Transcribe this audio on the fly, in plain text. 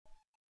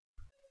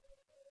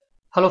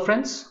Hello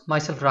friends,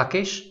 myself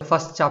Rakesh,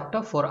 first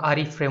chapter for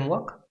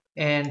ReFramwork,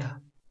 and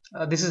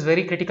this is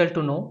very critical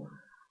to know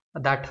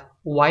that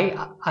why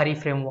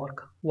ReFramwork,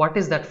 what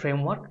is that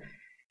framework,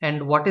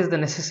 and what is the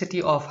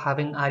necessity of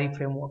having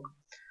ReFramwork.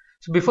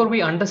 So before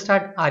we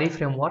understand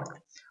ReFramwork,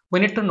 we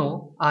need to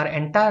know our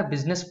entire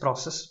business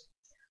process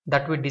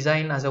that we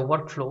design as a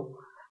workflow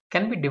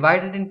can be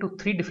divided into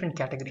three different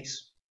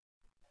categories.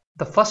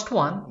 The first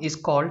one is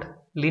called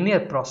linear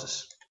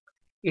process.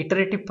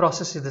 Iterative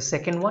process is the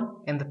second one,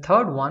 and the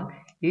third one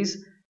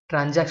is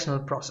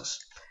transactional process.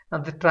 Now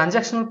the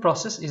transactional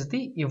process is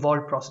the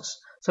evolved process.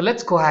 So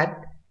let's go ahead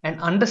and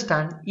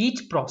understand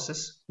each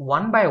process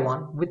one by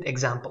one with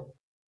example.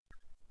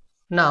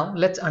 Now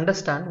let's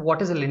understand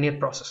what is a linear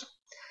process.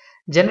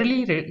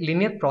 Generally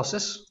linear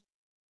process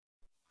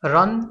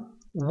run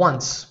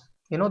once.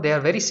 They are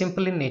very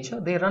simple in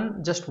nature. They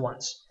run just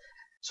once.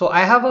 So I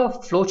have a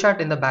flowchart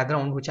in the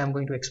background which I'm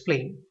going to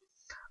explain.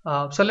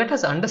 So let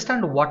us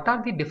understand what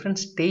are the different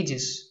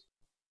stages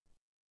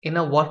in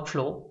a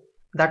workflow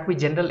that we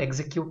generally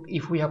execute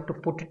if we have to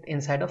put it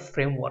inside a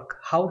framework.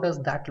 How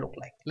does that look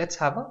like? Let's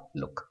have a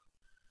look.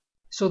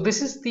 So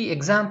this is the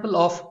example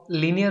of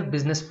linear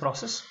business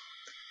process,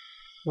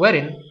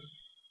 wherein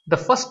the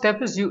first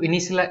step is you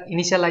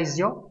initialize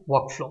your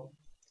workflow,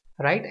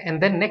 right?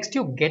 And then next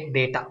you get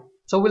data.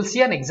 So we'll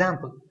see an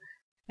example,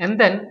 and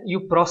then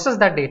you process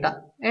that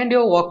data and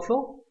your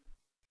workflow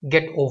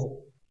get over.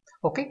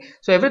 Okay,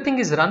 so everything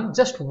is run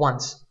just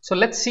once. So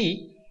let's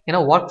see in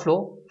a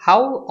workflow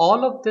how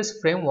all of this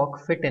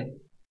framework fit in.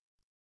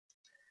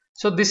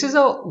 So this is a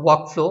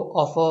workflow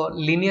of a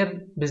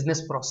linear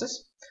business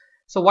process.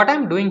 So what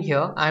I'm doing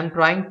here, I'm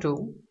trying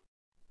to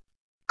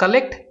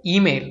collect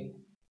email,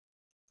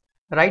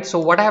 right? So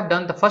what I have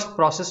done, the first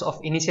process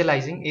of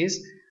initializing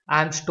is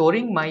I'm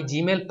storing my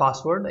Gmail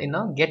password in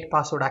a get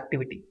password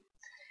activity,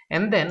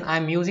 and then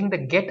I'm using the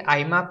get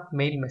IMAP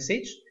mail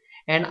message,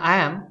 and I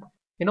am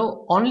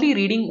only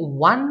reading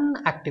one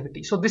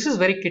activity. So this is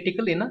very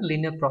critical in a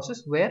linear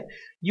process where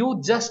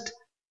you just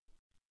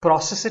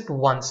process it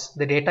once.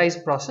 The data is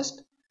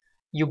processed,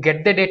 you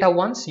get the data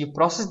once, you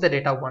process the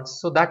data once.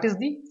 So that is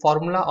the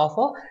formula of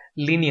a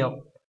linear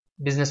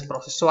business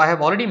process. So I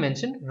have already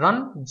mentioned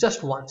run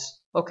just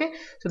once. Okay,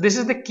 so this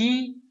is the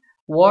key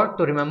word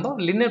to remember.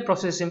 Linear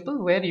process is simple,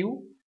 where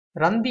you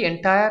run the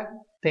entire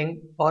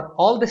thing or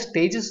all the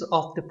stages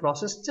of the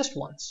process just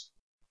once.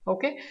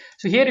 Okay,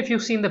 so here if you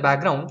see in the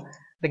background,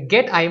 the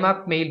get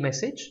IMAP mail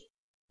message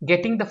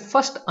getting the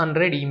first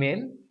unread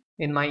email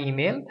in my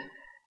email,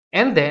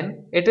 and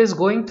then it is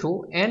going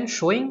through and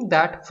showing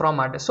that from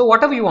address. So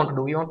whatever you want to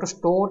do, you want to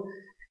store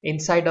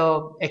inside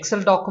a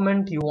Excel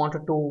document, you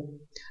wanted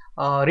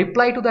to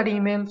reply to that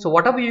email. So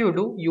whatever you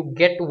do, you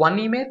get one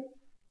email,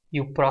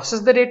 you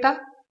process the data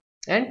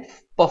and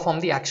perform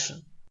the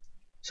action.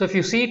 So if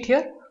you see it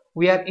here,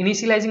 we are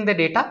initializing the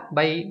data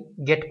by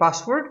get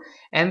password,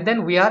 and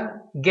then we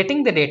are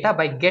getting the data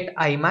by get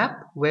IMAP,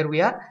 where we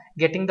are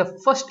getting the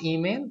first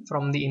email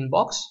from the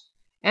inbox,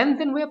 and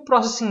then we are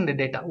processing the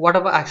data,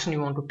 whatever action you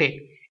want to take,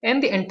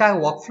 and the entire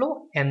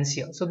workflow ends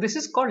here. So this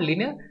is called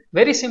linear,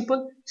 very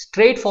simple,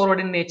 straightforward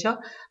in nature.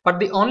 But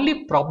the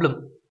only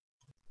problem,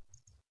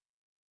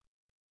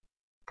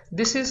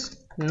 this is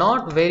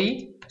not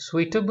very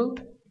suitable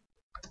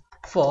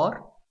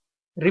for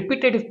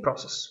repetitive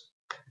process.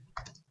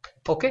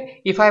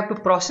 Okay, if I have to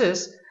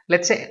process,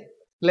 let's say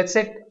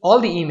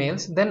all the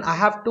emails, then I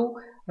have to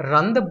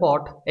run the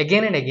bot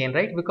again and again,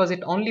 right? Because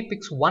it only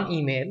picks one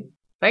email,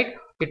 right?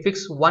 It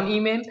picks one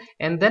email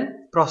and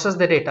then process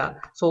the data.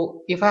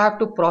 So if I have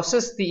to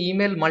process the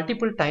email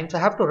multiple times, I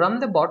have to run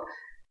the bot,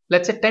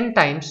 let's say 10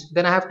 times,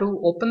 then I have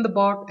to open the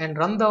bot and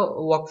run the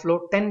workflow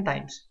 10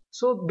 times.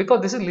 So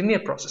because this is linear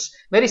process,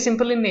 very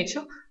simple in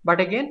nature, but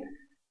again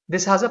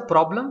this has a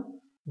problem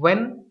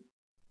when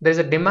there is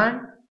a demand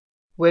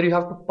where you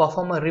have to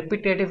perform a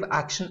repetitive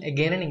action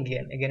again and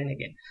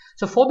again.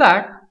 So for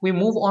that, we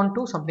move on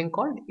to something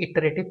called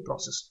iterative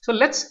process. So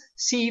let's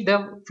see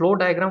the flow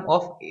diagram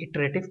of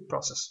iterative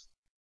process.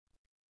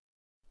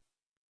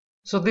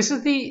 So this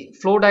is the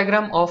flow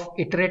diagram of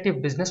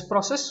iterative business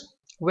process,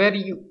 where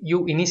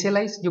you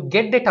initialize, you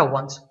get data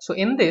once. So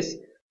in this,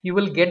 you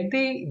will get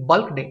the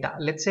bulk data.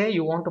 Let's say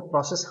you want to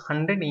process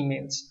 100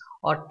 emails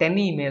or 10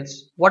 emails,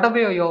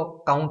 whatever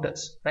your count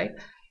is, right?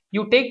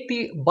 You take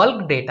the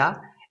bulk data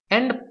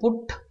and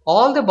put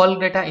all the bulk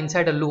data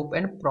inside a loop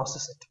and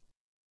process it.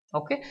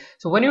 Okay,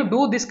 so when you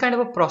do this kind of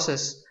a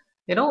process,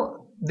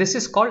 this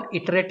is called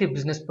iterative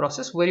business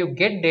process, where you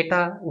get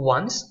data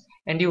once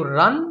and you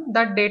run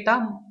that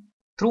data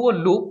through a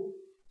loop,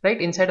 right,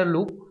 inside a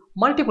loop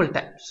multiple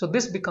times. So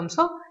this becomes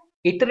a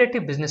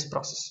iterative business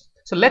process.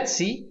 So let's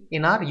see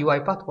in our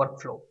UiPath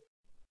workflow.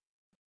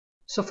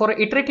 So for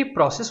an iterative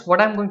process, what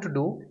I'm going to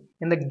do,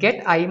 in the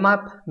get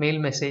IMAP mail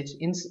message,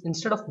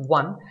 instead of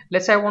one,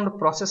 let's say I want to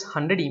process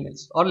 100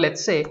 emails, or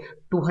let's say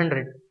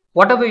 200,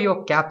 whatever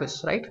your cap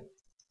is, right?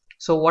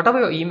 So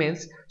whatever your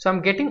emails, so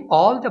I'm getting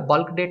all the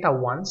bulk data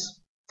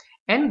once,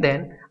 and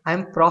then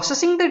I'm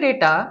processing the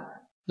data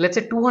let's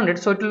say 200,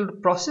 so it will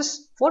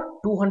process for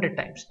 200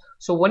 times.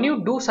 So when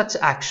you do such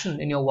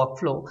action in your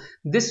workflow,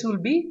 this will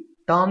be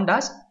termed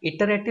as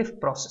iterative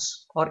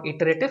process or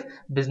iterative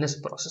business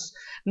process.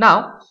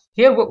 Now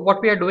here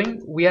what we are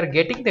doing, we are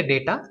getting the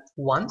data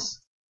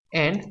once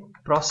and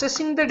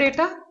processing the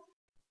data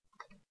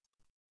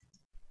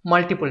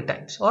multiple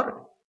times,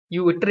 or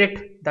you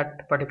iterate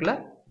that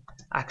particular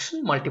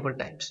action multiple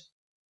times.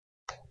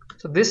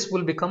 So this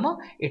will become a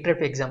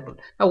iterative example.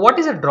 Now what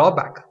is a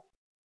drawback?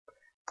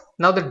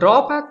 Now the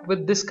drawback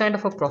with this kind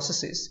of a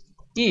process is,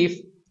 if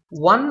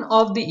one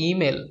of the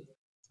email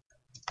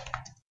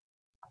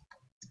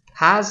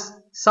has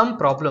some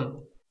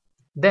problem,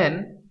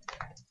 then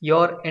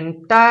your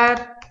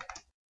entire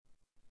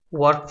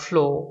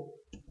workflow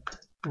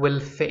will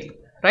fail,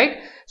 right?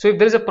 So if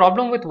there is a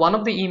problem with one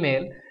of the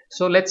email,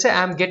 so let's say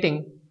I'm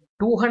getting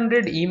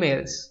 200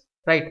 emails,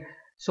 right?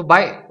 So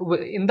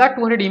in that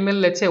 200 email,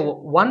 let's say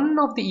one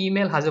of the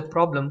email has a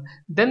problem,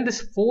 then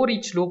this for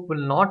each loop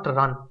will not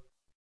run,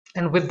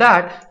 and with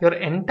that your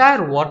entire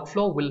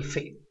workflow will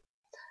fail.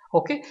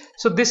 Okay,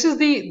 so this is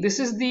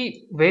the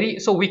very,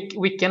 so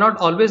we cannot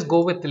always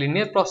go with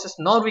linear process,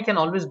 nor we can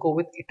always go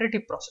with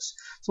iterative process.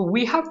 So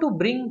we have to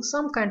bring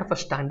some kind of a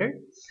standard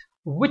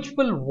which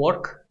will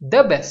work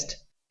the best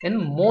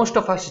in most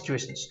of our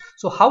situations.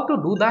 So how to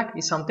do that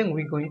is something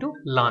we're going to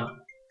learn.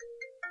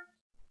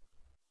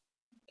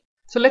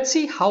 So let's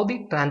see how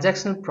the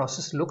transactional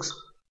process looks,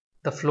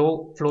 the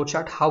flow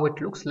chart, how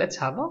it looks. Let's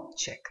have a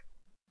check.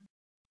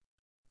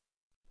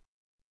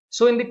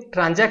 So in the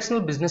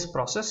transactional business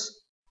process,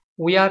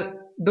 we are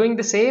doing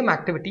the same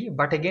activity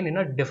but again in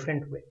a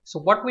different way. So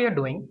what we are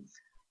doing,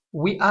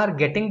 we are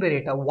getting the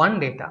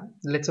data,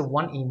 let's say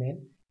one email,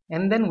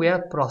 and then we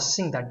are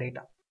processing that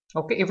data.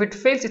 Okay, if it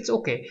fails, it's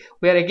okay,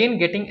 we are again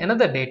getting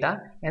another data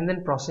and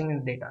then processing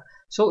the data.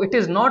 So it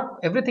is not,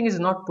 everything is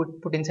not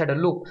put inside a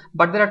loop,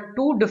 but there are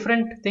two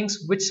different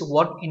things which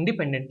work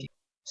independently.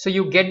 So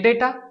you get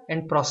data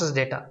and process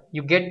data,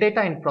 you get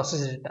data and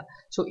process data.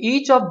 So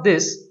each of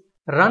this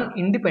run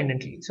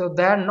independently, so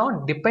they are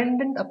not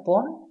dependent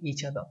upon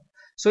each other.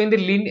 So in the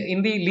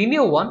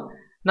linear one,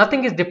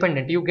 nothing is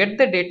dependent. You get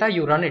the data,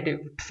 you run it. If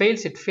it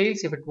fails, it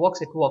fails. If it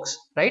works, it works,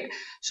 right?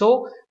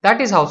 So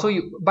that is how. So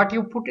but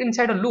you put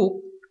inside a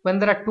loop, when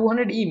there are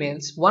 200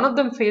 emails, one of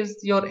them fails,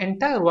 your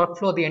entire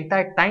workflow, the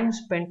entire time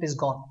spent is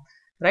gone,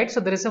 right? So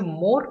there is a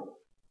more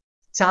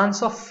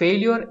chance of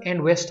failure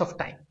and waste of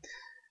time.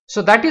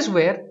 So that is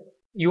where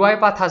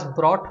UiPath has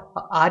brought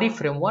a RE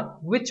framework,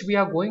 which we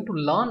are going to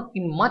learn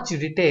in much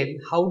detail.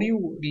 How do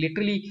you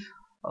literally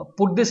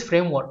put this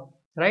framework,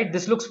 right?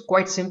 This looks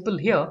quite simple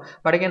here,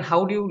 but again,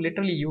 how do you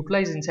literally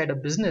utilize inside a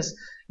business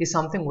is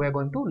something we are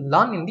going to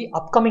learn in the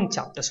upcoming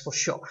chapters for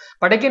sure.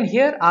 But again,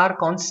 here our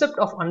concept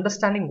of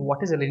understanding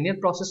what is a linear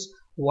process,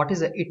 what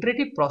is an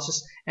iterative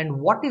process, and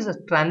what is a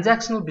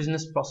transactional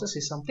business process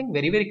is something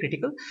very, very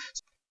critical.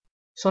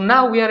 So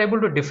now we are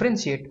able to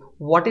differentiate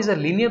what is a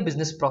linear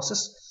business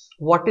process,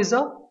 what is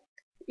a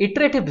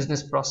iterative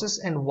business process,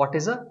 and what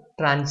is a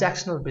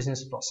transactional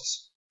business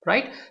process,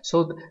 right?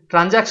 So the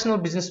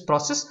transactional business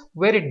process,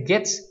 where it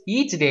gets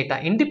each data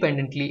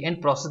independently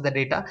and process the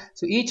data.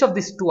 So each of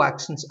these two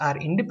actions are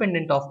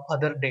independent of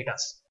other data.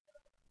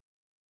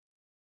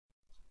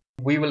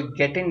 We will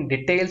get in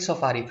details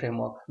of RE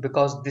framework,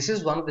 because this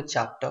is one of the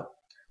chapter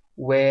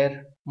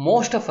where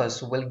most of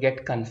us will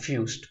get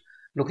confused.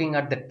 Looking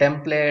at the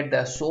template,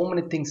 there are so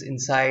many things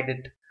inside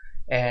it,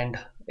 and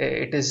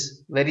it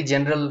is very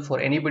general for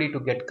anybody to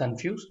get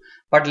confused.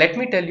 But let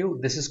me tell you,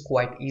 this is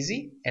quite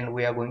easy, and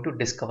we are going to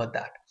discover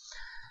that.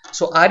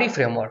 So RE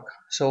framework.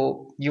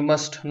 So you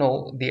must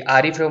know the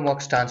RE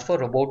framework stands for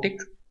Robotic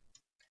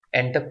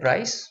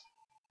Enterprise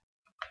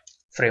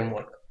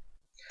Framework.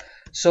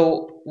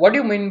 So what do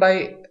you mean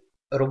by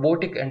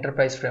Robotic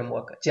Enterprise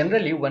Framework?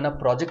 Generally, when a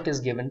project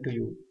is given to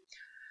you,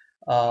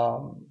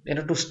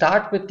 to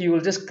start with, you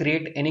will just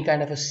create any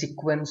kind of a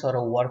sequence or a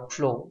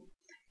workflow,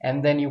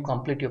 and then you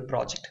complete your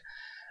project.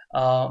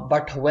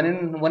 But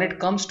when it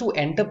comes to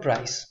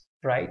enterprise,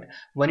 right,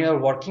 when you are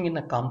working in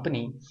a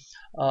company,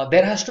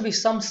 there has to be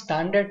some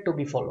standard to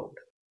be followed.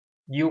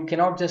 You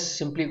cannot just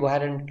simply go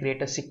ahead and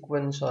create a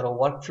sequence or a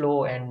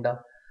workflow and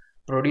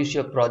produce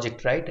your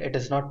project, right? It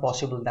is not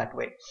possible that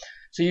way.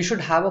 So you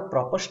should have a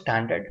proper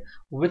standard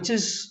which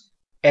is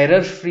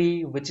error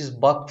free, which is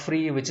bug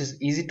free, which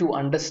is easy to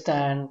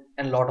understand,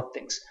 and a lot of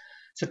things.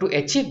 So to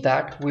achieve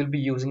that, we'll be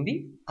using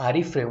the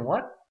RE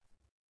framework,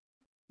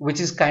 which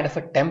is kind of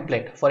a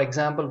template. For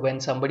example, when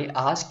somebody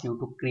asks you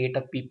to create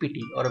a PPT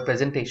or a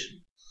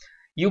presentation,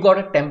 you got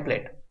a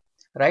template,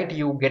 right?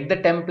 You get the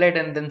template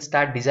and then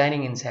start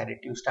designing inside it.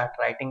 You start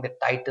writing the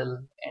title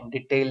and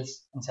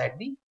details inside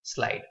the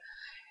slide,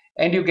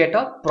 and you get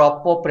a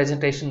proper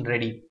presentation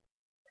ready,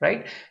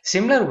 right?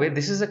 Similar way,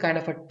 this is a kind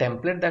of a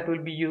template that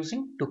we'll be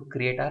using to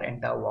create our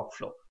entire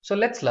workflow. So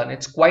let's learn.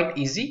 It's quite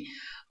easy.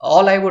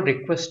 All I would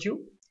request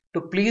you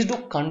to please do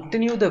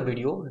continue the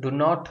video. Do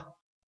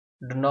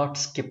not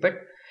skip it.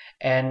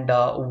 And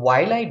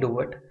while I do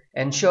it,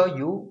 ensure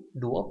you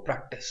do a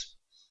practice.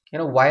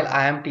 while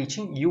I am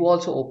teaching, you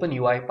also open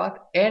UiPath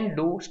and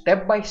do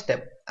step by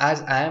step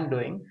as I am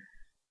doing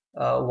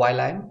while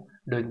I'm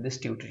doing this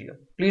tutorial.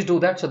 Please do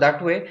that, so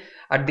that way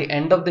at the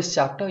end of this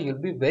chapter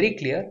you'll be very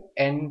clear,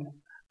 and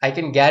I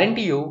can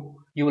guarantee you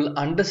will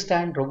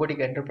understand robotic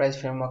enterprise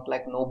framework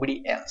like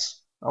nobody else.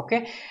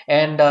 Okay,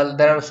 and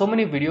there are so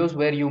many videos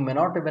where you may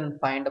not even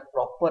find a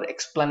proper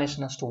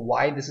explanation as to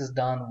why this is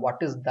done, what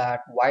is that,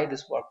 why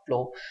this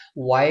workflow,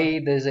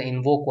 why there's an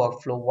invoke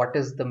workflow, what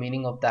is the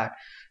meaning of that.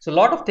 So a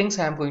lot of things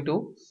I am going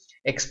to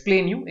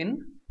explain you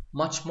in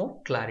much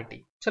more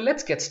clarity. So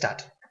let's get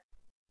started.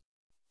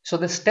 So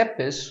the step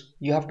is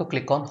you have to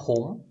click on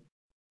home,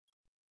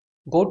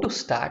 go to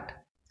start,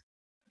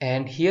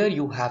 and here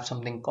you have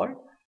something called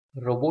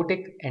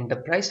robotic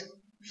enterprise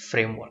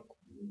framework.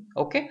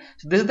 Okay,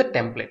 so this is the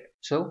template.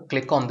 So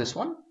click on this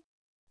one,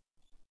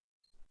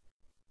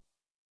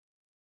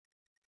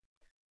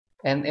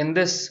 and in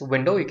this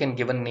window you can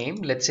give a name.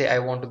 Let's say I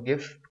want to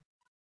give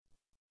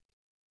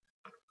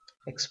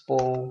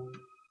Expo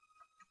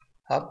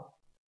Hub.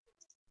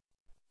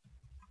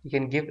 You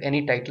can give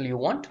any title you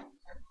want,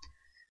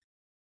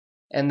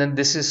 and then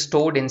this is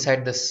stored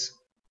inside this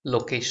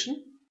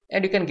location,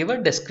 and you can give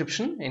a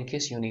description in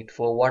case you need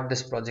for what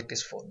this project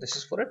is for. This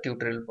is for a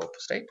tutorial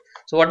purpose, right?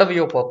 So whatever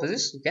your purpose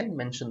is, you can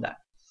mention that.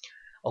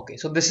 Okay,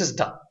 so this is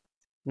done.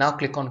 Now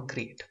click on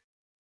create.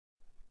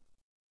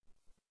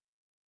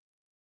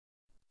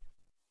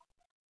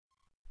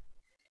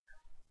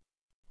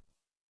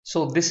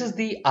 So this is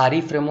the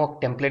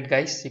ReFramwork template,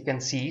 guys. You can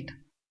see it,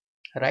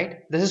 right?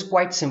 This is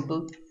quite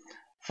simple.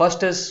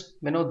 First is,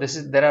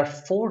 there are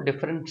 4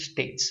 different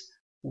states.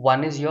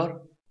 One is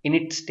your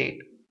init state,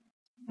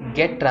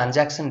 get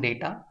transaction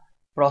data,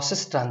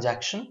 process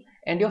transaction,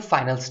 and your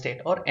final state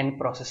or end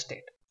process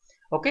state.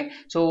 Okay,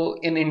 so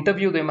in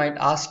interview they might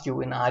ask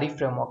you in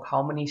ReFramwork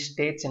how many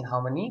states and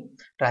how many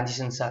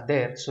transitions are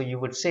there. So you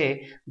would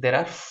say there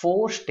are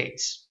 4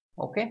 states.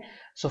 Okay,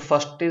 so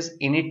first is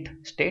init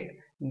state,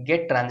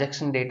 get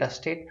transaction data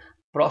state,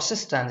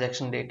 process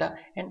transaction data,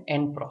 and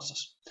end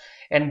process.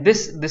 And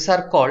this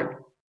are called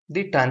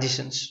the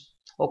transitions.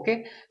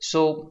 Okay,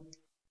 so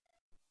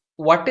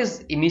what is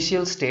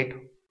initial state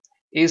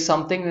is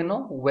something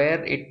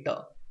where it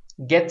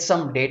gets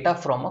some data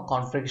from a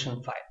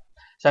configuration file.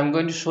 So I'm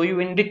going to show you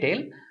in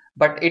detail,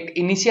 but it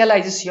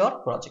initializes your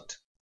project.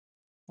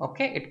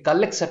 Okay, it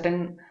collects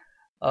certain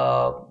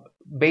uh,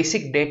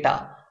 basic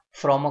data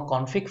from a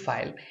config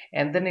file,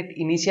 and then it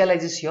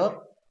initializes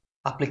your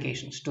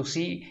applications to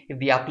see if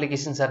the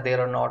applications are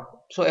there or not.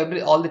 So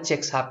all the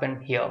checks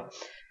happen here.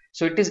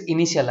 So it is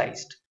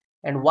initialized,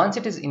 and once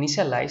it is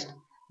initialized,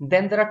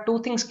 then there are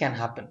 2 things can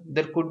happen.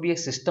 There could be a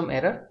system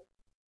error,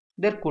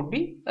 there could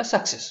be a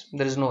success,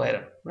 there is no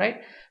error, right?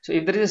 So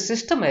if there is a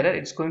system error,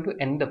 it's going to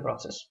end the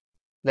process.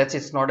 Let's say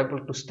it's not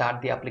able to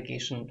start the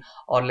application,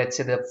 or let's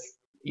say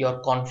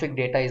your config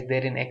data is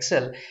there in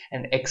Excel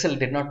and Excel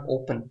did not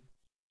open,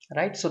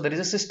 right? So there is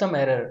a system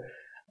error.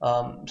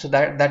 So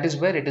that is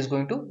where it is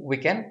going to, we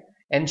can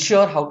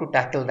ensure how to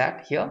tackle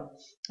that here,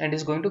 and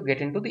is going to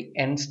get into the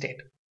end state.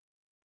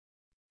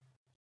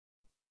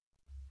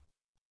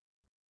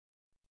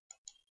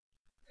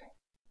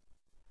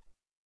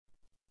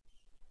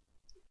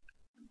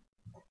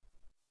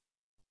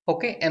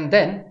 Okay, and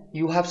then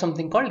you have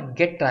something called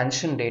get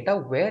transition data,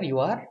 where you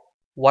are,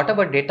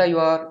 whatever data you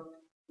are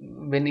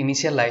when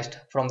initialized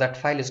from that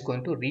file is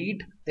going to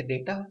read the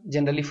data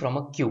generally from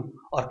a queue,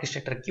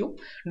 orchestrator queue.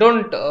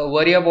 Don't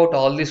worry about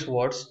all these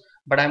words,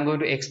 but I'm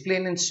going to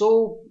explain in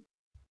so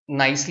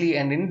nicely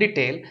and in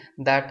detail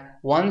that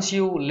once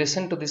you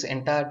listen to this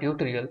entire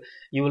tutorial,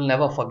 you will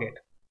never forget.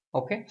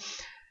 Okay,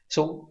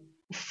 so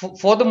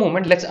for the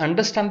moment, let's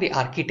understand the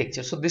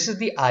architecture. So this is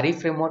the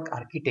ReFramwork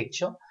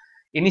architecture.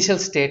 Initial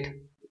state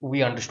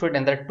we understood,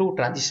 and there are 2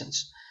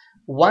 transitions.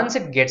 Once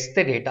it gets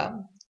the data,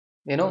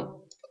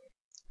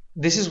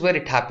 this is where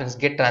it happens,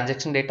 get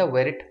transaction data,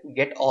 where it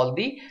get all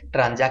the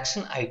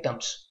transaction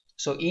items.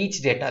 So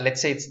each data,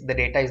 let's say the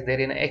data is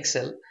there in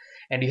Excel,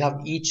 and you have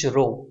each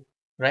row,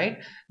 right?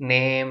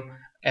 Name,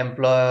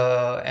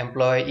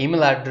 employee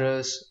email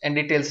address, and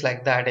details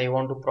like that, and you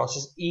want to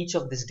process each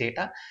of this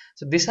data.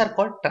 So these are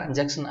called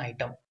transaction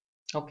item.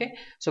 Okay,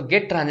 so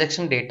get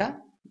transaction data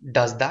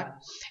does that,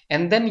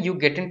 and then you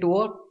get into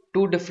a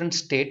 2 different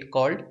state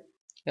called,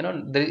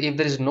 if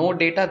there is no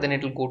data, then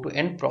it will go to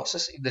end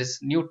process. If there is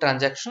new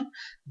transaction,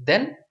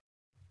 then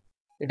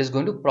it is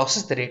going to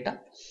process the data,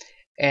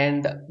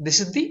 and this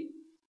is the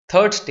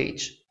 3rd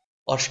stage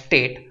or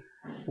state.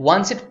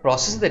 Once it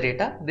processes the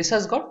data, this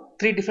has got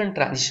 3 different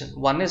transitions.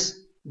 One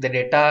is the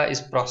data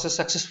is processed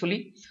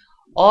successfully,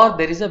 or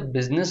there is a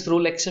business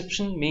rule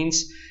exception.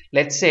 Means,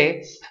 let's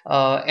say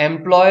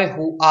employee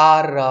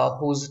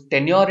whose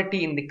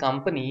tenuity in the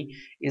company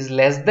is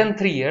less than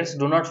 3 years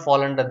do not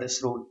fall under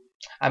this rule.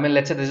 I mean,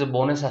 let's say there's a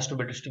bonus has to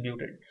be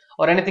distributed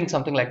or anything,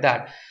 something like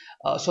that.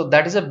 So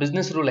that is a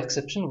business rule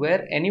exception,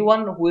 where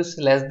anyone who is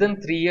less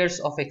than 3 years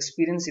of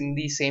experience in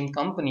the same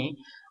company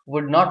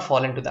would not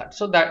fall into that.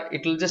 So that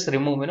it will just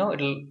remove,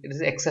 it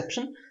is an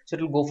exception. So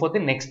it will go for the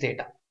next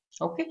data.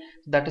 Okay,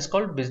 that is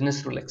called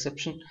business rule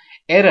exception.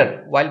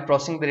 Error, while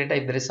processing the data,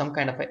 if there is some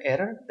kind of an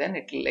error, then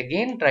it will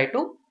again try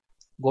to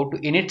go to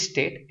init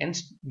state and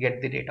get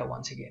the data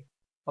once again.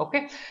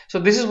 Okay, so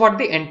this is what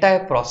the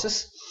entire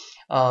process.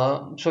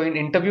 So in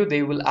interview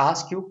they will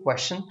ask you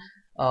question,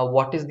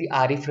 what is the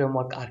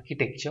ReFramwork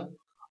architecture,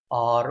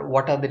 or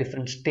what are the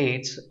different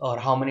states, or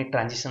how many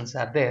transitions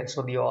are there.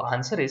 So your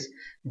answer is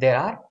there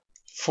are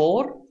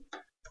 4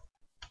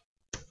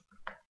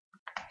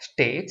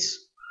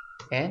 states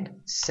and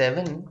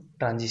 7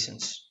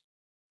 transitions.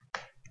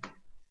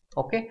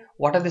 Okay,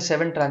 what are the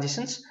 7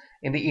 transitions?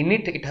 In the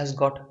init it has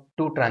got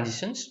 2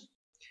 transitions.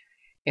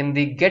 In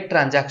the get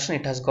transaction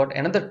it has got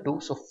another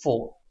 2, so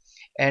 4,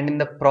 and in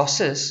the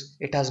process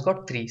it has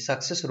got 3: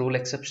 success, rule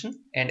exception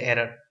and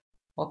error.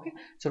 Okay,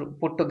 so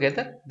put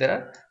together there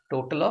are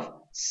total of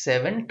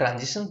 7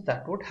 transitions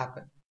that would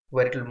happen,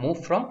 where it will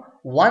move from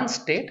one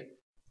state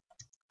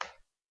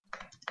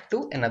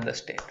to another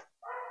state.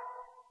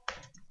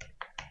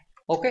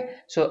 Okay,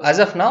 so as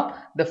of now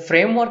the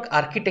framework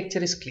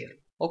architecture is clear.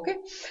 Okay,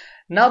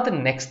 now the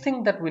next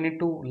thing that we need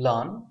to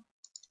learn,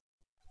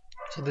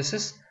 so this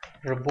is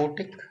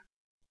robotic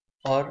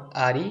or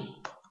ReFramwork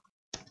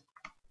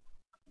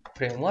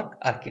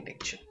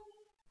architecture.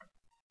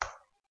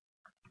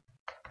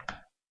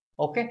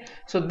 Okay,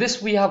 so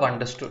this we have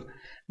understood.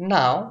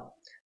 Now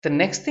the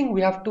next thing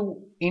we have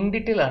to in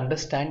detail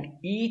understand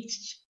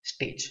each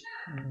stage,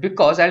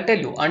 because I'll tell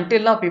you,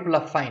 until now people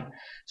are fine.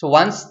 So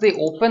once they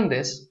open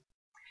this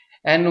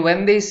and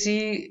when they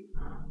see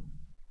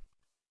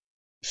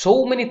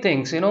so many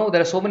things, there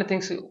are so many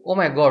things, oh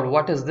my god,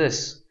 what is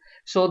this?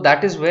 So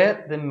that is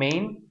where the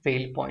main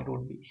fail point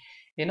would be.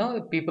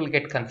 People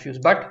get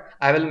confused, but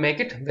I will make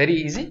it very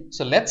easy.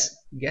 So let's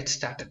get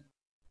started.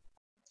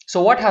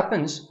 So what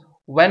happens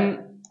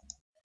when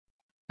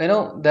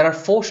there are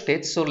 4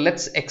 states? So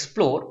let's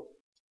explore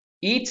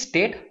each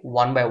state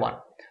one by one.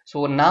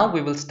 So now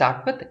we will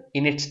start with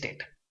init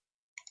state.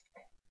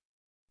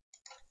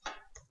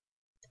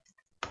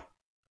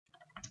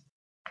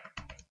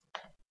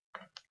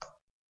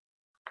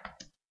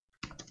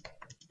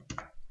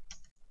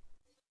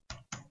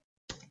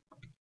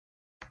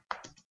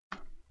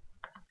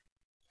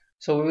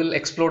 So we will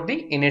explore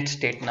the init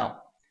state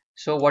now.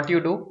 So what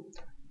you do,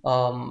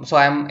 so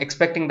I am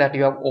expecting that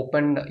you have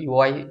opened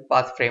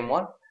UiPath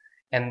framework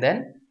and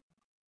then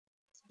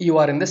you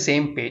are in the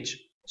same page.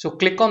 So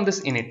click on this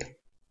init.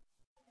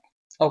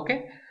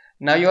 Okay,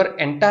 now your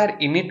entire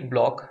init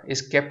block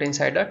is kept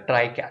inside a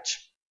try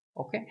catch.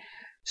 Okay,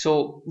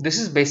 so this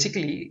is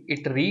basically,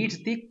 it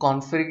reads the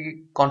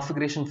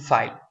configuration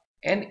file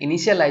and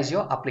initialize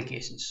your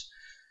applications.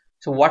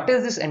 So what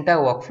is this entire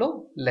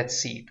workflow? Let's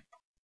see it.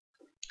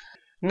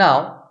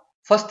 Now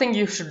first thing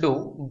you should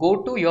do,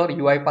 go to your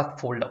UiPath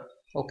folder.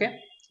 Okay,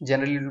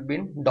 generally it will be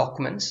in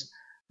documents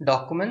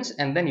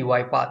and then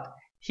UiPath.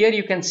 Here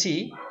you can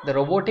see the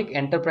robotic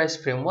enterprise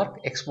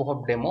framework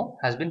ExpoHub demo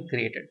has been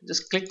created.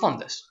 Just click on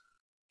this.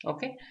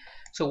 Okay,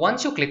 so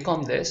once you click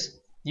on this,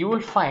 you will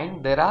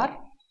find there are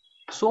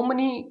so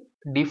many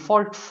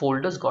default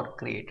folders got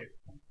created.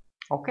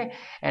 Okay,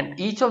 and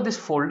each of this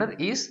folder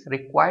is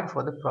required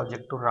for the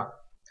project to run.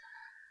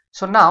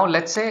 So now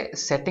let's say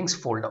settings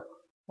folder.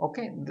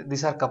 Okay,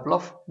 these are a couple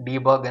of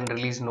debug and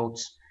release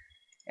notes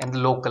and the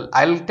local.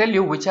 I'll tell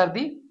you which are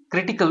the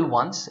critical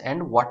ones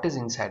and what is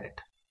inside it.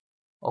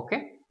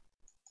 Okay,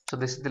 so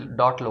this is the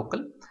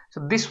 .local.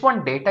 So this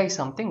one data is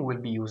something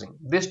we'll be using.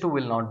 This two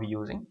will not be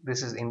using.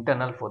 This is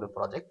internal for the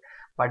project,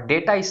 but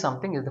data is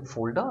something is the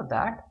folder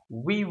that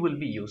we will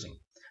be using.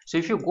 So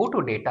if you go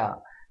to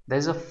data, there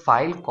is a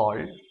file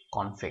called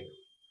config.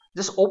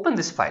 Just open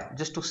this file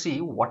just to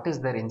see what is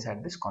there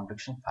inside this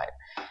configuration file,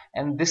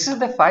 and this is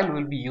the file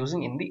we'll be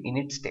using in the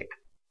init state.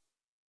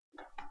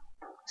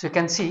 So you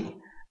can see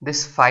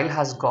this file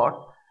has got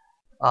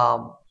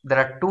there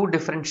are 3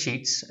 different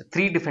sheets: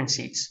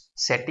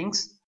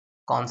 settings,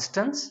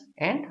 constants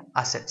and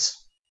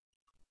assets.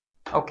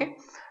 Okay,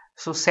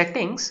 so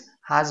settings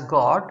has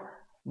got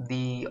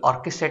the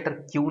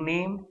orchestrator queue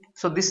name.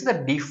 So this is the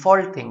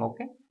default thing.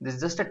 Okay, this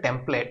is just a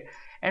template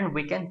and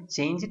we can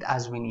change it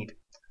as we need.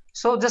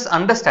 So just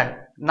understand,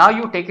 now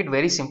you take it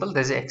very simple.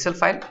 There's an Excel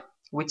file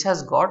which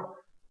has got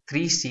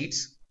 3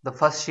 sheets. The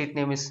first sheet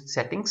name is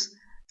settings,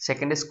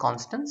 second is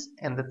constants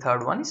and the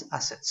third one is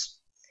assets.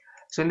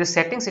 So in the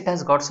settings it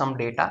has got some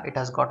data. It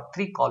has got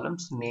 3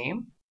 columns: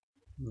 name,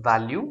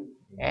 value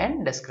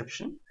and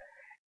description.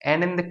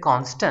 And in the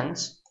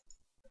constants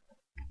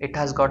it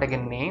has got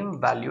again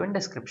name, value and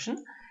description.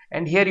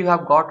 And here you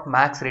have got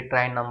max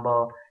retry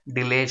number,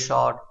 delay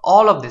short,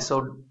 all of this.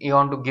 So you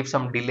want to give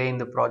some delay in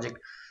the project.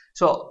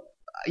 So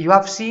you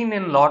have seen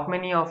in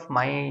many of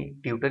my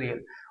tutorial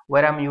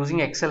where I'm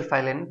using Excel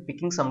file and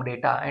picking some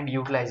data and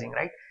utilizing,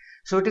 right?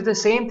 So it is the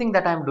same thing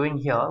that I'm doing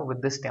here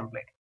with this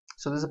template.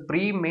 So there's a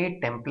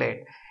pre-made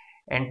template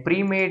and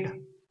pre-made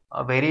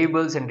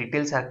variables and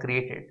details are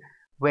created,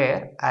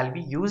 where I'll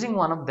be using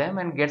one of them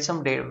and get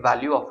some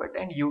value of it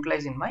and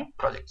utilize in my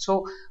project.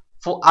 So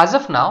for as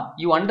of now,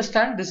 you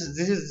understand this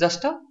is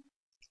just a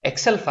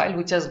Excel file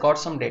which has got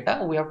some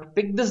data. We have to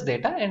pick this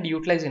data and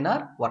utilize in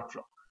our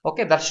workflow.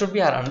 Okay, that should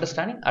be our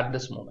understanding at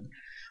this moment.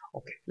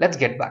 Okay, let's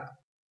get back.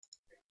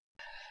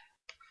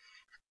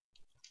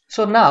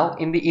 So now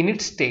in the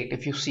init state,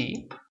 if you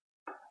see,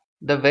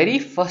 the very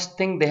first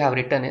thing they have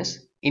written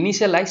is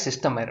initialize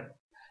system error.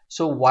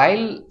 So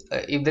while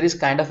if there is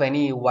kind of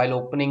any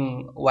while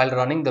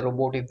running the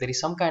robot, if there is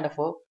some kind of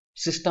a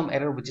system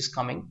error which is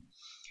coming,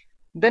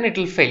 then it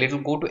will fail. It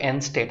will go to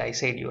end state. I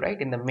said you right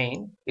in the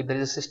main. If there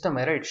is a system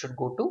error, it should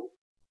go to,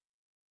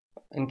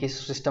 in case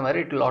of system error,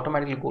 it will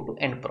automatically go to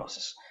end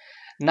process.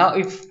 Now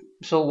if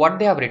so, what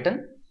they have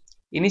written,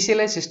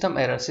 initialize system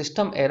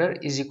error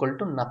is equal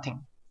to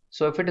nothing.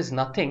 So if it is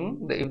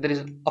nothing, if there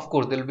is, of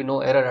course there will be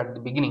no error at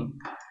the beginning.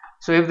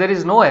 So if there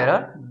is no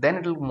error, then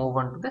it will move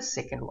on to the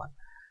second one.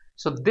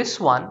 So this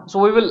one, so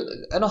we will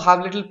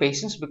have little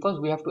patience, because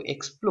we have to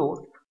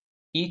explore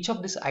each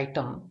of this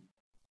item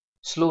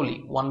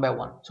slowly, one by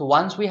one. So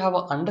once we have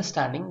an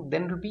understanding,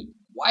 then it will be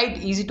quite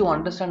easy to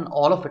understand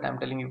all of it, I'm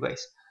telling you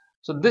guys.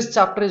 So this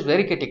chapter is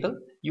very critical.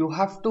 You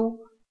have to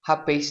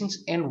have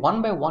patience, and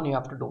one by one you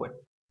have to do it.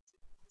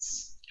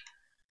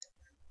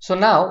 So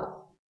now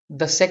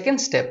the second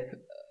step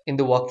in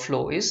the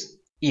workflow is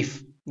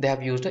if. They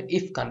have used a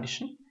if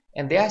condition,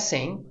 and they are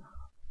saying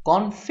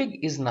config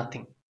is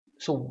nothing.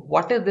 So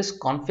what is this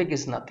config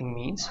is nothing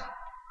means?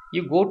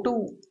 You go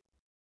to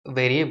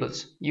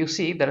variables, you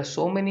see there are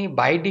so many.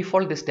 By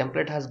default this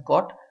template has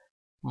got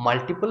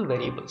multiple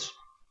variables.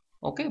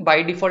 Okay,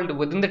 by default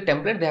within the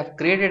template they have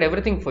created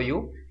everything for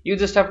you. You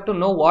just have to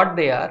know what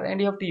they are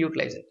and you have to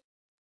utilize it.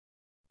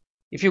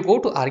 If you go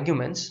to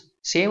arguments,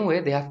 same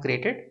way they have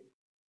created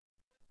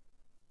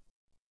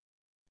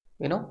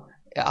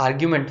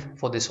argument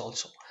for this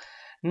also.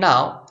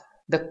 Now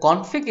the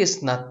config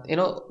is not,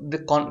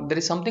 there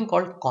is something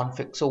called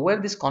config. So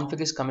where this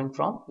config is coming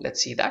from,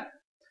 let's see that.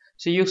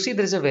 So you see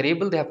there is a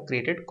variable they have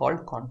created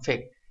called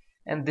config,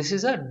 and this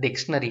is a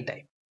dictionary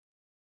type,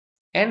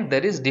 and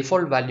there is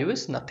default value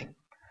is nothing.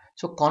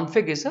 So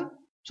config is a,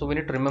 so we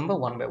need to remember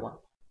one by one.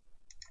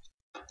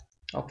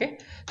 Okay,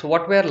 so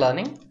what we are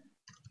learning,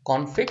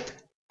 config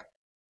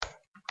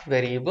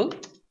variable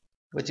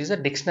which is a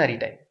dictionary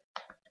type.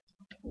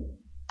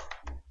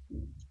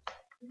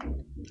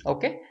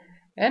 Okay,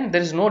 and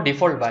there is no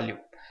default value.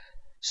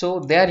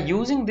 So they are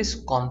using this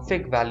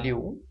config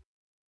value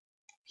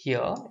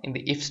here in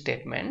the if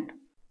statement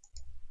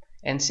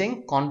and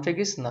saying config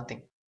is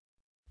nothing.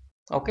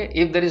 Okay,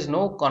 if there is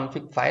no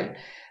config file,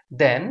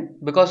 then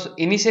because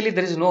initially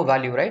there is no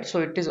value, right?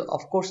 So it is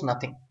of course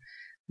nothing.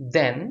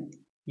 Then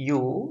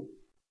so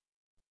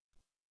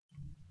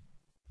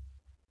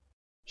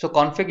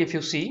config, if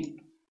you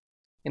see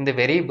in the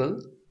variable,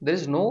 there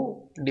is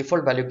no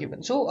default value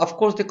given. So of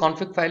course the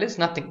config file is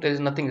nothing. There is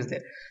nothing is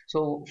there.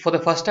 So for the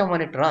first time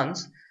when it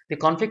runs, the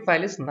config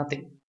file is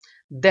nothing.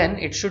 Then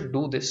it should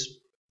do this.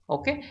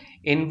 Okay,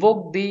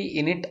 invoke the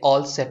init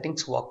all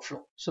settings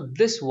workflow. So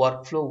this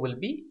workflow will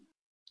be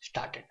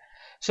started.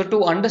 So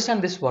to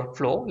understand this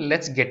workflow,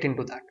 let's get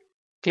into that.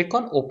 Click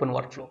on open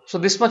workflow. So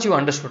this much you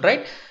understood,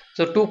 right?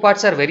 So two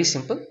parts are very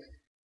simple.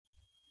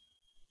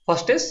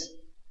 First is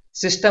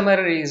system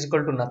error is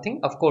equal to nothing.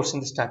 Of course in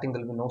the starting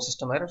there will be no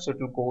system error, so it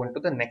will go into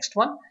the next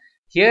one.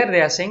 Here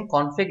they are saying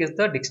config is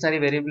the dictionary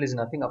variable is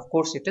nothing. Of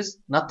course it is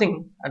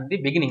nothing at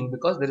the beginning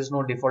because there is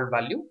no default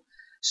value.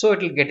 So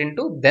it will get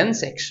into then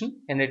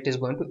section and it is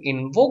going to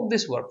invoke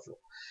this workflow.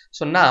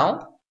 So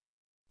now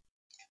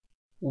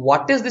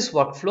what is this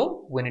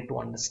workflow? We need to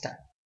understand.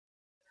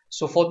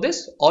 So for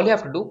this, all you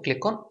have to do,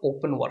 click on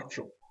open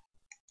workflow.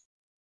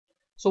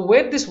 So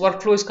where this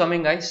workflow is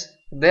coming, guys,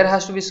 there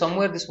has to be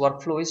somewhere this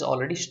workflow is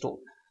already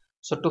stored.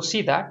 So to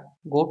see that,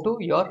 go to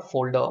your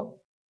folder.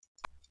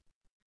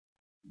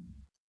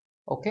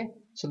 Okay,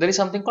 so there is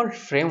something called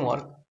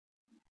framework.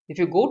 If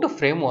you go to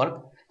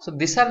framework, so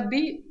these are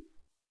the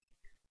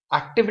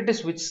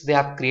activities which they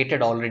have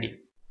created already.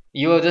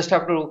 You just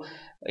have to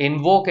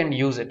invoke and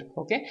use it.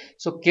 Okay,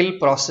 so kill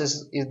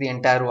process is the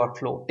entire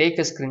workflow, take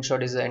a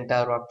screenshot is the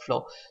entire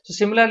workflow. So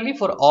similarly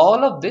for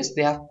all of this,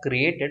 they have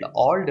created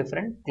all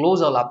different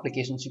close all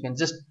applications. You can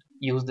just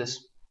use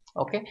this.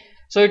 Okay,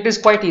 so it is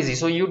quite easy.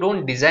 So you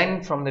don't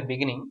design from the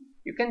beginning,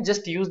 you can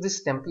just use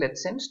these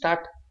templates and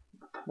start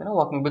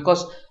working,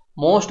 because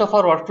most of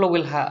our workflow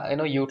will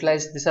have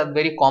utilize, these are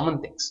very common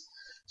things.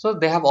 So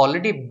they have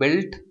already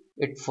built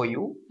it for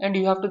you and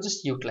you have to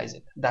just utilize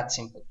it. That's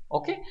simple.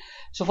 Okay,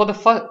 so for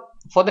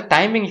the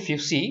timing, if you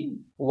see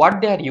what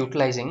they are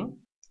utilizing,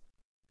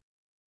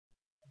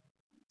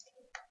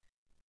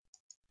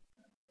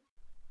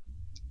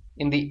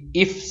 in the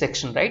if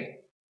section, right,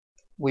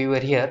 we were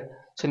here.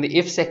 So in the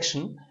if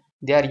section,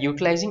 they are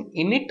utilizing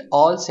init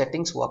all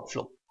settings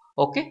workflow.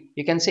 Okay,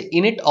 you can say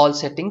init all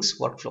settings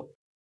workflow.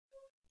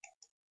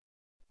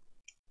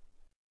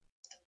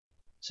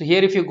 So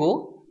here if you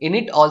go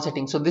init all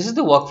settings, so this is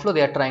the workflow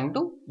they are trying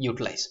to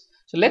utilize.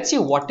 So let's see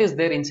what is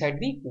there inside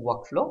the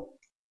workflow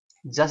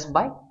just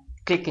by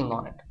clicking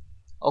on it.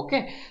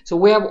 Okay, so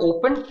we have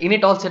opened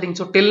init all settings.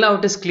 So till now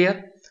it is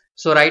clear.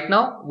 So right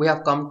now we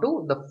have come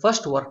to the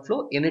first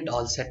workflow, init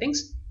all settings,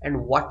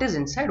 and what is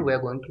inside we are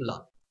going to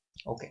learn.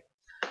 Okay.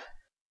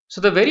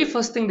 So the very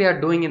first thing they are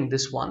doing in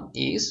this one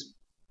is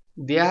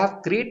they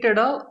have created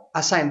a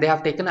assign. They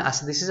have taken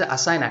this is an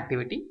assign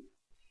activity,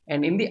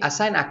 and in the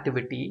assign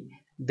activity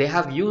they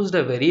have used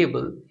a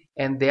variable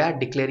and they are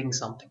declaring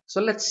something.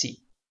 So let's see.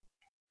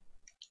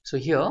 So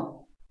here,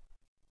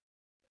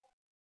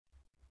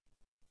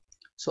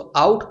 so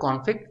out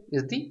config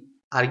is the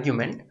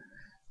argument,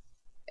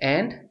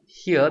 and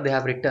here they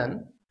have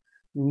written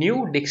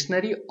new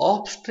dictionary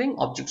of string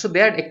object. So they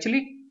are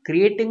actually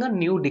creating a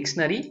new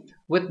dictionary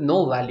with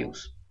no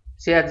values.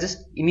 So they are just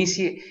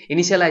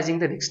initializing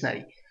the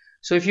dictionary.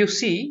 So if you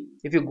see,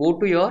 if you go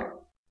to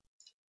your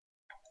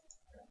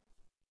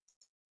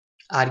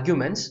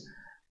arguments,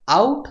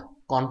 out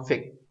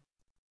config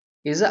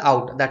is a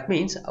out. That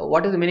means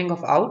what is the meaning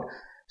of out?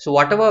 So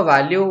whatever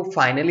value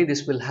finally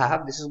this will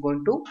have, this is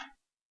going to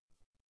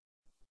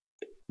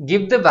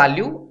give the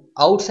value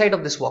outside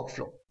of this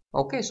workflow.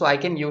 Okay, so I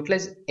can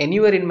utilize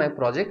anywhere in my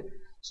project.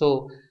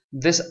 So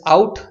this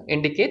out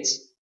indicates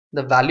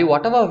the value,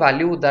 whatever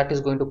value that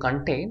is going to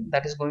contain,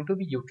 that is going to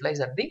be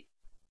utilized at the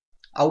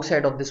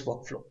outside of this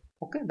workflow.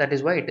 Okay, that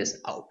is why it is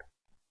out.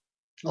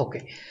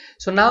 Okay,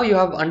 so now you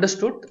have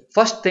understood.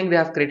 First thing, they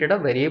have created a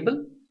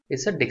variable.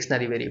 It's a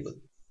dictionary variable.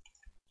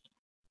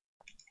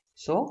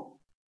 So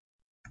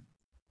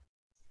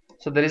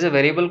there is a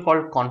variable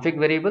called config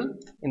variable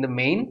in the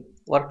main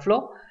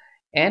workflow,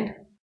 and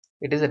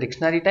it is a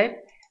dictionary type.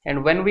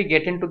 And when we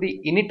get into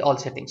the init all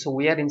settings, so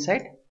we are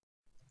inside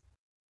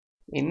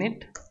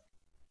init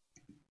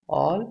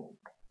all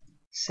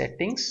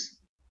settings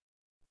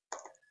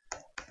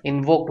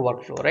invoked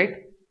workflow, right?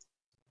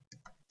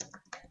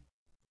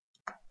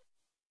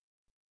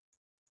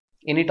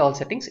 Init all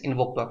settings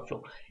invoked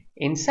workflow.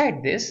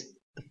 Inside this,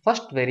 the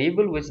first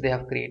variable which they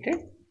have created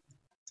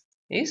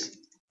is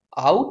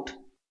out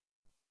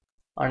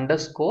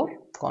underscore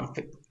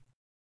config.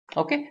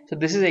 Okay, so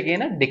this is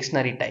again a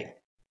dictionary type.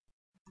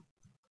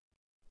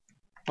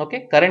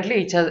 Okay,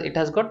 currently it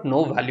has got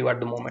no value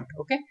at the moment.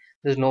 Okay,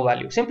 there is no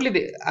value.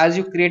 Simply as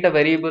you create a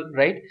variable,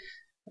 right,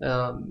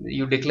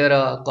 you declare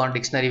a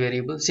dictionary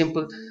variable.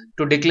 Simple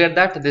to declare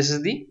that. This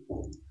is the,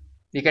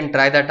 you can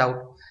try that out.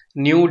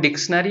 New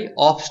dictionary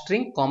of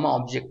string comma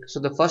object. So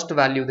the first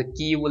value, the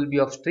key will be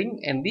of string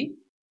and the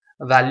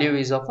value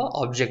is of a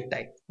object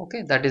type.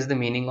 Okay, that is the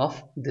meaning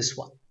of this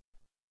one.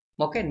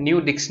 Okay,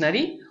 new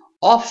dictionary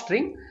of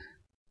string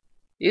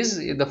is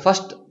the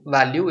first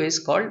value is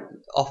called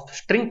of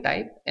string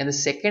type, and the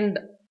second,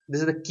 this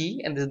is the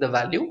key and this is the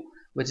value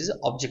which is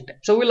object type.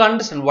 So we'll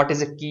understand what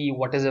is a key,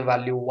 what is a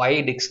value,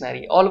 why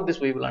dictionary, all of this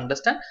we will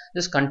understand.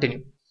 Just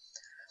continue.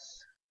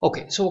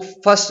 Okay, so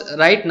first,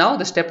 right now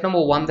the step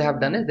number one they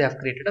have done is they have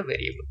created a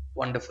variable.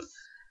 Wonderful.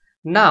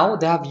 Now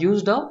they have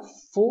used a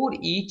for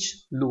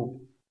each loop.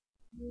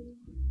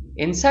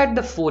 Inside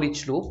the for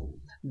each loop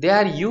they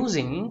are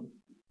using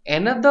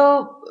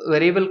another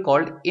variable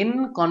called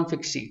in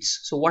config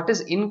sheets. So what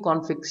is in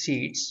config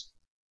sheets?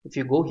 If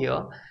you go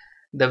here,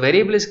 the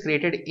variable is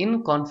created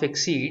in config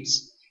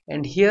sheets,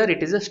 and here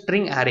it is a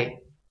string array.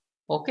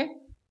 Okay,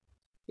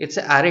 it's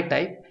an array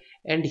type,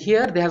 and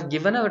here they have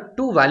given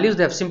two values.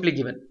 They have simply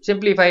given,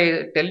 if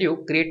I tell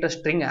you create a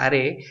string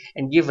array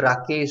and give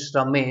Rakesh,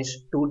 Ramesh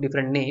two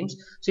different names,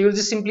 so you will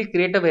just simply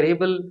create a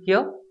variable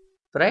here,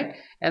 right?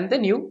 And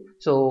then you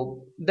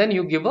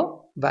give a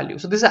value.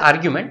 So this is an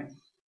argument,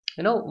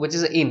 which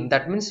is in.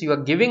 That means you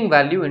are giving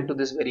value into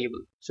this variable.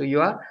 So you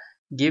are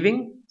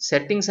giving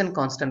settings and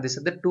constant. These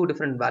are the two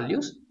different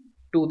values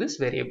to this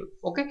variable.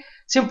 Okay,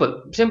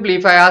 simply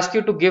if I ask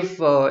you to give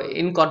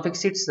in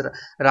config sheets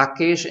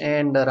Rakesh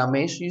and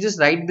Ramesh, you just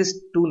write these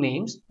two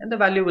names and the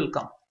value will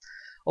come.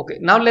 Okay,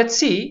 now let's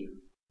see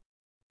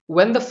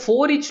when the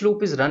for each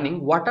loop is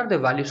running, what are the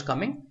values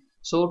coming.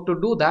 So to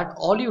do that,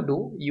 all you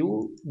do,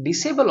 you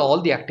disable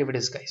all the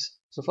activities, guys.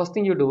 So first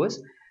thing you do is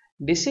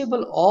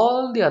disable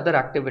all the other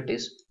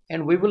activities,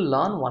 and we will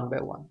learn one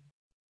by one.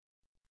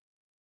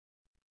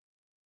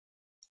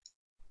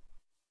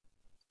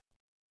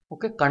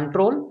 Okay,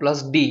 control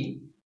plus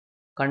D,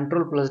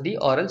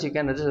 or else you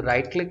can just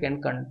right click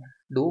and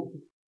do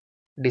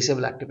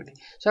disable activity.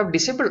 So I've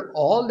disabled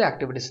all the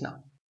activities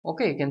now.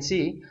 Okay, you can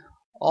see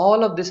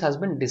all of this has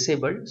been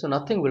disabled, so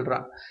nothing will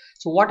run.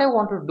 So what I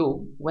want to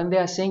do, when they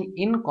are saying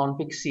in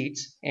config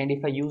sheets, and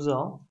if I use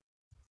a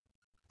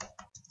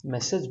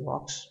message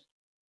box,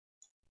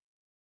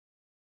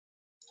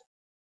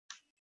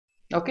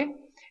 okay,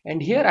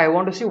 and here I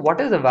want to see what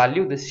is the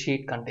value this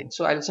sheet contains.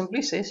 So I'll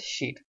simply say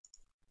sheet.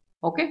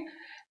 Okay,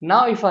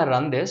 now if I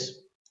run this,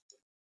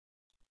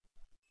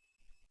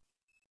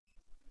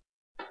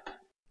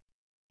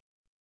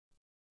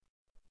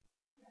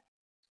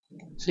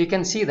 so you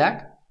can see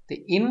that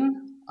the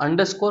in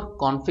underscore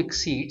config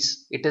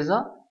sheets, it is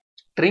a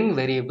string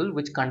variable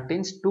which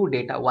contains two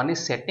data. One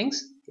is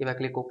settings. If I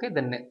click OK,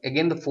 then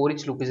again the for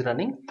each loop is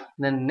running.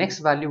 The next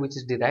value which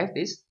is derived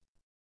is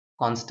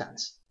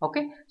constants.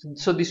 Okay,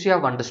 so this you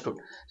have understood.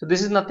 So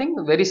this is nothing,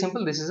 very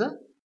simple. This is a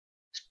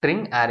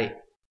string array.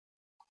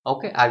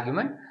 okay,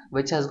 argument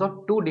which has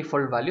got two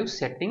default values,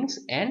 settings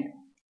and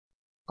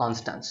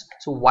constants.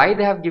 So why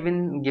they have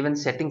given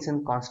settings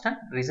and constant?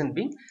 Reason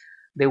being,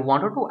 they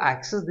wanted to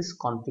access this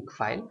config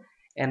file,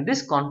 and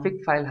this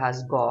config file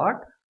has got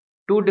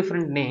two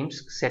different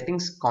names,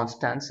 settings,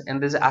 constants,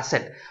 and there's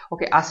asset.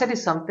 Okay, asset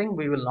is something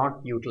we will not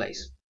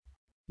utilize.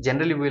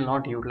 Generally we will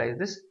not utilize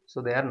this,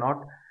 so they are not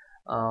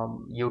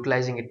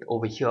utilizing it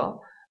over here,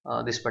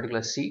 this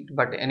particular sheet,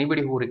 but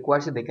anybody who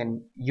requires it, they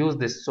can use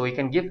this. So you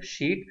can give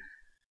sheet,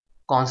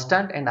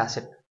 constant and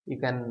asset. You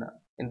can,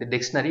 in the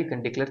dictionary you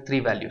can declare three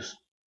values.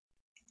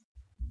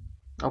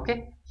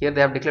 Okay, here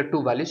they have declared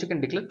two values, you can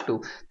declare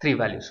three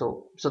values.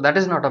 So that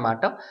is not a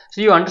matter.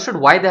 So you understood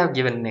why they have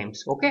given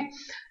names. Okay,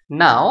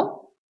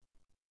 now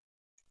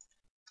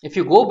if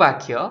you go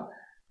back here,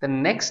 the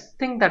next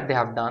thing that they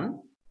have done,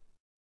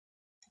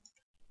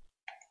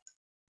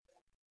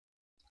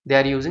 they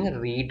are using a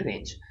read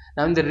range.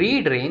 Now in the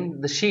read range,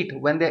 the sheet,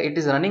 when it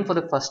is running for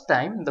the first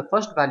time, the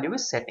first value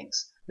is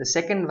settings, the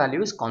second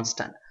value is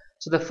constant.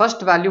 So the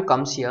first value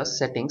comes here,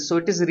 settings. So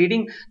it is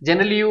reading,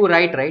 generally you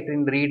write right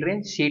in read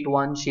range, sheet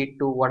 1, sheet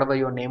 2, whatever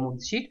your name of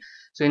the sheet.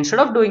 So instead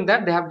of doing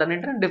that, they have done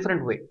it in a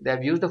different way. They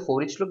have used a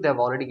for each loop. They have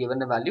already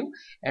given a value,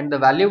 and the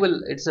value will,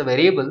 it's a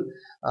variable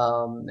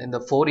in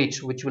the for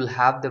each, which will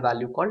have the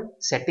value called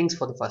settings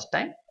for the first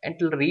time, and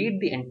it will read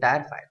the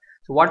entire file.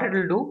 So what it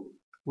will do,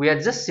 we are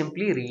just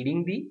simply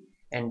reading the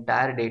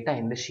entire data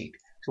in the sheet.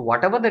 So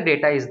whatever the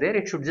data is there,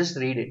 it should just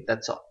read it,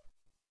 that's all.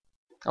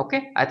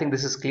 Okay, I think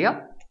this is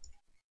clear.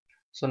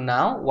 So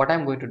now what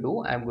I'm going to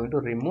do, I'm going to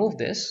remove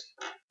this,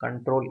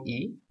 control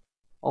E.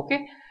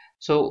 Okay,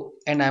 so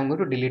and I'm going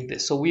to delete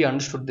this. So we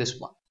understood this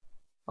one.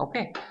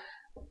 Okay,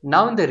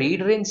 now in the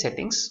read range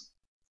settings,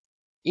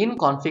 in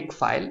config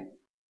file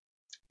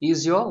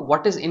is your,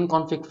 what is in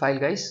config file,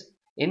 guys?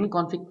 In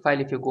config file,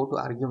 if you go to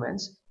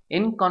arguments,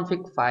 in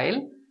config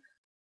file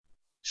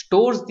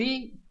stores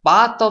the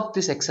path of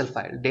this Excel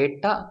file,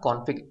 data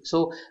config.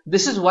 So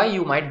this is why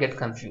you might get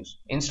confused.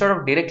 Instead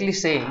of directly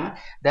saying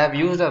they have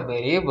used a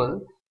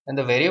variable and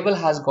the variable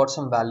has got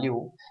some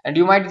value, and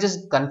you might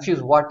just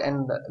confuse what,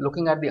 and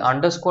looking at the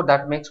underscore,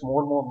 that makes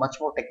much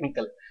more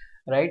technical,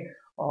 right?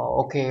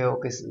 Okay, so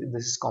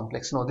this is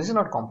complex. No, this is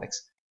not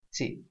complex.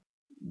 See,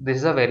 this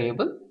is a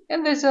variable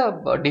and there's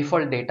a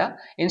default data.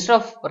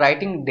 Instead of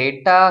writing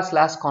data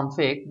slash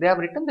config, they have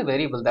written the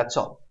variable, that's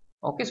all.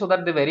 Okay, so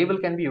that the variable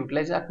can be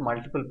utilized at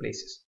multiple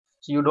places.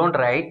 So you don't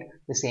write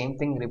the same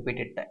thing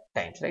repeated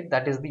times, right?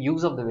 That is the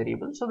use of the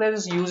variable. So there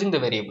is using the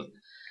variable.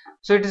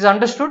 So it is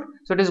understood.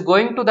 So it is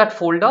going to that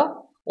folder,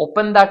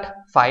 open that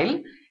file,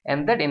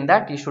 and that in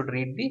that you should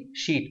read the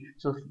sheet.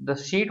 So the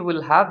sheet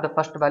will have the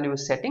first value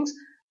is settings.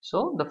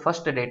 So the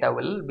first data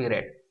will be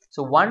read.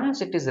 So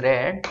once it is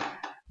read,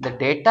 the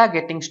data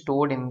getting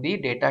stored in the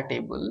data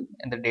table,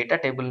 and the data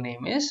table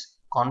name is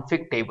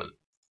config table.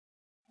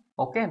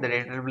 Okay, the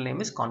data table name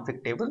is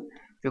config table.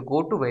 If you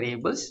go to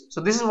variables,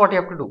 so this is what you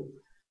have to do.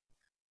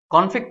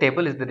 Config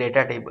table is the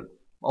data table.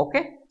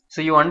 Okay,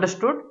 so you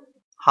understood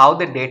how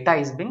the data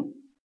is being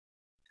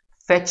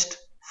fetched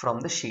from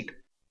the sheet.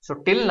 So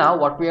till now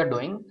what we are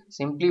doing,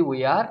 simply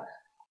we are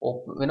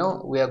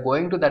we are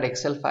going to that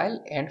Excel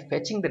file and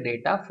fetching the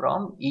data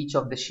from each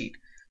of the sheet.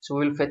 So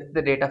we will fetch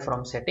the data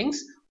from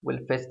settings,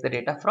 we'll fetch the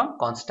data from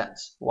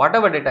constants,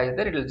 whatever data is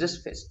there, it will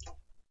just fetch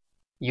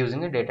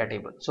using a data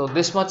table. So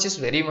this much is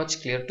very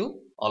much clear to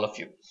all of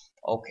you.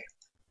 Okay,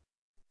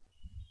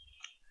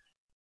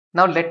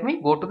 now let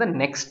me go to the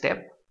next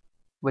step,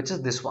 which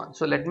is this one.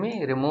 So let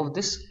me remove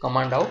this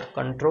command out,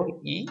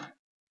 control E.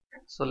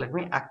 So let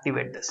me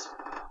activate this.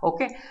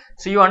 Okay,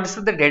 so you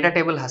understood the data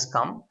table has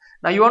come.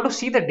 Now you want to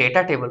see the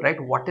data table, right?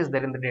 What is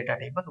there in the data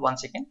table? One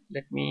second,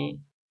 let me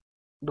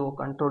do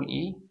control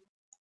E,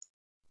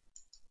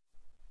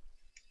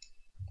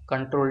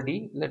 control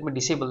D. Let me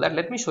disable that.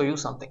 Let me show you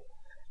something.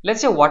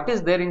 Let's say what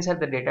is there inside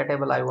the data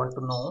table, I want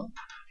to know.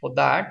 For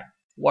that,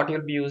 what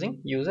you'll be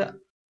using, use a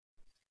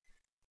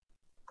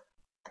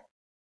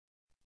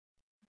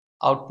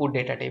output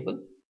data table,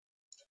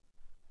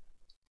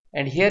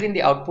 and here in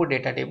the output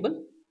data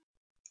table,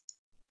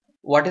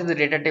 what is the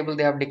data table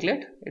they have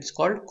declared? It's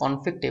called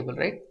config table,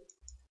 right?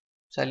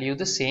 So I'll use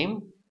the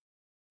same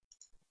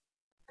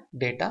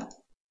data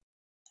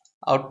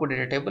output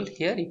data table.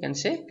 Here you can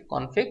say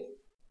config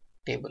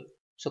table.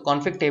 So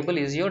config table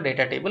is your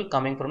data table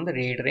coming from the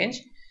read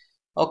range.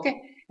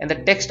 Okay, and the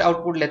text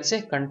output, let's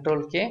say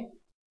control K,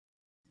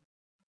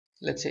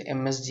 let's say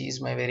msg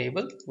is my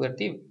variable where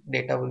the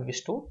data will be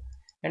stored,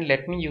 and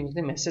let me use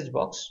the message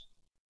box.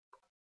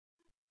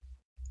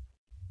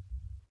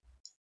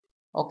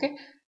 Okay,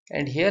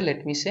 and here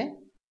let me say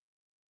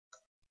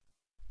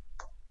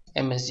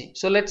msg.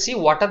 So let's see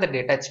what are the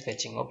data it's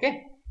fetching.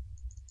 Okay,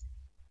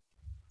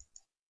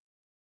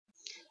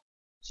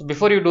 so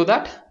before you do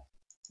that,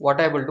 what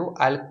I will do,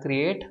 I'll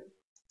create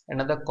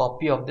another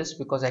copy of this,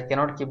 because I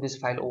cannot keep this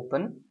file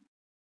open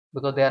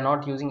because they are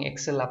not using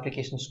Excel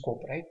application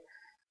scope, right?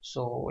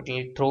 So it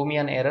will throw me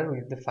an error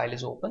if the file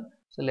is open.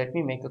 So let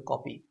me make a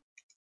copy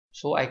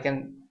so I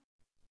can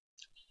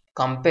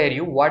compare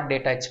you what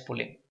data it's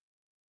pulling.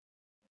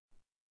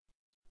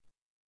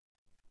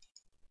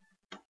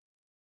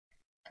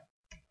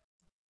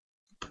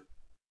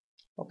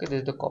 Okay,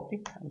 this is the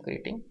copy I'm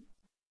creating.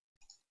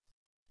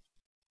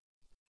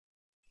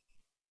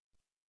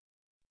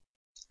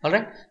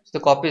 Alright, so the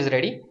copy is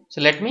ready.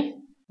 So let me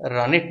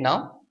run it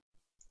now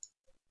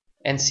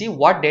and see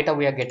what data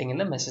we are getting in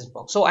the message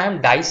box. So I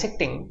am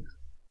dissecting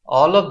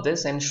all of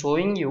this and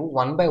showing you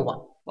one by one,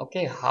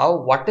 okay,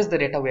 what is the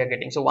data we are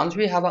getting. So once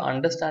we have an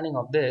understanding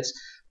of this,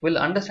 we'll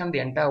understand the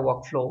entire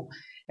workflow,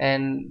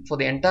 and for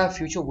the entire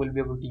future we'll be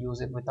able to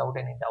use it without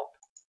any doubt.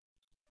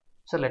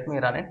 So let me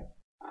run it.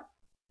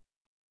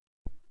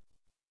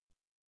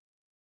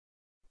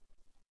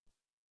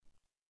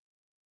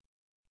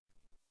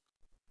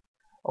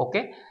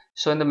 Okay,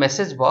 so in the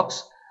message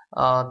box,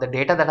 the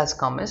data that has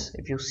come is,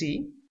 if you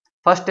see,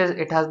 first is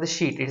it has the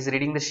sheet. It is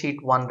reading the sheet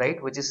 1,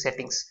 right, which is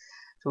settings.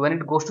 So when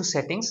it goes to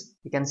settings,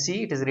 you can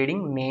see it is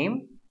reading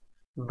name,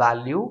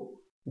 value,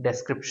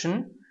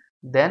 description,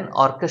 then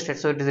orchestrator.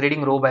 So it is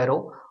reading row by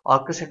row,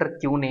 orchestrator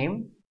queue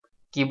name,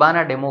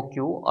 Kibana demo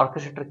queue,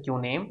 orchestrator queue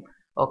name.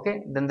 Okay,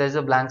 then there is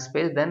a blank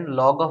space, then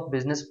log of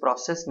business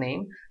process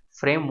name,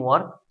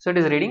 framework. So it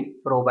is reading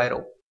row by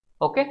row.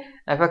 Okay,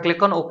 if I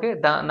click on OK,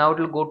 now it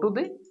will go to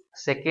the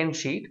second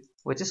sheet,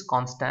 which is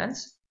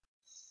constants,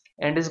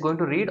 and is going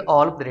to read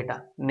all of the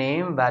data,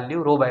 name, value,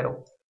 row by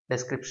row,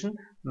 description,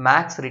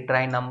 max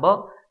retry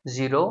number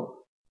 0,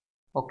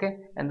 okay,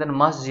 and then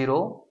must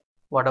 0,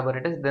 whatever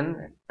it is,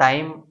 then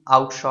time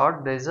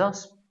outshot, there is a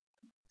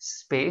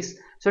space.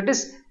 So it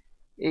is,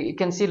 you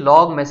can see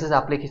log message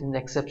application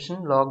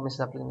exception, log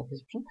message application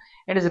exception,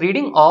 and is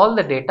reading all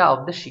the data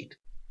of the sheet,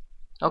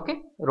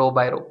 okay, row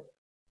by row.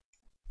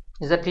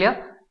 Is that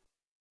clear?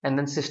 And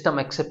then system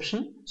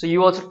exception. So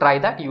you also try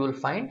that, you will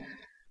find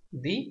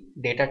the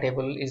data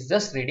table is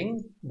just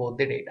reading both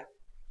the data.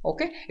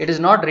 Okay, it is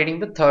not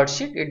reading the third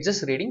sheet, it's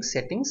just reading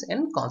settings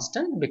and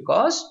constant,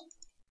 because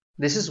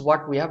this is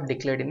what we have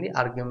declared in the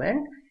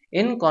argument.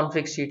 In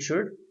config sheet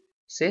should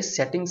say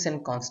settings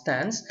and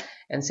constants,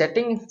 and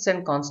settings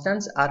and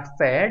constants are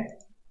fed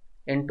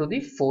into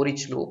the for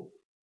each loop,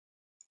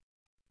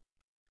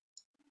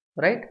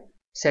 right?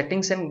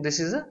 Settings, and this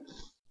is a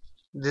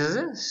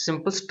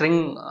simple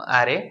string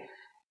array,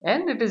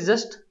 and it is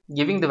just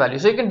giving the value.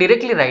 So you can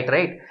directly write,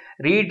 right,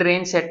 read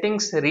range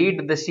settings,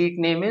 read the sheet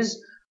name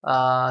is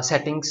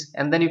settings,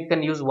 and then you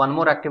can use one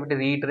more activity,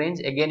 read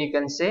range, again you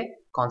can say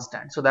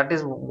constant. So that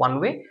is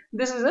one way,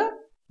 this is a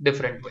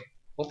different way.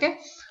 Okay,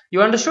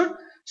 you understood?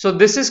 So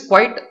this is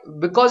quite,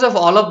 because of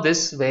all of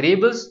this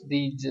variables,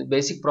 the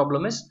basic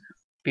problem is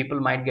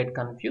people might get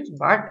confused,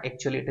 but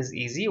actually it is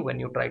easy when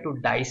you try to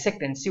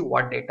dissect and see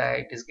what data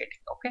it is getting.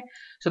 Okay,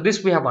 so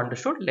this we have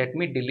understood. Let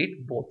me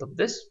delete both of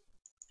this.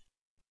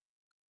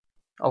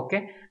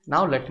 Okay,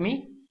 now let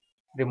me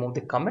remove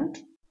the comment.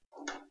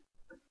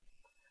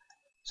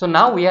 So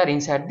now we are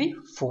inside the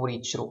for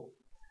each row.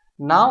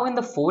 Now in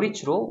the for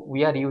each row,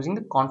 we are using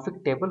the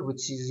config table,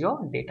 which is your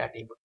data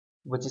table,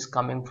 which is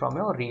coming from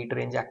your read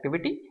range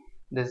activity.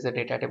 This is a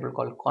data table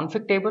called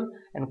config table,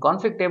 and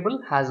config table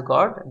has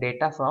got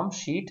data from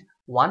sheet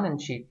 1 and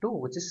sheet 2,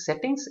 which is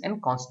settings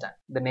and constant,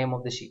 the name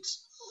of the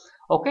sheets.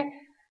 Okay,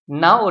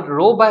 now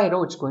row by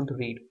row it's going to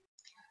read.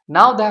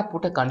 Now they have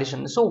put a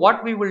condition. So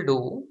what we will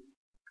do,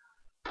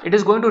 it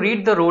is going to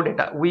read the row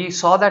data. We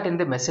saw that in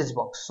the message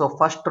box. So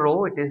first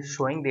row, it is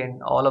showing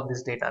all of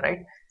this data,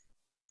 right?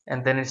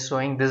 And then it's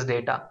showing this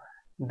data.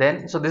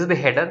 Then, so this is the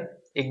header,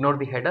 ignore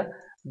the header,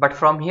 but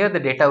from here the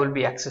data will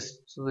be accessed.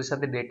 So these are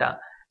the data.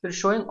 So it's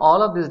showing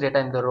all of this data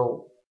in the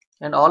row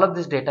and all of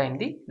this data in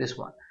this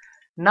one.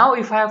 Now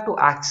if I have to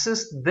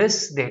access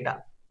this data,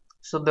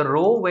 so the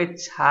row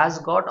which has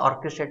got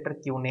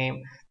orchestrator queue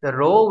name, the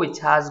row which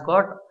has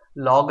got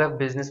log of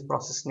business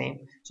process name.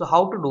 So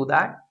how to do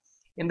that?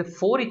 In the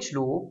for each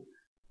loop,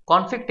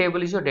 config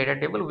table is your data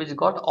table which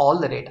got all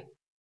the data.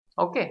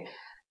 Okay,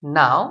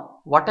 now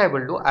what I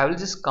will do, I will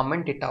just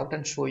comment it out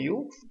and show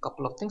you a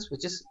couple of things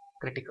which is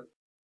critical.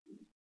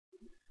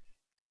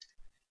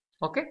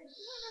 Okay,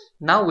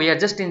 now we are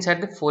just inside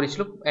the for each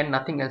loop and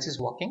nothing else is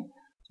working.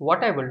 So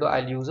what I will do,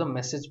 I'll use a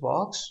message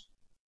box.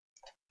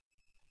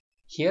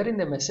 Here in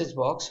the message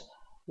box,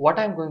 what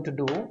I'm going to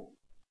do,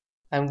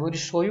 I'm going to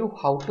show you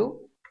how to.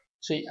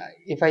 So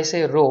if I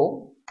say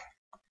row,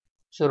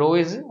 so row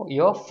is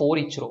your for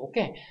each row.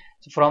 Okay,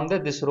 so from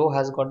this row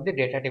has got the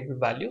data table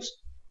values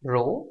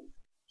row.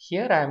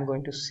 Here I am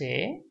going to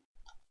say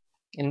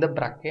in the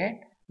bracket,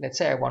 let's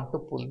say I want to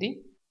pull the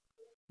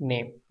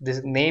name.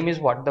 This name is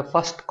what, the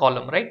first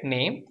column, right,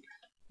 name.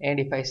 And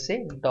if I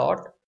say dot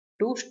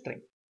to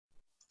string,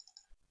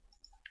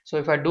 so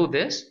if I do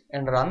this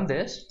and run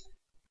this,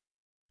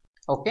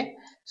 okay,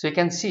 so you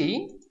can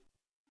see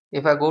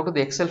if I go to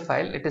the Excel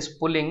file, it is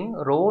pulling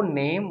row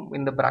name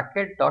in the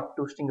bracket dot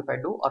to string. If I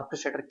do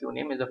orchestrator queue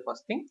name is the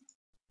first thing,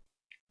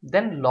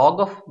 then log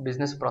of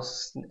business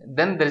process,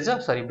 then there is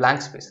a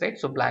blank space, right?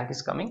 So blank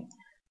is coming.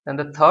 Then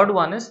the third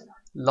one is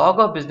log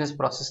of business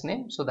process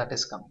name, so that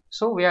is coming.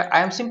 So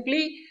I am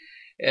simply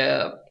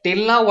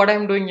till now what I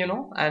am doing,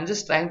 I am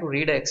just trying to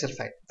read an Excel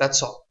file,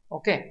 that's all.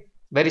 Okay,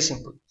 very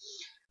simple.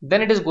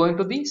 Then it is going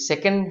to the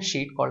second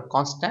sheet called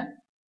constant,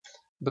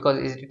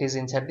 because it is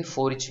inside the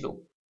for each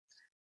loop.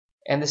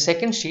 and the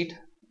second sheet,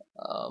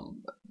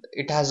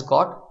 it has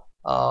got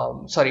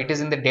sorry, it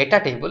is in the data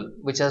table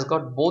which has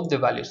got both the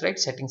values, right?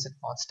 Settings and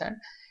constant,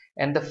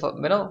 and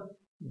the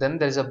then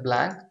there is a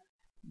blank,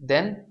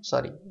 then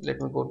sorry, let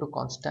me go to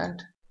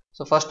constant.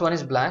 So first one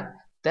is blank,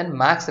 then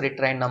max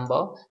retry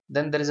number,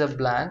 then there is a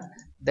blank,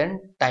 then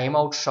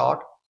timeout short,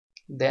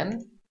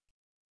 then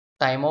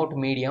timeout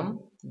medium,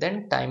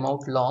 then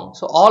timeout long.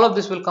 So all of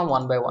this will come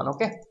one by one.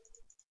 Okay,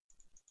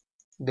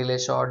 delay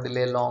short,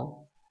 delay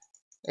long,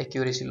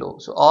 accuracy low.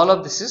 So all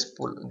of this is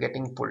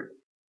getting pulled.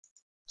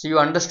 So you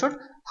understood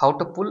how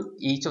to pull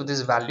each of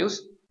these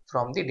values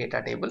from the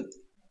data table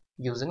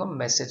using a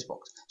message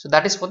box. So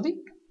that is for the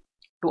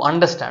to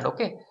understand.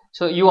 Okay,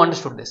 so you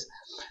understood this.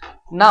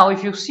 Now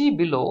if you see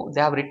below,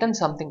 they have written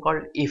something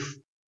called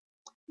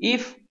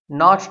if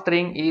not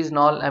string is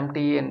null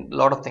empty and a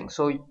lot of things.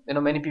 So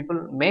many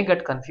people may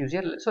get confused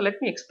here. So let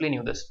me explain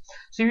you this.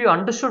 So you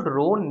understood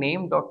row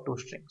name dot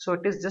toString. So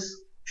it is just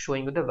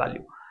showing you the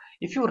value.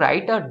 If you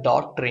write a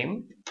dot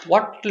trim,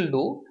 what it will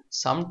do,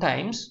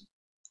 sometimes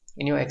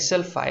in your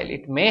Excel file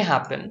it may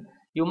happen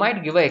you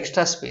might give an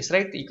extra space,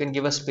 right? You can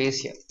give a space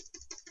here.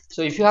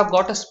 So if you have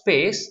got a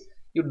space,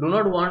 you do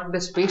not want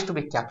the space to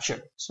be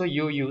captured, so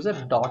you use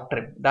a dot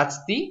trim. That's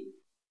the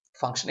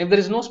function. If there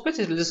is no space,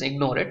 it will just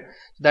ignore it.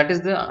 That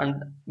is the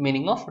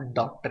meaning of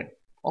dot trim.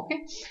 Okay,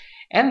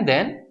 and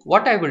then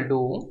what I will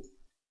do,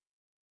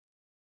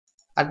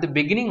 at the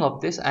beginning of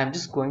this, I am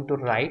just going to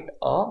write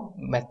a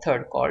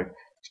method called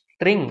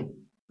string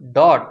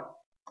dot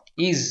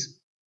is.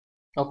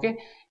 Okay,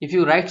 if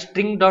you write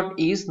string dot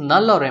is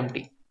null or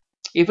empty,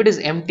 if it is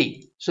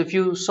empty, so if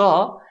you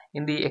saw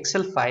in the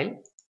Excel file,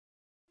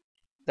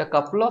 the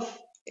couple of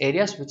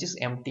areas which is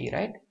empty,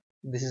 right?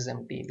 This is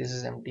empty, this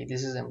is empty,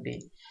 this is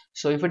empty.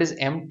 So if it is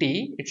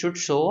empty, it should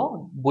show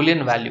a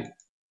boolean value.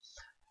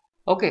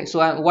 Okay,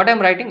 so what I'm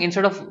writing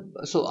instead of,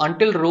 so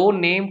until row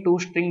name to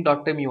string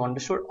dot trim, you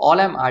understood, all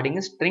I'm adding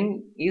is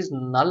string is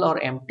null or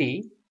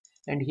empty,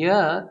 and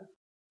here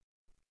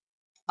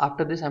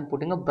after this I'm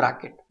putting a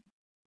bracket.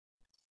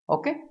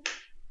 Okay,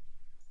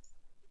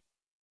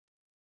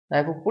 now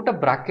if I put a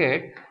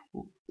bracket,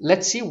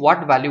 let's see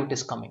what value it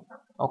is coming.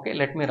 Okay,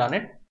 let me run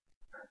it.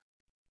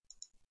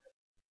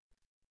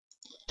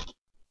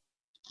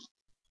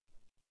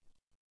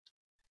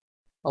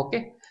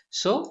 Okay,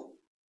 so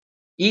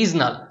is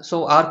null.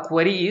 So our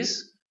query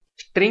is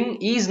string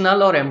is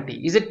null or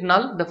empty. Is it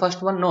null? The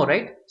first one, no,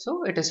 right?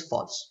 So it is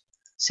false.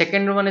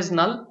 Second one is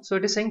null, so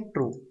it is saying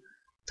true.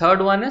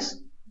 Third one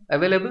is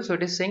available, so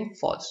it is saying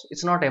false.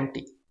 It's not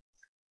empty.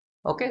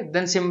 Okay,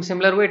 then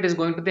similar way it is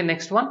going to the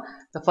next one.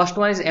 The first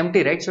one is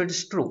empty, right? So it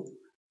is true.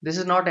 This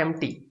is not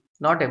empty,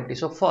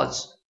 so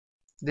false.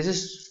 This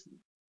is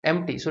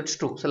empty, so it's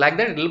true. So like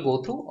that it will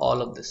go through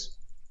all of this.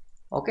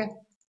 Okay,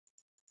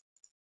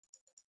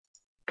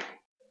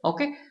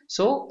 okay,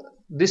 so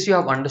this you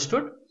have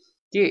understood.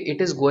 Okay, it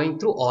is going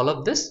through all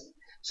of this.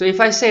 So if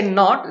I say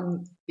not,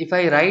 if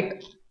I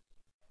write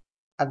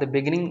at the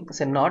beginning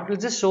say not, it will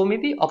just show me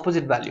the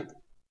opposite value.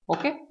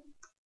 Okay,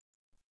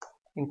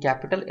 in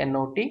capital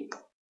NOT.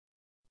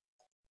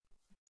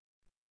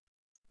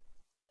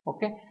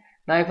 Okay,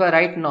 now if I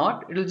write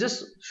not, it will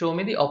just show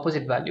me the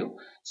opposite value.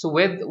 So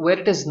where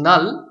it is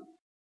null,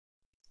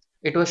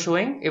 it was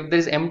showing, if there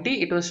is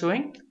empty, it was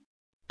showing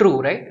true,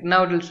 right?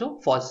 Now it will show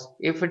false.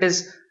 If it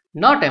is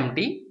not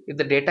empty, if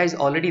the data is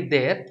already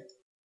there,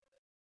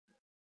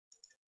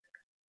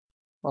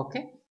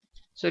 okay,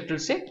 so it will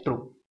say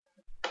true.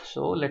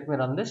 So let me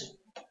run this.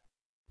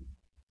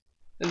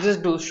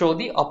 Just show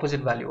the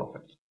opposite value of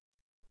it.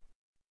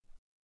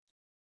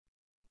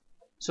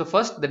 So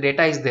first the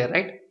data is there,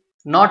 right?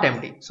 Not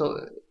empty. So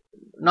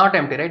not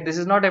empty, right? This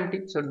is not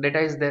empty. So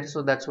data is there.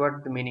 So that's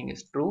what the meaning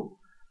is, true.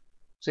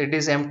 So it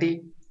is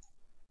empty,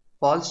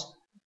 false.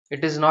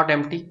 It is not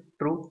empty,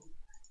 true.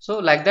 So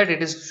like that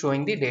it is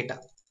showing the data.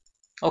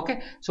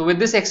 Okay, so with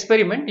this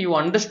experiment you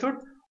understood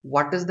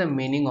what is the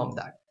meaning of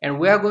that, and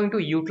we are going to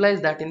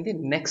utilize that in the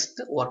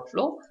next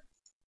workflow.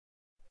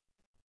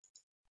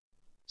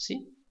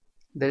 See,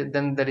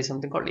 then there is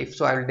something called if.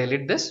 So I will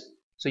delete this.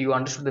 So you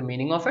understood the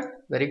meaning of it.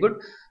 Very good.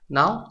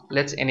 Now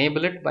let's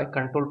enable it by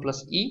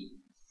Ctrl+E.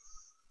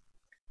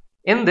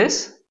 In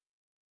this,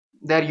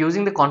 they are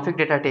using the config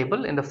data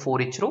table in the for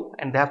each row,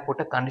 and they have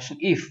put a condition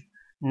if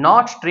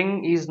not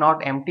string is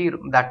not empty.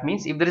 That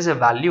means if there is a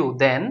value,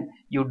 then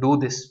you do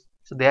this.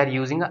 So they are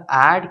using a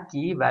add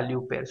key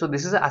value pair. So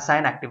this is an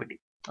assign activity.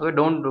 Okay,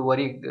 don't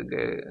worry,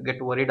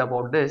 get worried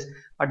about this,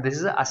 but this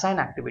is an assign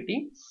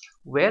activity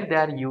where they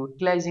are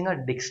utilizing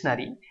a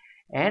dictionary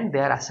and they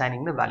are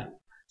assigning the value.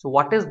 So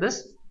what is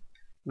this?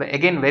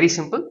 Again, very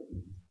simple.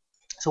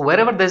 So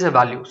wherever there is a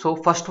value, so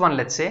first one,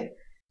 let's say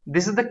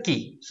this is the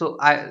key. So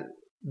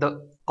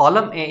the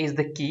column A is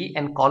the key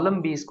and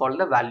column B is called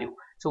the value.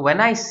 So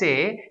when I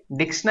say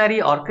dictionary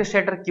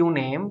orchestrator queue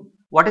name,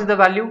 what is the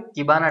value?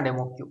 Kibana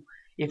demo queue.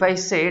 If I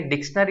say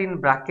dictionary in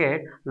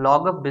bracket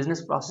log of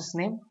business process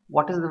name,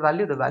 what is the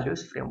value? The value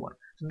is framework.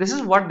 So this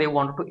is what they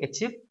wanted to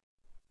achieve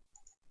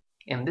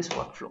in this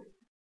workflow.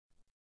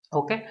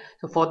 Okay,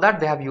 so for that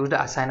they have used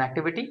the assign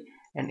activity,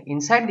 and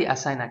inside the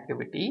assign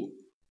activity,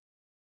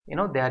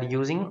 they are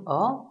using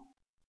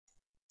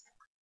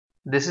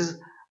this is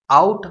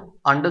out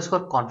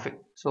underscore config.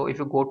 So if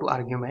you go to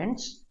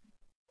arguments,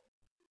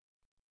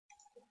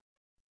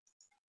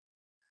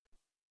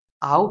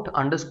 out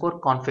underscore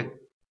config,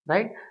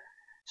 right?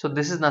 So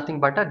this is nothing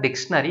but a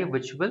dictionary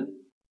which will,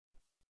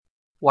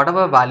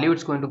 whatever value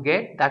it's going to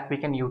get, that we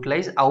can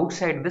utilize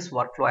outside this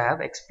workflow I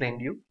have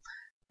explained you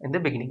in the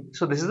beginning.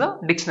 So this is a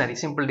dictionary,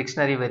 simple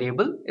dictionary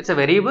variable. It's a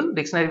variable,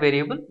 dictionary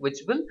variable, which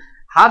will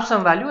have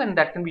some value and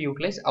that can be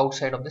utilized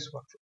outside of this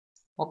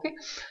workflow. Okay,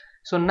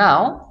 so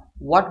now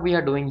what we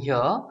are doing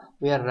here,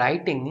 we are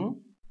writing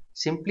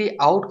simply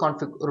out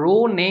config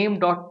row name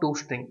dot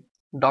toString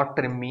dot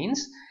trim,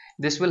 means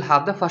this will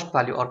have the first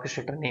value,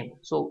 orchestrator name.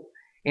 So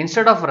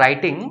instead of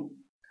writing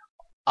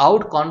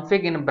out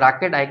config in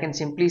bracket, I can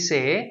simply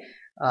say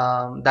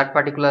that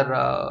particular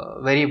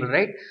variable,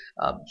 right?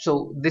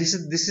 So this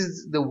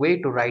is the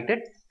way to write it.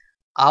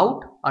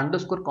 Out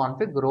underscore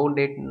config row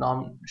date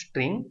norm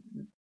string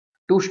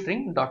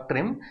toString dot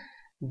trim.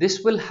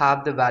 This will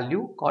have the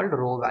value called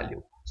row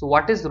value. So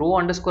what is row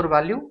underscore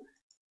value?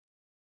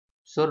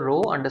 So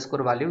row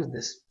underscore value is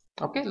this.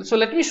 Okay, so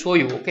let me show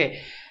you.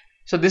 Okay,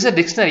 so this is a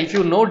dictionary. If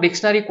you know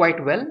dictionary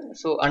quite well,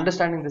 so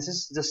understanding this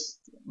is just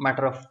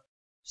matter of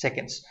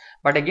seconds.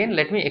 But again,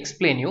 let me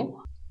explain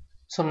you.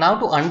 So now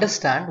to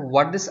understand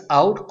what this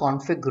out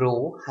config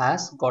row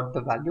has got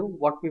the value,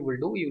 what we will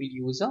do, you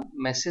will use a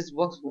message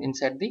box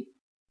inside the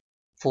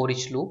for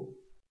each loop.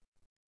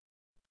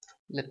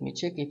 Let me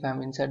check if I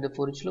am inside the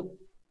for each loop,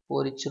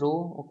 for each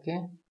row. Okay,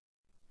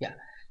 yeah.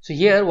 So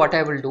here what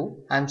I will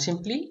do, I am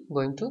simply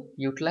going to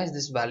utilize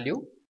this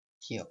value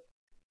here.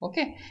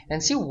 Okay,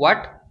 and see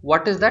what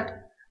is that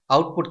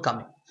output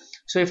coming.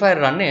 So if I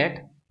run it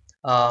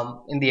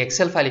in the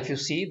Excel file, if you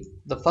see,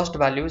 the first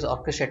value is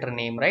orchestrator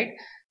name, right?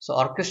 So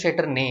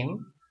orchestrator name,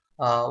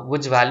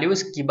 which value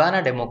is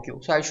Kibana demo queue.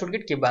 So I should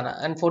get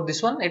Kibana, and for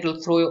this one it will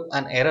throw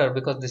an error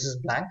because this is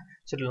blank,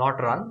 so it will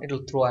not run, it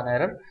will throw an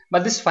error,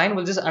 but this is fine.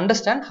 We'll just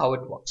understand how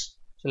it works.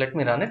 So let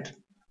me run it.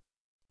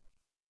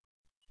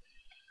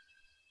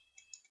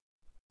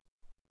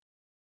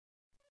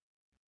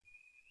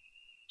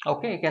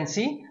 Okay, you can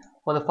see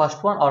for the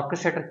first one,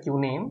 orchestrator queue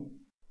name,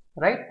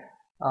 right?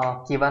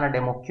 Kibana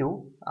demo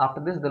queue.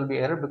 After this, there will be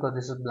error because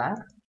this is blank.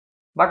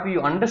 But we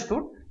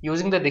understood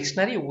using the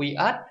dictionary, we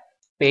are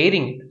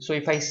pairing it. So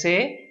if I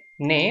say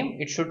name,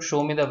 it should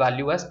show me the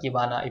value as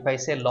Kibana. If I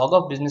say log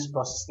of business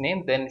process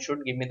name, then it should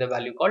give me the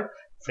value called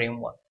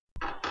framework.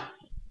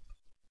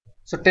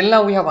 So till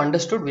now we have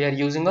understood we are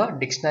using a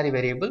dictionary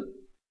variable.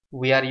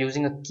 We are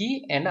using a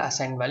key and a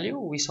assigned value.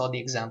 We saw the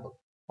example.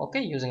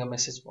 Okay, using a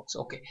message box.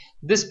 Okay,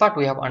 this part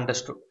we have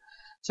understood.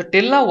 So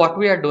till now what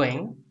we are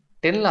doing,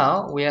 till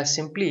now we are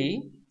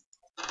simply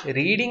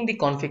reading the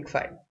config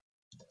file,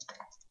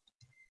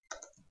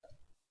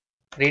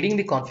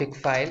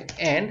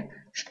 and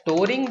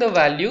storing the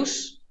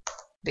values,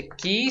 the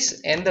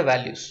keys and the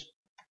values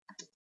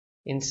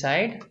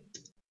inside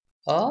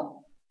a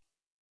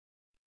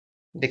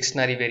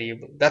dictionary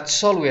variable.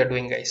 That's all we are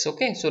doing, guys.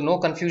 Okay, so no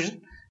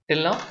confusion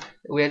till now.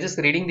 We are just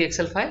reading the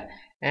Excel file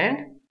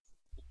and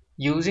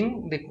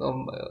using the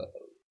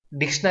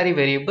dictionary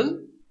variable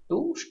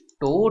to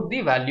store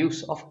the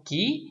values of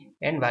key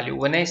and value.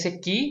 When I say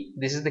key,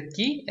 this is the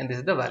key and this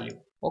is the value.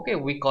 Okay,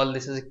 we call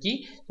this as a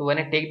key. So when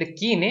I take the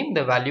key name,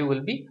 the value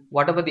will be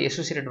whatever the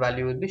associated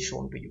value will be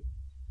shown to you.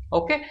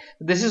 Okay,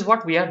 this is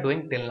what we are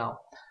doing till now.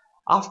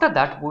 After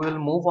that, we will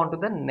move on to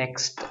the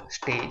next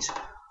stage.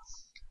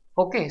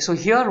 Okay, so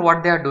here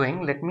what they are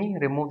doing, let me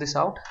remove this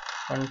out,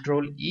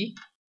 Control E.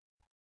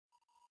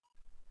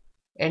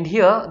 And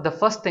here the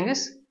first thing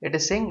is, it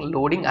is saying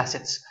loading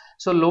assets.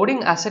 So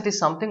loading asset is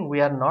something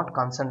we are not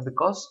concerned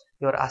because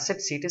your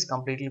asset sheet is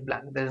completely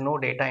blank. There is no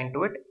data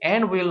into it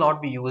and we will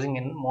not be using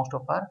in most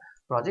of our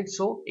projects.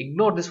 So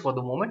ignore this for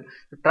the moment.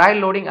 Try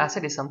loading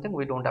asset is something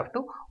we don't have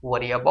to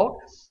worry about.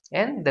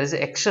 And there is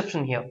an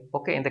exception here.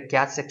 Okay, in the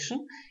catch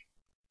section,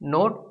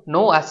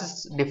 no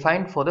assets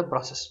defined for the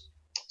process.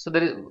 So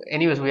there is,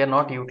 anyways, we are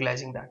not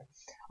utilizing that.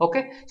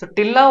 Okay, so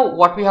till now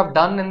what we have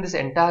done in this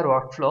entire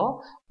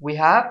workflow, we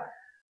have,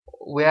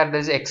 where there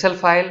is Excel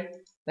file.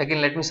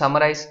 Again, let me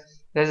summarize.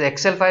 There is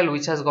Excel file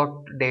which has got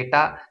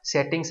data,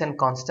 settings and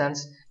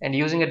constants, and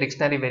using a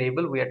dictionary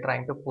variable we are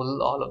trying to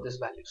pull all of these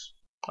values.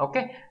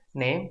 Okay,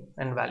 name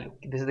and value,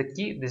 this is the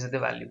key, this is the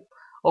value.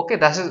 Okay,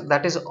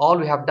 that is all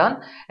we have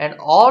done. And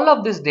all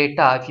of this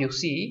data, if you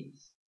see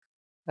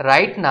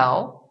right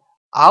now,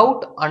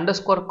 out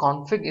underscore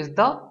config is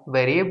the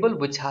variable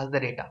which has the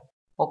data.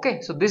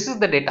 Okay, so this is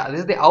the data, this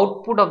is the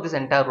output of this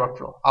entire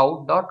workflow,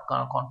 out dot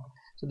config.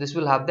 So this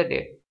will have the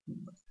data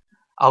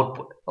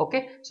output.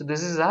 Okay, so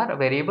this is our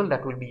variable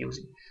that we'll be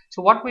using.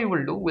 So what we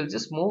will do, we'll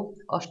just move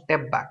a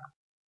step back.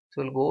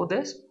 So we'll go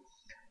this,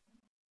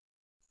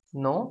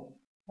 no,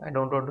 I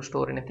don't want to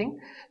store anything.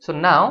 So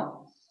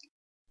now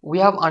we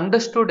have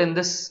understood in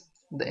this,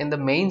 in the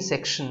main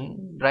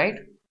section, right?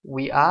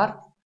 We are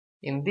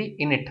in the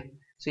init.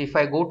 So if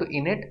I go to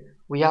init,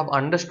 we have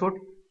understood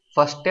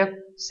first step,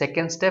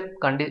 second step,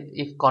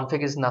 if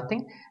config is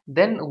nothing,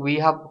 then we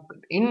have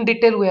in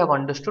detail we have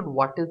understood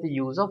what is the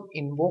use of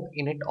invoke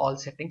init all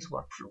settings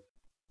workflow.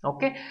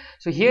 Okay,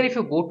 so here if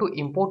you go to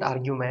import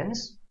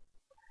arguments,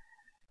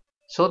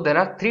 so there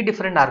are three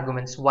different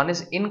arguments. One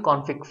is in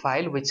config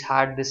file, which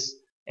had this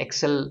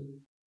Excel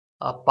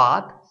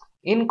path.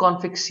 In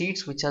config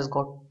seats, which has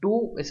got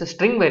two, it's a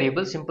string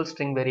variable, simple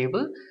string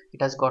variable.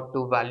 It has got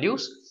two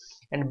values,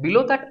 and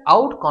below that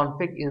out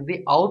config is the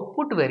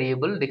output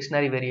variable,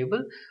 dictionary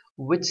variable,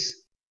 which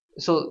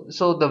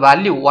so the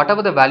value,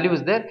 whatever the value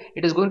is there,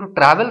 it is going to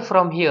travel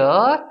from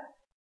here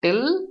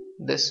till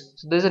this.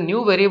 So there's a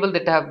new variable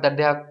that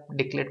they have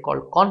declared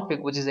called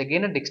config, which is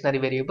again a dictionary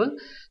variable.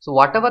 So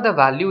whatever the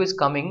value is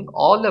coming,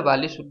 all the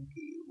values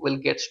will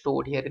get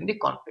stored here in the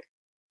config.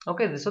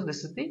 Okay, so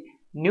this is the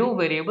new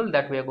variable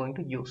that we are going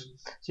to use.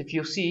 So if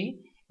you see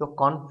your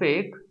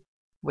config,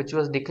 which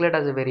was declared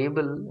as a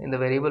variable in the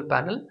variable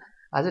panel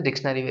as a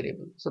dictionary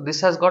variable, so this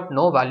has got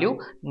no value.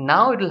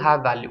 Now it will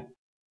have value.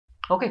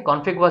 Okay,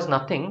 config was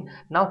nothing,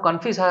 now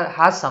config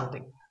has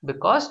something,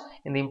 because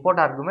in the import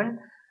argument,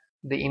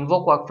 the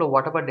invoke workflow,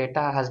 whatever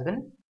data has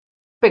been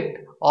picked,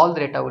 all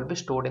the data will be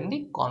stored in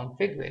the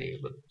config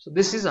variable. So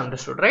this is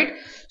understood, right?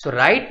 So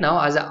right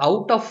now, as a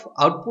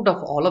output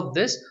of all of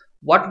this,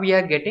 what we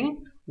are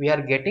getting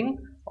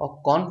a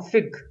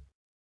config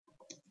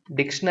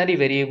dictionary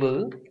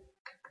variable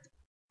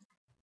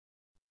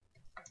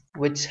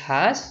which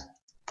has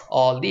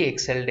all the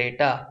Excel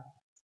data,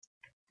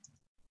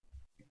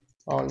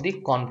 all the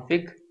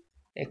config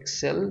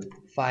Excel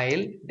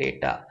file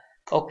data.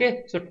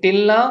 Okay, so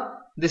till now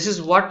this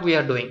is what we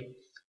are doing.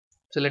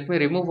 So let me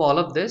remove all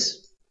of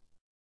this.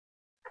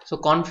 So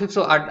config,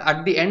 so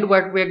at the end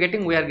what we are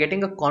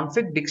getting a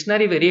config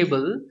dictionary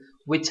variable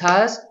which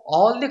has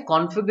all the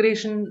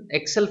configuration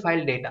Excel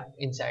file data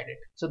inside it.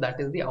 So that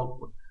is the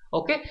output.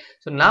 Okay,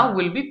 so now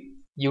we'll be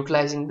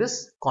utilizing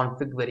this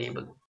config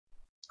variable.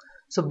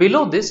 So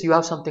below this you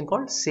have something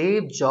called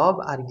save job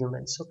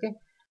arguments. Okay,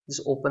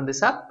 just open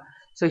this up.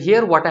 So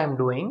here what I am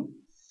doing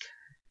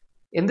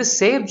in the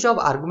save job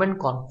argument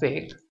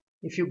config,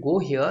 if you go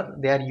here,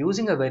 they are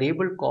using a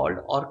variable called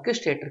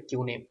orchestrator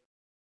queue name.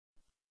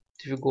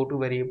 If you go to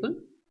variable,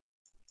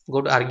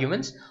 go to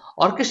arguments,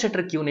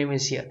 orchestrator queue name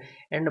is here,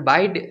 and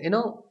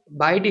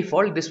by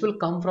default this will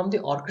come from the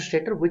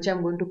orchestrator, which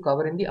I'm going to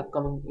cover in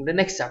the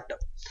next chapter.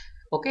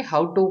 Okay,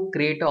 how to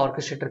create a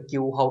orchestrator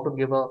queue, how to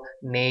give a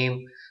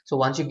name. So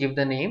once you give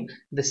the name,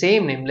 the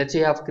same name, let's say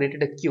you have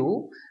created a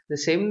queue,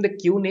 the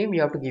queue name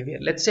you have to give here.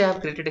 Let's say I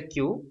have created a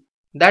queue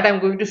that I'm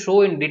going to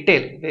show in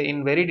detail,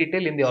 in very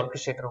detail in the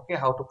orchestrator. Okay,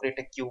 how to create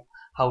a queue,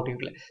 how to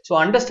utilize. So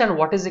understand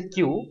what is a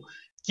queue.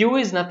 Queue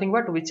is nothing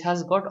but which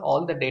has got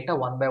all the data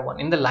one by one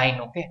in the line.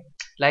 Okay,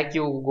 like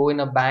you go in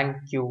a bank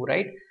queue,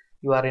 right?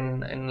 You are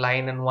in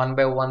line, and one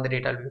by one the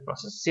data will be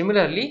processed.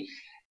 Similarly,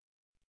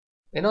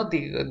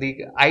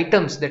 the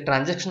items, the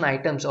transaction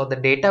items or the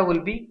data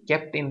will be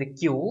kept in the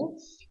queue,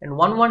 and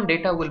one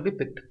data will be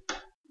picked.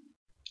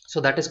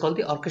 So that is called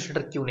the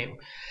orchestrator queue name.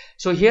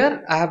 So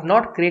here I have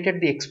not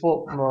created the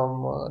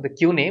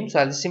queue name, so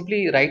I'll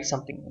simply write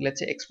something. Let's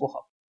say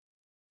ExpoHub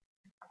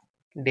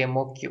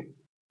demo queue.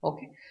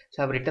 Okay,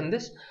 so I've written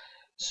this.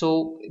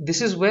 So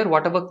this is where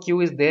whatever queue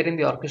is there in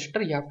the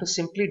orchestrator, you have to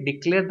simply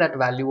declare that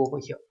value over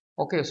here.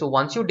 Okay, so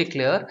once you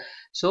declare,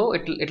 so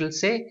it'll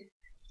say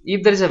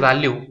if there is a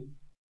value,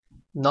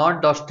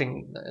 not dot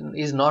string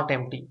is not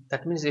empty.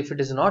 That means if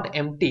it is not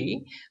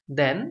empty,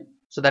 then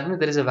so that means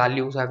there is a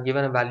value. So I've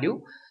given a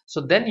value. So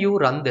then you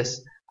run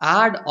this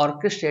add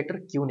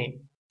orchestrator queue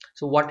name.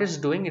 So what it's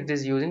doing, it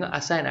is using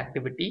assign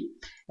activity,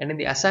 and in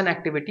the assign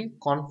activity,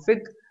 config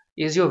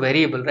is your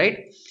variable, right?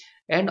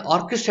 And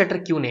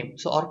orchestrator queue name.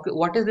 So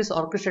what is this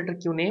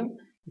orchestrator queue name?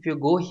 If you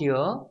go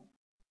here,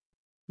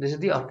 this is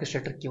the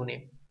orchestrator queue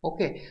name.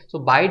 Okay, so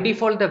by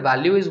default the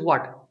value is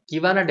what?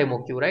 Kibana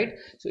demo queue, right?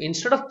 So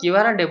instead of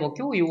Kibana demo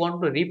queue, you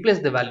want to replace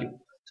the value.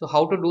 So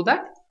how to do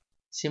that?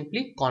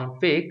 Simply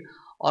config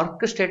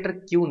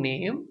orchestrator queue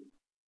name.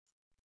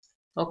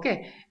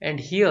 Okay, and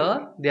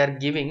here they are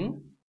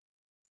giving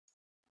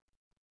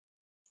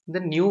the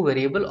new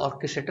variable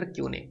orchestrator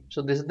queue name.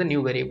 So this is the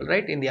new variable,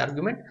 right? In the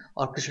argument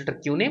orchestrator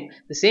queue name,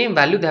 the same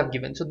value they have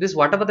given. So this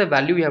whatever the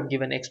value you have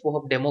given,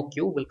 ExpoHub demo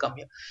queue will come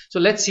here. So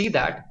let's see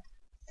that.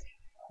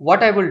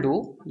 What I will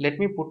do, let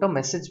me put a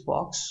message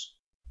box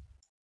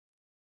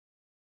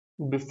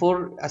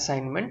before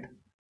assignment.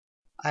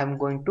 I am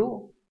going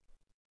to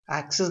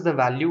access the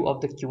value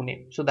of the queue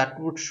name. So that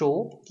would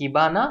show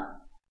Kibana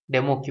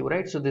demo queue,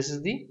 right? So this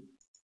is the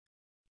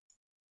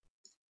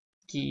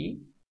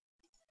key.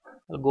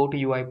 I'll go to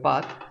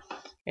UiPath,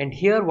 and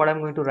here what I'm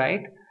going to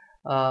write,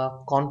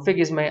 config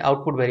is my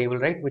output variable,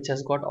 right? Which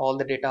has got all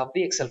the data of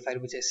the Excel file,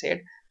 which I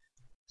said.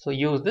 So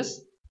use this,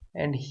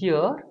 and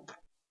here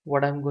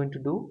what I'm going to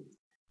do,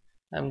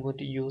 I'm going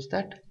to use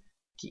that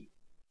key.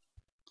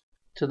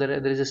 So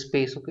there is a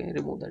space. Okay,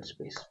 remove that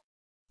space.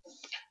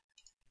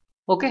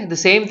 Okay, the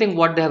same thing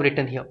what they have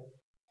written here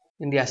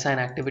in the assign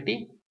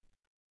activity.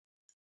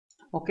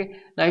 Okay,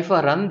 now if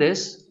I run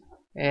this,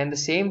 And the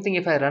same thing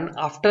if I run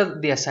after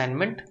the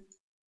assignment,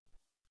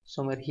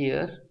 somewhere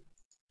here.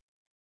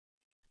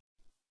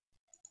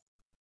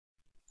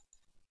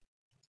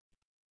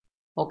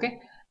 Okay,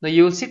 now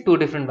you will see two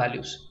different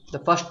values. The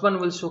first one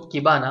will show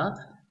Kibana,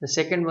 the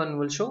second one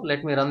will show,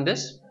 let me run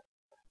this,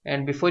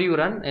 and before you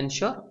run,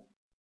 ensure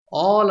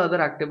all other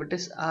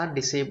activities are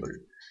disabled.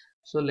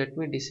 So let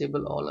me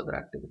disable all other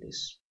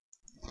activities.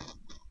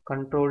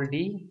 Control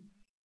D,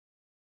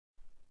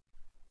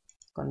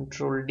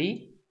 Control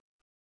D,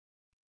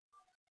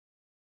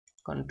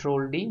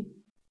 Control D.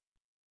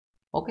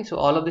 Okay, so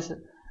all of this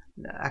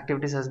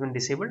activities has been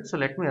disabled. So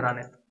let me run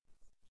it.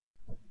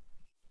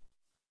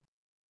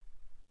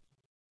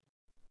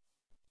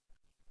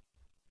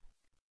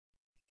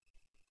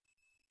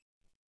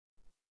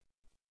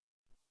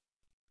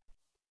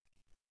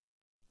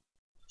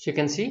 So you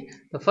can see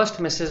the first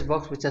message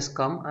box which has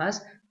come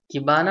as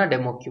Kibana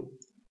demo queue.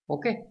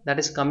 Okay, that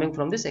is coming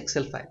from this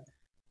Excel file,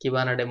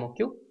 Kibana demo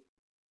queue.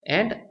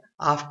 And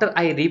after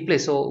I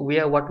replace, so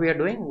what we are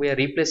doing, we are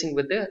replacing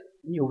with the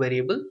new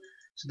variable.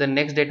 So the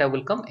next data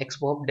will come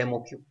ExpoHub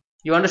demo queue.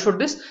 You understood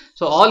this?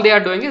 So all they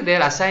are doing is they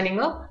are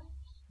assigning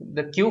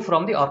the queue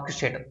from the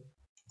orchestrator.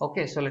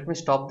 Okay, so let me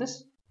stop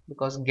this,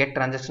 because get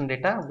transaction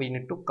data we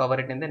need to cover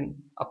it in the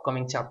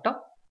upcoming chapter,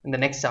 in the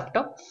next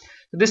chapter.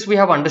 So this we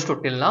have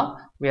understood till now.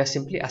 We are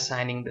simply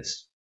assigning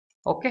this.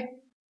 Okay,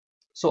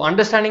 so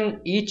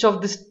understanding each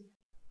of this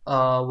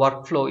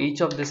workflow,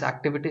 each of these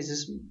activities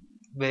is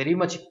very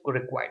much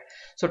required.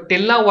 So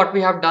till now what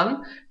we have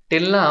done,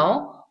 till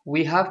now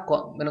we have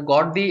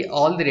got the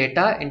all the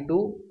data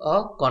into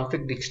a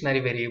config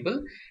dictionary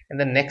variable, and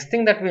the next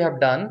thing that we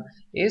have done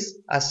is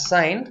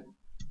assigned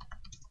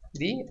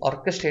the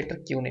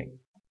orchestrator queue name.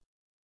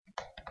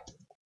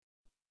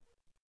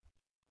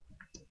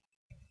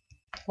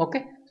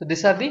 Okay, so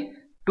these are the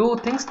two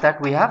things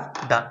that we have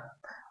done.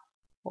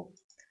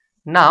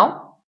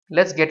 Now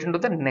let's get into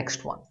the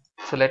next one.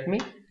 So let me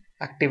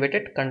activate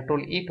it,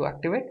 Control E to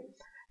activate.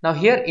 Now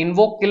here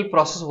invoke kill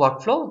process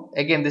workflow.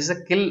 Again, this is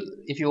a kill.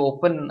 If you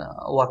open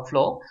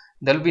workflow,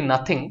 there will be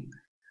nothing.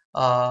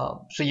 So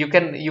you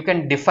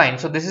can define.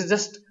 So this is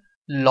just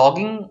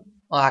logging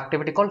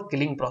activity called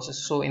killing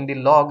process. So in the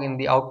log, in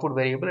the output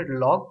variable, it will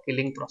log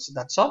killing process.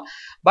 That's all.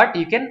 But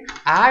you can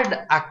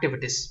add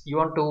activities. You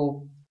want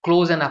to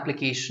close an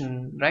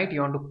application, right?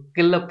 You want to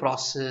kill a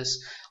process,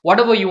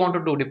 whatever you want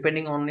to do,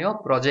 depending on your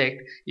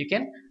project, you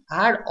can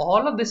add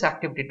all of this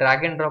activity,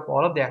 drag and drop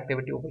all of the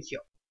activity over here.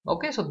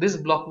 Okay, so this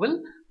block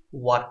will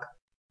work.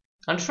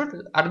 Understood?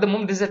 At the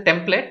moment this is a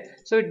template,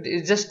 so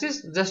it just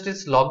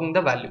is logging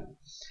the value,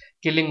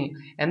 killing,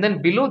 and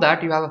then below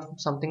that you have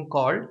something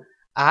called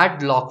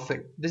add log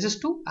field. This is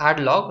to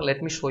add log.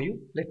 Let me show you.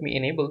 Let me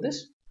enable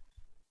this.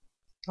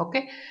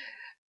 Okay,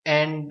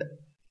 and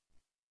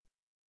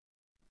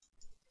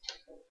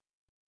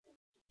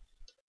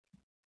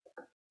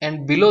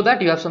below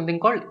that you have something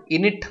called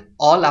init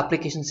all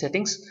application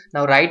settings.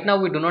 Now right now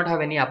we do not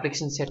have any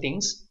application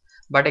settings,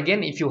 but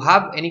again if you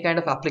have any kind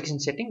of application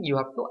setting, you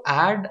have to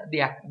add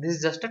this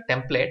is just a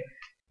template,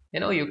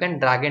 you can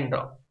drag and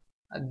drop.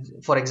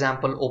 For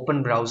example,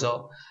 open browser,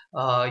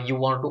 you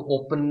want to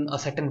open a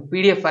certain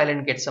PDF file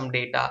and get some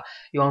data.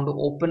 You want to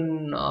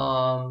open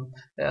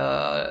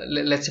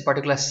let's say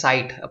particular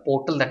site, a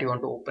portal that you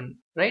want to open,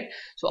 right?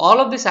 So all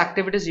of these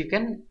activities you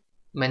can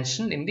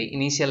mention in the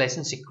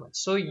initialization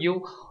sequence. So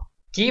you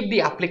keep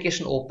the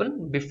application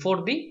open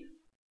before the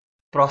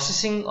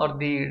processing or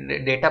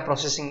the data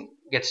processing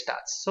gets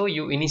starts. So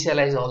you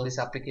initialize all this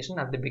application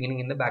at the beginning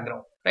in the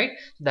background, right?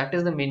 That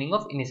is the meaning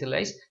of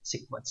initialize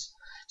sequence.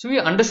 So we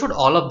understood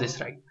all of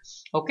this, right?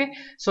 Okay,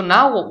 so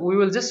now we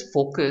will just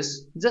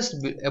focus just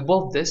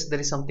above this. There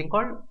is something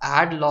called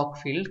add log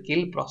field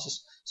kill process.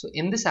 So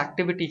in this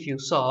activity, if you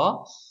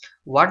saw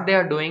what they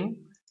are doing,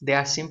 they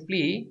are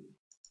simply,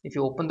 if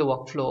you open the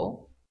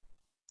workflow,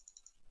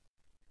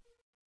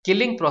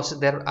 killing process,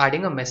 they're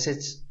adding a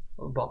message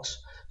box.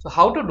 So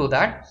how to do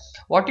that?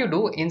 What you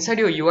do inside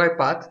your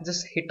UiPath,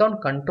 just hit on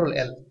Control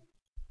L.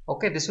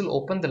 Okay, this will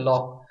open the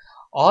log.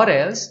 Or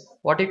else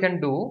what you can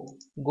do,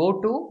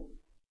 go to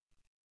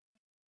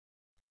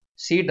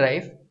C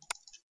drive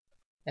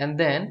and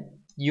then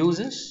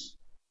uses,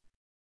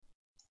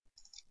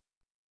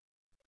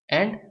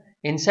 and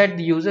inside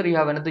the user you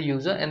have another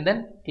user, and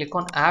then click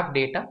on app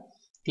data,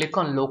 click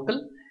on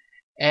local,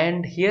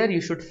 and here you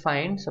should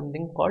find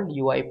something called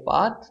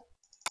UiPath.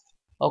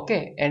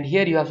 Okay, and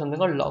here you have something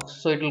called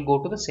logs, so it will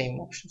go to the same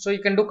option. So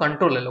you can do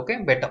Control L.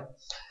 Okay, better.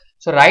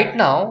 So right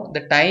now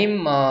the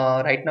time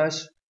right now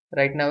is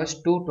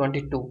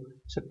 2:22.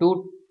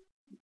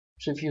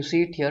 So if you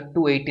see it here,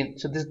 2:18.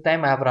 So this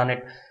time I have run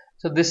it.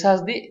 So this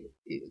has the,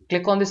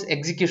 click on this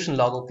execution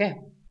log. Okay,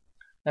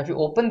 now if you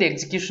open the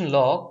execution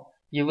log,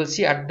 you will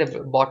see at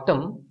the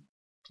bottom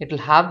it will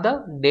have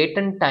the date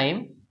and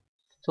time.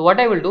 So what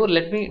I will do,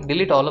 let me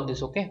delete all of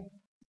this, okay,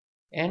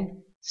 and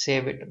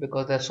save it,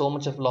 because there's so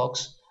much of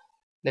logs.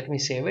 Let me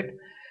save it.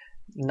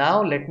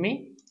 Now let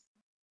me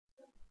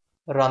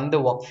run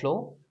the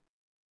workflow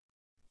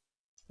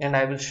and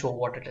I will show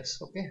what it is,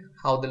 okay,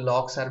 how the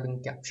logs are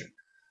being captured.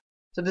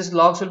 So this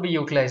logs will be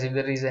utilized. If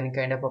there is any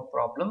kind of a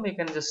problem, you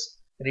can just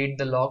read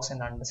the logs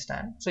and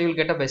understand. So you'll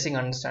get a basic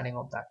understanding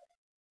of that.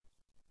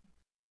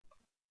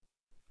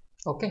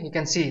 Okay, you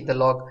can see the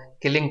log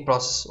killing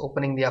process,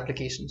 opening the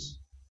applications.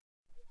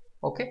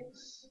 Okay,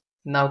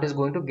 now it is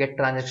going to get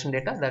transaction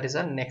data. That is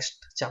our next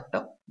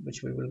chapter,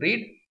 which we will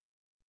read.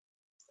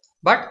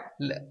 But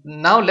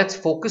now let's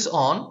focus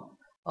on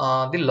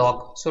the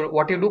log. So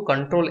what you do,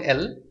 Control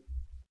L,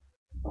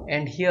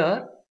 and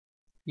here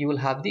you will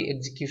have the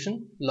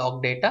execution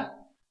log data.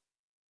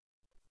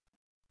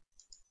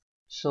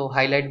 So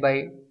highlight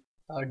by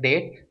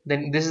date,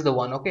 then this is the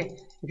one. Okay,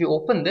 if you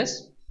open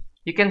this,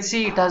 you can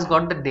see it has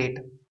got the date,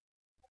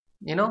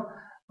 you know,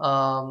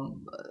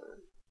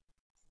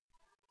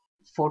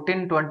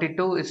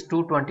 1422 is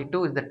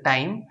 222 is the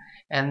time,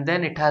 and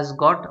then it has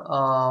got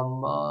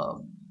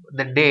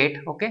the date.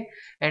 Okay,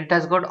 and it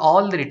has got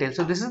all the details.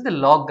 So this is the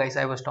log, guys,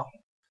 I was talking.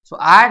 So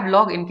add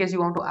log, in case you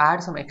want to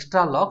add some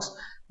extra logs,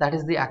 that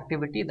is the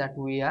activity that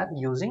we are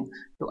using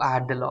to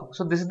add the log.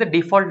 So this is the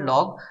default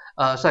log.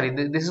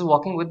 This is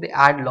working with the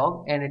add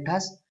log, and it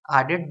has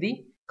added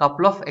the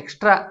couple of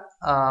extra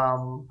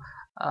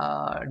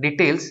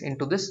details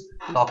into this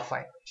log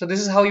file. So this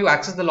is how you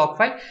access the log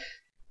file.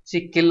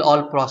 See, kill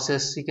all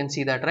process, you can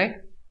see that, right?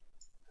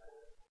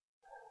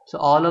 So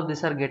all of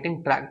these are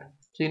getting tracked.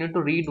 So you need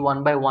to read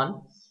one by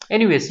one.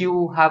 Anyways,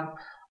 you have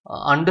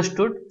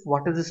understood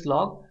what is this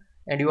log,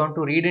 and you want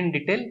to read in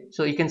detail.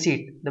 So you can see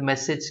it, the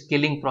message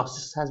killing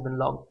process has been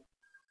logged.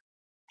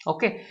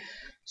 Okay,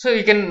 so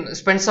you can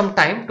spend some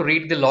time to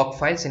read the log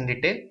files in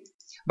detail.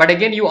 But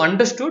again, you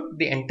understood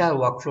the entire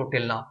workflow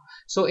till now.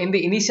 So in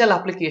the initial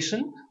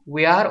application,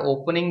 we are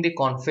opening the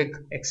config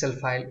Excel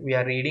file. We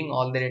are reading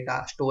all the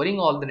data, storing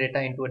all the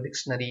data into a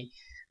dictionary,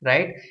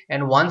 right?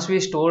 And once we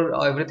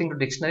store everything to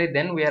dictionary,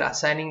 then we are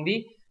assigning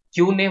the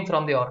queue name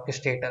from the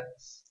orchestrator.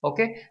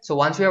 Okay, so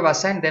once we have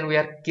assigned, then we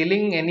are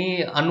killing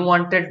any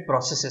unwanted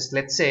processes.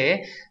 Let's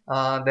say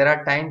there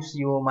are times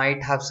you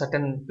might have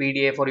certain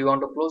PDF, or you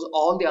want to close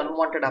all the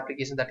unwanted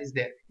application that is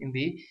there in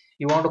the,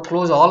 you want to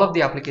close all of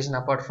the application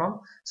apart from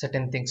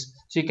certain things.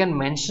 So you can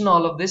mention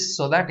all of this,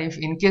 so that if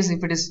in case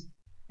if it is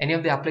any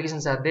of the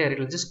applications are there, it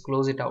will just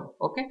close it out.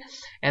 Okay,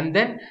 and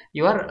then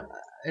you are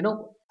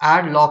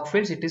add log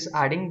fields. It is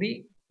adding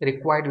the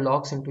required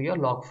logs into your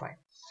log file.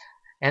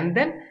 And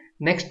then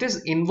next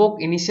is invoke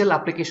initial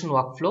application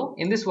workflow.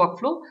 In this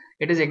workflow,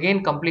 it is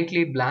again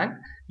completely blank.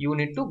 You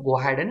need to go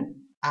ahead and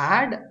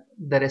add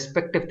the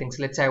respective things.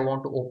 Let's say I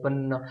want to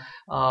open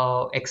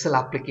Excel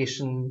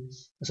application,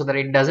 so that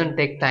it doesn't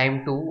take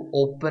time to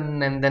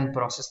open and then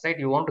process, right?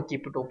 You want to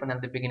keep it open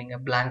at the beginning, a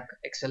blank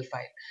Excel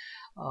file.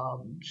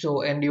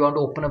 And you want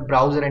to open a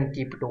browser and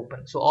keep it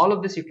open. So all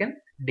of this you can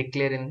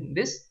declare in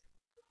this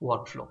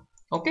workflow.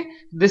 Okay,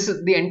 this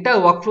is the entire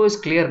workflow is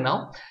clear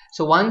now.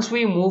 So once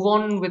we move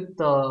on with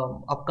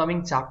the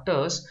upcoming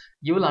chapters,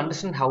 you will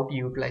understand how to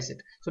utilize it.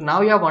 So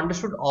now you have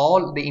understood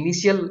all the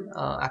initial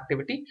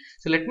activity.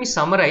 So let me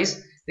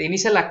summarize the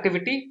initial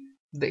activity.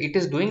 It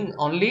is doing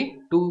only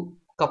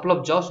couple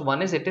of jobs.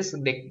 One is it is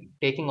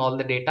taking all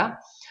the data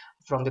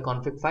from the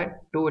config file.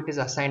 Two, it is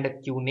assigned a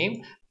queue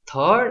name.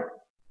 Third,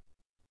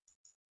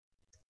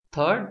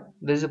 there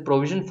is a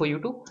provision for you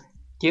to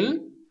kill.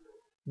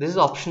 This is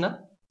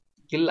optional.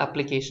 Kill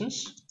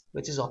applications,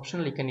 which is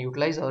optional. You can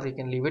utilize or you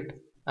can leave it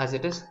as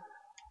it is.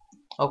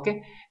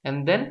 Okay,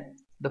 and then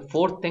the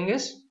fourth thing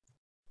is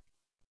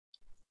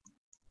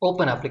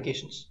open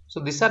applications. So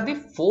these are the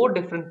four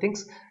different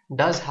things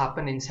does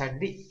happen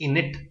inside the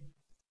init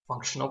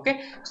function.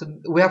 Okay, so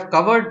we have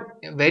covered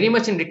very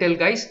much in detail,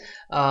 guys.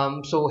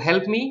 So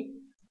help me,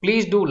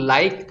 please do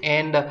like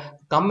and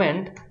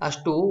comment as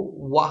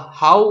to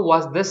how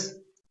was this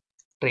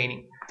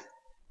training.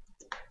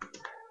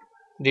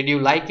 Did you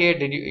like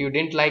it? You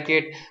didn't like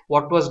it?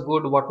 What was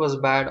good? What was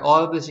bad?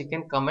 All of this you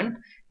can comment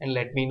and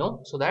let me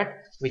know, so that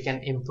we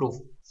can improve.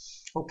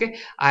 Okay,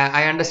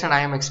 I understand I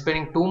am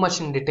explaining too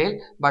much in detail,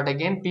 but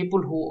again,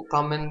 people who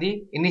come in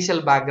the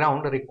initial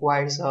background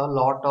requires a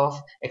lot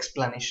of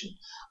explanation.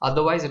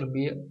 Otherwise, it will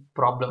be a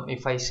problem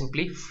if I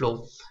simply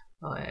flow,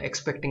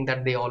 expecting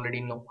that they already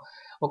know.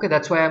 Okay,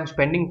 that's why I'm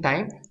spending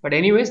time. But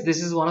anyways,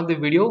 this is one of the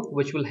video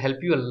which will help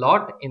you a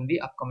lot in the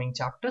upcoming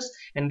chapters,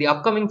 and the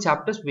upcoming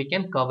chapters we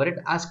can cover it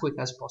as quick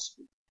as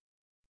possible.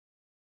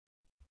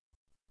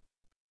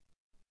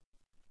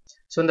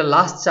 So in the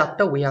last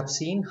chapter, we have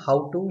seen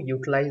how to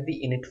utilize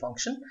the init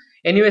function.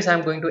 Anyways,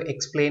 I'm going to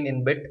explain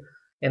in bit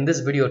in this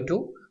video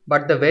too,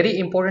 but the very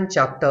important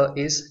chapter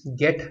is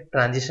get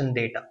transition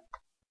data.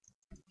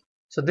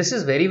 So this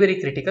is very, very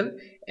critical,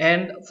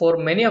 and for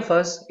many of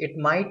us, it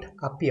might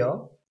appear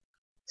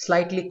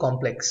slightly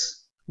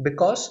complex,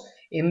 because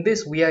in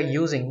this we are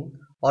using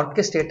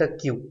orchestrator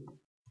queue.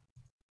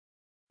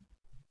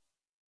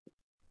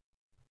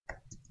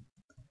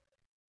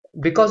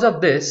 Because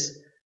of this,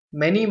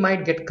 many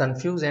might get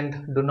confused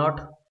and do not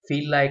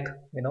feel like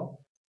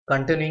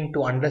continuing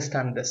to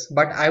understand this,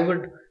 but I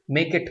would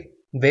make it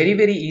very,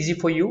 very easy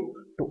for you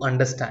to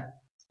understand.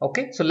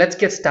 Okay, so let's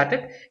get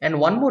started. And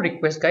one more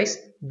request, guys,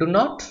 do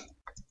not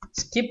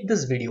skip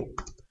this video,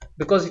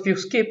 because if you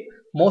skip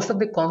most of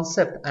the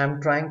concept I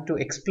am trying to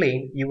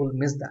explain, you will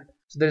miss that.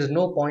 So there is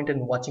no point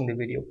in watching the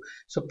video.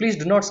 So please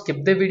do not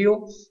skip the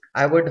video.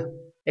 I would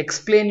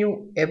explain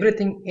you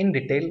everything in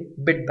detail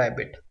bit by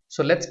bit.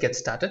 So let's get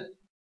started.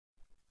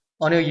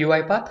 On your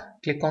UiPath,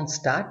 click on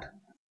Start,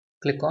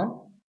 click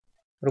on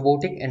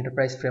Robotic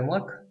Enterprise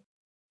Framework.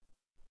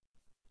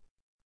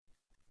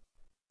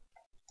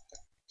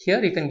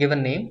 Here you can give a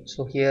name.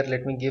 So here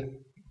let me give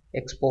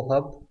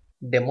ExpoHub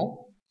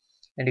demo,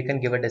 and you can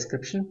give a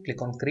description.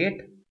 Click on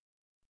Create.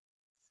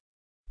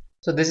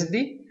 So this is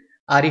the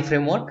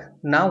ReFramework.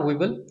 Now we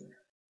will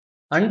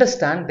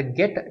understand the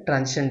get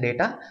transition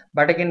data,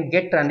 but again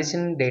get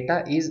transition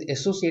data is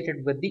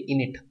associated with the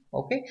init.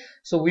 Okay,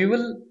 so we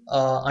will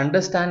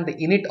understand the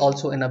init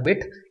also in a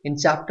bit. In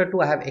chapter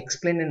 2 I have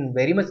explained in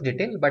very much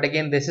detail, but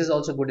again this is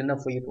also good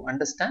enough for you to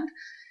understand.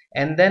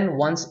 And then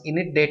once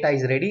init data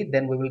is ready,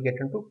 then we will get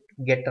into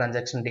get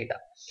transaction data.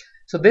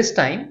 So this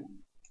time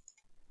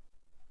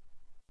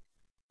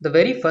the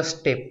very first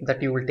step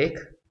that you will take,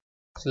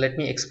 so let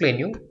me explain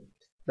you.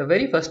 The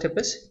very first step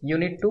is you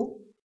need to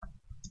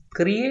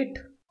create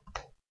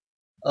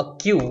a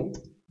queue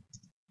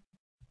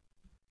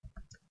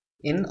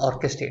in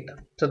orchestrator.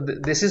 So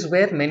this is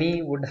where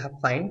many would have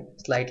find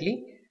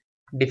slightly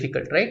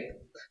difficult, right?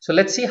 So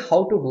let's see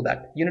how to do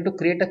that. You need to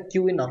create a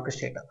queue in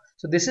orchestrator.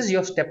 So this is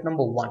your step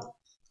number 1.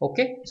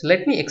 Okay, so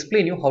let me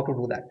explain you how to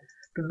do that.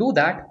 To do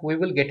that, we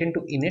will get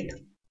into init.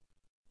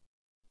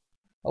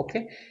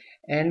 Okay,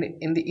 and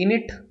in the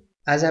init,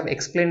 as I have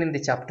explained in the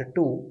chapter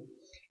 2,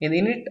 in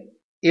init,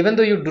 even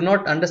though you do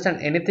not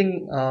understand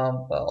anything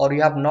or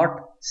you have not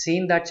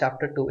seen that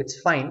chapter 2,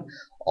 it's fine.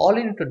 All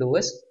you need to do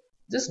is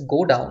just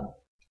go down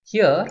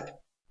here.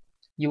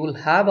 You will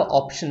have an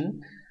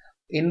option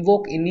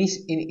invoke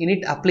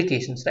init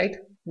applications, right?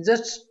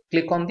 Just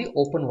click on the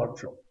open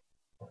workflow.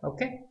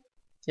 Okay,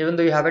 even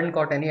though you haven't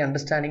got any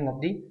understanding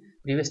of the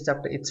previous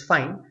chapter, it's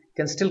fine. You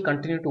can still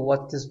continue to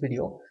watch this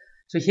video.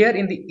 So here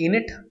in the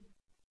init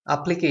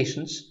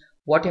applications,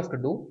 what you have to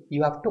do,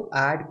 you have to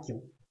add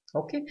queue.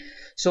 Okay,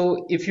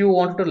 so if you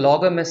want to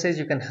log a message,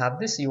 you can have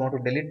this. You want to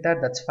delete that,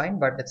 that's fine,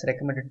 but it's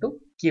recommended to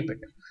keep it.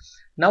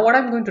 Now what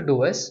I'm going to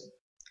do is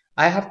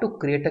I have to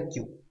create a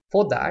queue.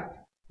 For that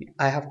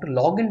I have to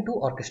log into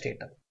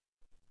orchestrator.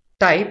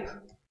 Type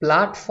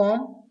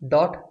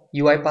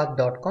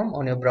platform.uipath.com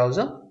on your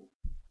browser.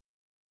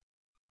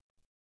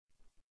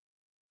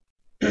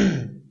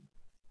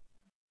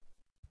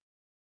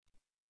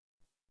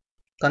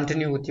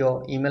 Continue with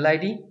your email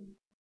ID.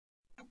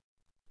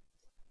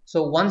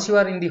 So once you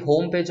are in the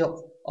home page of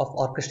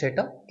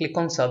orchestrator, click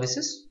on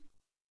services,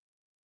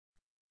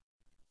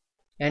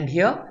 and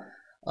here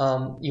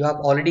you have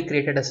already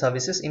created a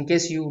services. In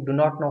case you do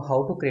not know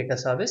how to create a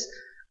service,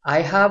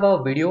 I have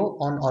a video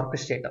on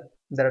orchestrator.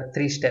 There are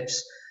 3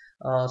 steps.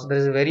 So there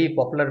is a very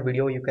popular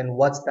video. You can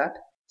watch that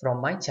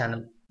from my channel.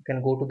 You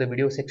can go to the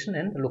video section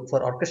and look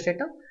for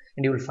orchestrator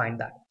and you will find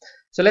that.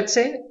 So let's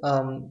say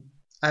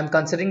I'm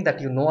considering that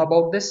you know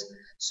about this.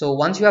 So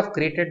once you have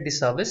created the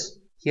service,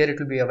 here it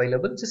will be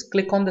available. Just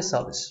click on the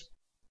service.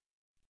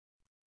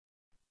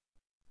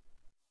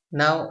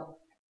 Now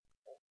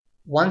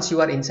once you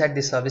are inside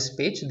the service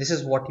page, this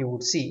is what you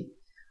would see.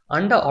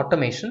 Under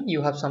automation,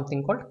 you have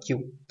something called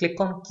queue. Click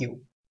on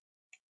queue.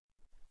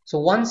 So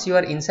once you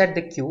are inside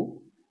the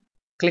queue,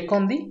 click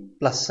on the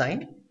plus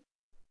sign,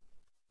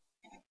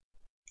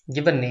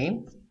 give a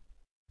name.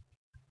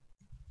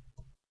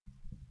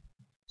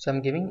 So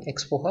I'm giving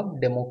ExpoHub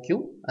demo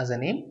queue as a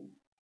name,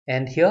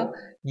 and here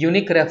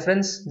unique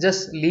reference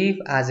just leave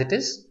as it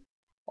is.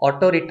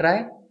 Auto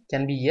retry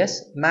can be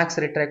yes, max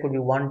retry could be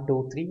 1,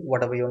 2, 3,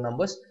 whatever your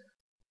numbers.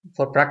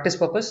 For practice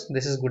purpose,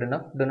 this is good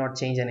enough. Do not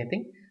change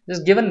anything.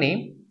 Just give a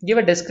name, give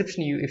a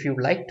description if you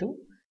would like to,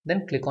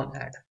 then click on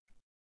add.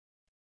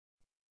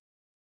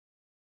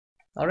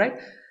 Alright,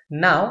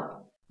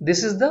 now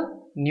this is the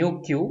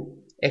new queue,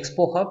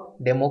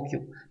 ExpoHub demo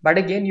queue. But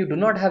again, you do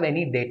not have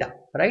any data,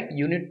 right?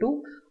 You need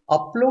to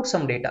upload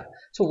some data.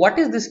 So what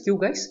is this queue,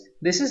 guys?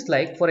 This is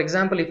like, for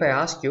example, if I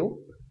ask you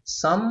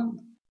sum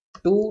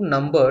 2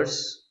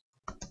 numbers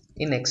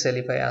in Excel,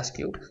 if I ask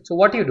you, so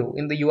what you do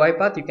in the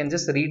UiPath, you can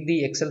just read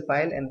the Excel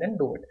file and then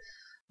do it.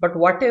 But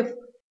what if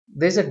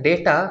there's a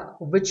data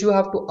which you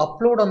have to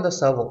upload on the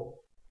server?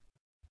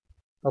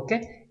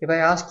 Okay, if I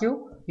ask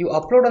you, you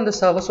upload on the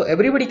server so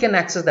everybody can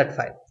access that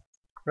file,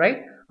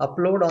 right?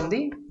 Upload on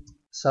the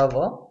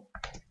server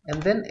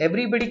and then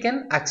everybody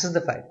can access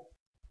the file.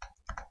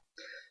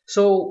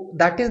 So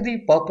that is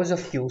the purpose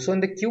of queue. So in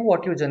the queue,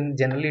 what you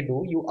generally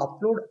do, you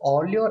upload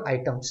all your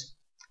items.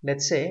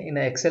 Let's say in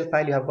an Excel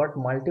file you have got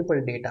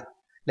multiple data.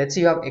 Let's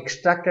say you have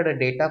extracted a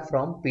data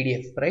from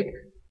PDF, right?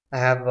 I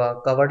have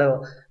covered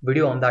a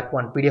video on that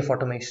one, PDF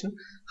automation,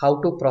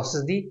 how to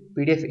process the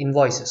PDF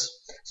invoices.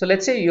 So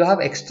let's say you have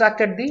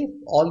extracted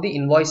all the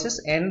invoices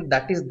and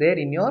that is there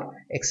in your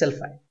Excel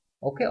file.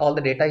 Okay, all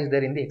the data is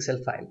there in the Excel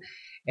file,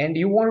 and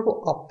you want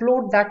to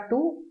upload that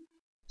to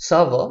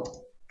server,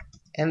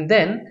 and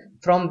then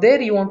from there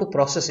you want to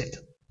process it.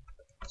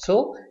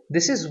 So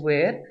this is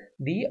where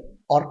the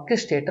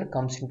orchestrator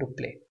comes into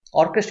play.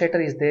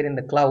 Orchestrator is there in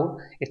the cloud.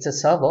 It's a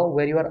server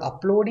where you are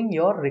uploading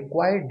your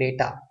required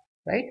data,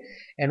 right?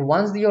 And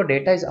once your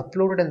data is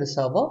uploaded in the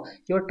server,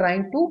 you're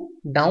trying to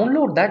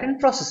download that and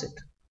process it.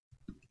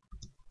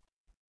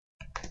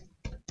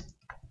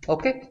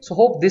 Okay, so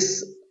hope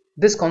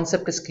this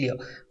concept is clear.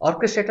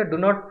 Orchestrator do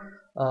not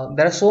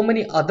there are so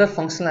many other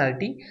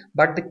functionality,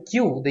 but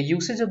the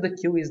usage of the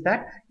queue is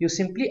that you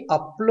simply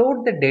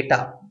upload the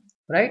data,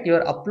 right? You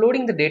are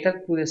uploading the data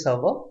to the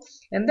server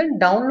and then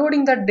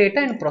downloading that data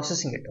and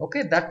processing it.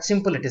 Okay, that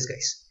simple it is,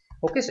 guys.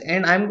 Okay, so,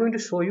 and I'm going to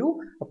show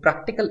you a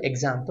practical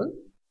example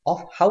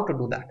of how to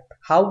do that.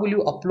 How will you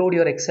upload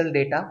your Excel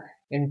data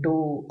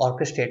into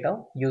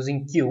orchestrator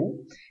using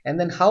queue, and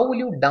then how will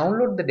you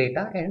download the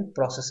data and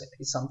process it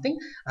is something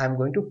I'm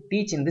going to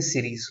teach in this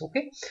series.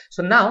 Okay,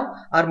 so now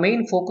our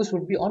main focus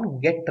would be on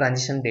get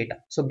transition data.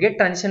 So get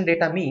transition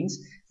data means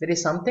there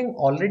is something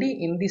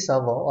already in the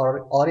server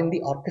or in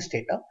the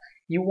orchestrator,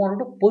 you want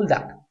to pull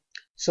that.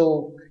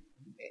 So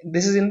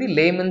this is in the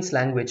layman's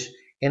language.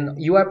 In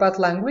UiPath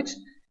language,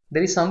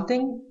 there is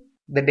something,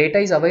 the data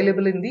is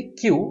available in the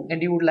queue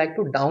and you would like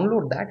to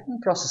download that and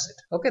process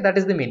it. Okay, that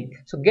is the meaning.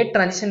 So get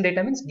transition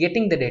data means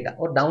getting the data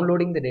or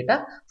downloading the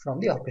data from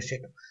the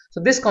orchestrator.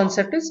 So this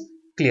concept is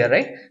clear,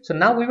 right? So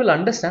now we will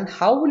understand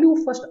how will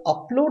you first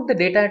upload the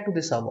data to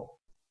the server.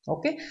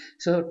 Okay,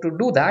 so to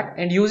do that,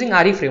 and using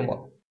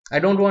ReFramework, I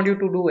don't want you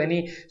to do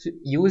any, so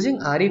using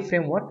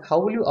ReFramework,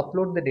 how will you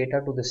upload the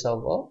data to the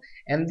server,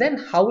 and then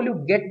how will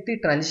you get the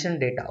transition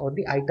data or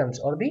the items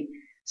or the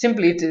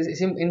simply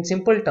in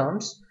simple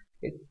terms,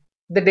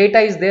 the data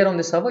is there on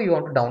the server, you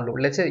want to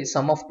download. Let's say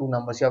sum of two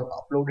numbers, you have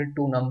uploaded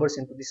two numbers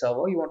into the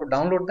server, you want to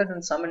download that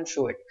and sum and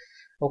show it.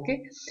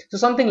 Okay, so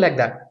something like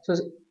that. So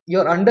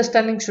your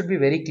understanding should be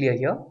very clear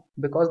here,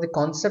 because the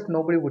concept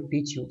nobody would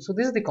teach you. So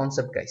this is the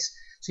concept, guys.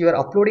 So you are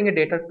uploading a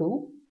data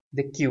to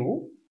the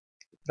queue,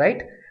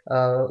 right?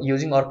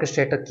 Using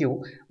orchestrator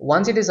queue.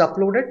 Once it is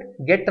uploaded,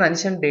 get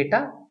transition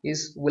data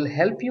will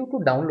help you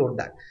to download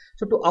that.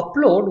 So to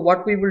upload,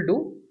 what we will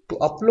do, to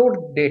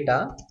upload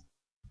data,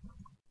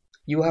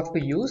 you have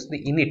to use the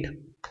init,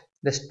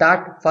 the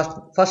start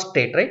first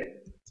state, right?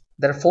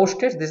 There are 4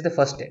 states, this is the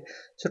first state.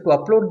 So to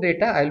upload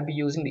data, I'll be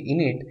using the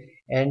init,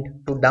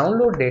 and to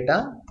download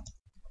data,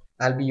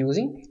 I'll be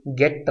using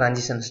get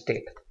transition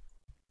state.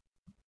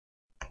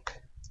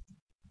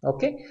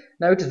 Okay,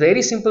 now it's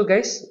very simple,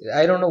 guys.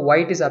 I don't know why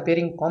it is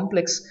appearing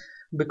complex,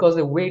 because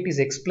the way it is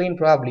explained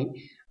probably.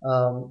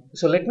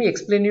 So let me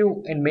explain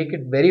you and make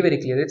it very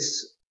clear.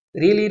 It's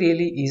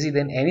really easy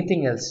than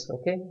anything else.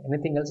 Okay,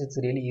 anything else it's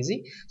really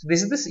easy. So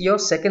this is your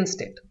second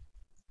state.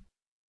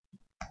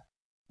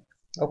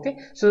 Okay,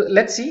 so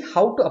let's see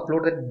how to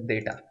upload the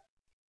data.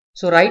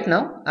 So right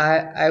now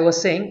I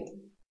was saying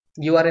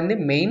you are in the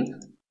main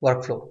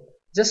workflow.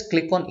 Just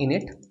click on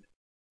init,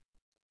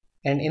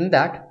 and in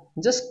that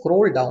just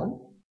scroll down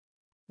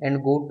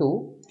and go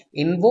to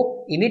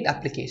invoke init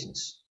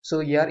applications. So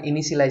you are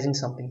initializing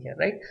something here,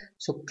 right?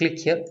 So click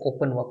here,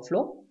 open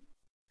workflow.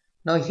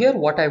 Now here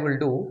what I will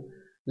do,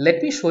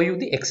 let me show you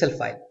the Excel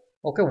file.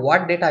 Okay,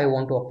 what data I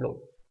want to upload.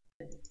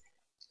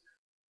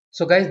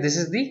 So guys, this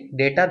is the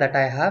data that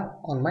I have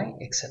on my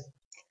Excel.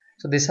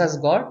 So this is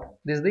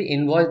the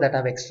invoice that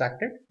I've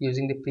extracted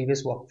using the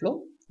previous workflow.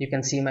 You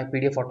can see my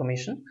PDF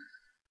automation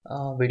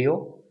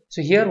video.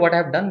 So here what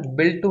I've done,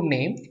 bill to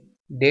name,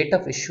 date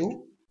of issue,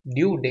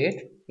 due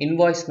date,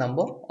 invoice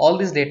number, all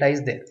this data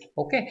is there.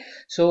 Okay,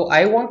 so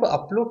I want to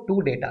upload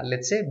two data.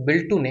 Let's say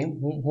bill to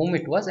name, whom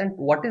it was, and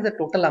what is the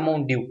total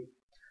amount due,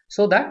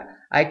 so that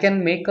I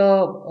can make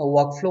a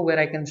workflow where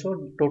I can show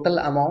total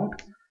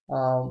amount.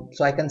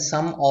 So I can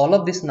sum all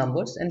of these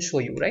numbers and show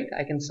you, right?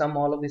 I can sum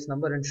all of this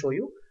number and show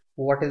you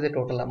what is the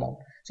total amount.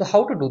 So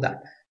how to do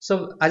that?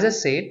 So as I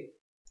said,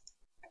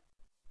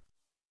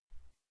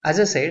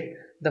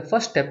 the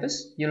first step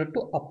is you need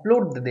to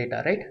upload the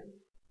data, right?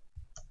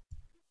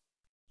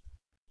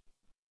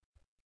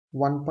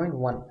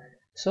 1.1.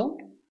 So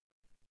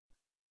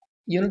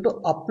you need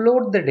to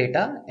upload the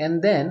data,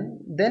 and then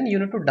you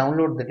need to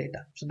download the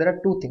data. So there are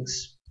two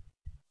things.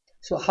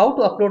 So how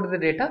to upload the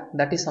data,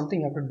 that is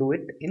something you have to do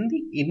it in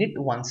the init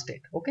one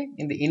state. Okay,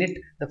 in the init,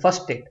 the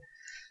first state.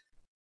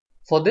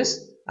 For this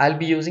I'll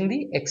be using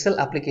the Excel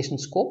application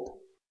scope.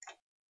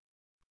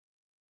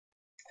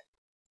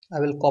 I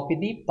will copy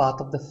the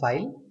path of the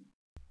file,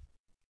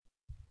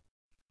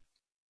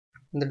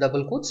 in the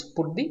double quotes,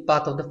 put the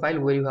path of the file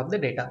where you have the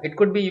data. It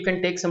could be, you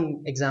can take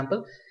some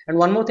example. And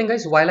one more thing,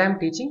 guys, while I am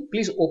teaching,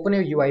 please open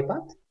your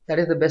UiPath. That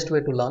is the best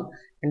way to learn,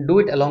 and do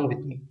it along with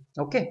me.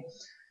 Okay,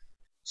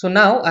 so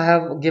now I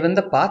have given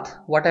the path.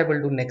 What I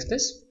will do next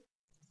is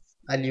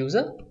I'll use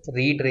a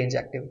read range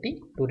activity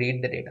to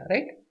read the data,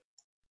 right?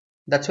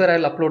 That's where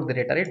I'll upload the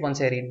data, right?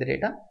 Once I read the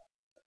data.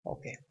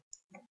 Okay,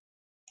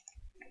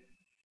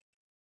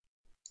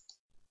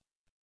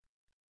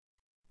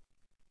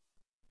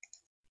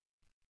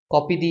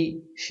 copy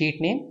the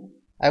sheet name.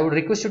 I would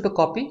request you to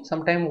copy.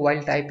 Sometime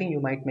while typing you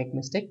might make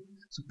mistake.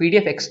 So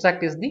PDF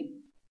extract is the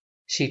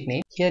sheet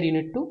name. Here you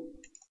need to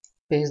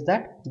paste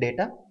that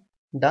data.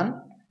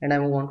 Done. And I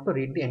want to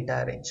read the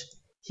entire range.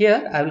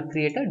 Here I will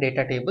create a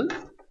data table,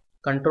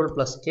 control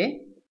plus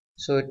K,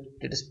 so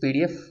it is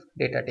PDF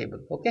data table.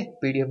 Okay,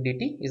 PDF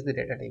DT is the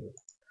data table.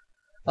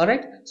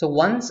 Alright, so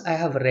once I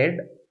have read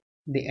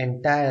the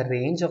entire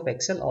range of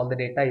Excel, all the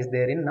data is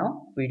there in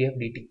now PDF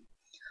DT.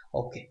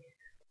 Okay,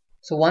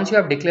 so once you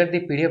have declared the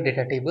PDF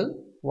data table,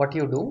 what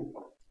you do,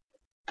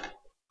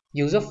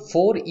 use a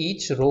for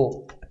each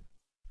row.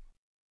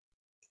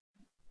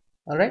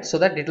 Alright, so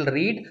that it will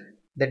read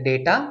the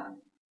data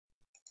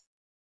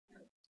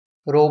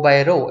row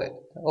by row.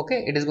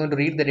 Okay, it is going to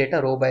read the data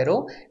row by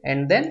row,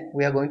 and then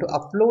we are going to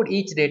upload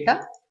each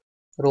data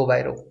row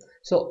by row.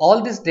 So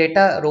all this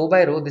data row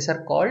by row, these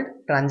are called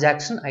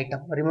transaction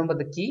item. Remember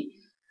the key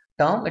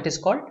term, it is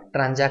called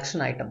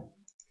transaction item.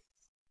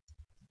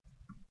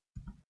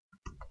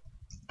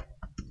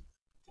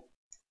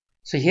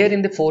 So here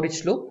in the for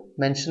each loop,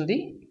 mention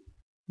the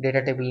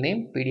data table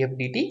name PDF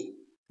DT.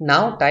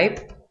 Now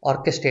type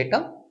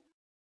orchestrator,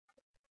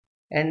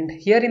 and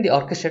here in the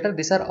orchestrator,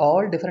 these are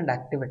all different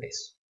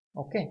activities.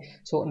 Okay,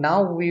 so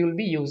now we will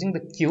be using the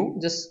queue.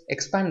 Just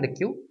expand the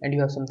queue, and you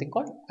have something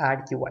called add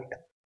queue item.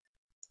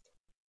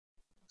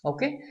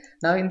 Okay,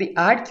 now in the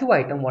add queue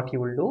item, what you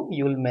will do,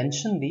 you will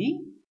mention the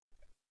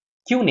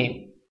queue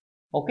name.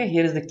 Okay,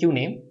 here is the queue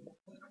name.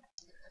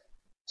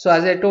 So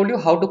as I told you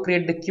how to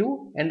create the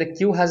queue, and the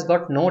queue has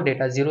got no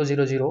data, 000.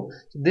 So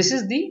this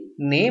is the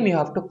name you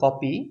have to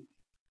copy,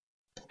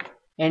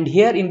 and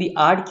here in the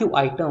add queue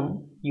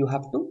item you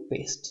have to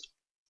paste,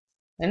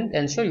 and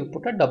ensure you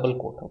put a double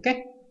quote.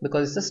 Okay,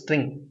 because it's a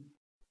string.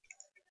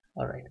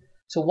 All right,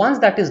 so once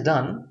that is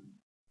done,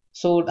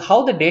 so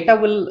how the data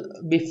will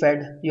be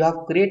fed, you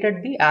have created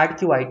the add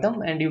queue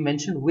item and you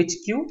mentioned which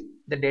queue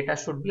the data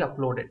should be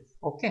uploaded.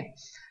 Okay,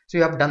 so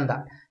you have done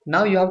that.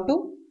 Now you have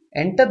to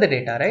enter the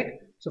data, right?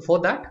 So for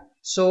that,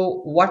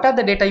 so what are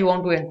the data you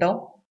want to enter?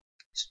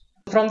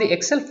 From the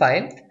Excel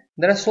file,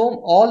 there are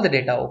all the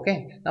data.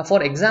 Okay, now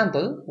for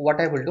example,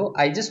 what I will do,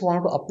 I just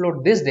want to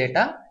upload this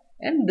data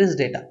and this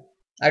data.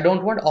 I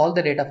don't want all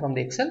the data from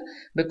the Excel,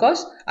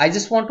 because I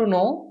just want to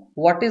know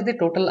what is the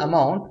total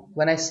amount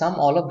when I sum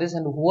all of this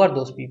and who are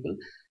those people.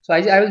 So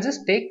I will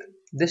just take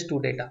this two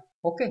data.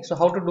 Okay, so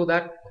how to do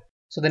that?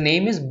 So the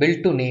name is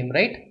build to name,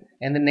 right?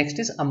 And the next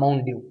is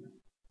amount due.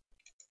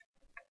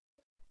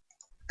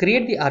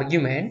 Create the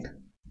argument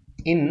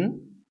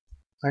in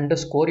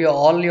underscore.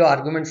 All your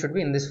arguments should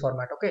be in this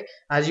format. Okay,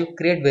 as you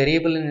create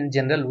variable in a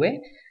general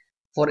way,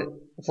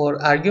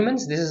 for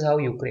arguments, this is how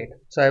you create.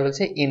 So I will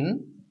say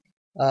in,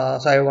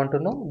 so I want to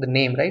know the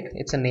name, right?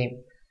 It's a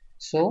name.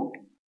 So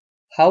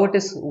how it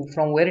is,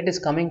 from where it is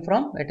coming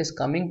from? It is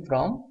coming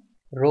from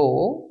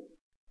row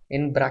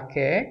in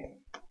bracket.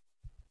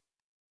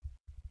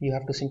 You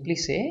have to simply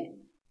say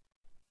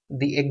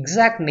the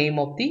exact name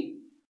of the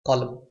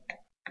column.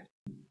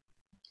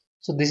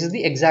 So this is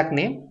the exact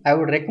name. I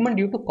would recommend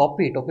you to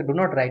copy it. Okay, do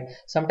not write.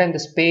 Sometimes the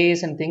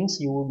space and things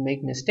you would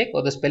make mistake,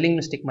 or the spelling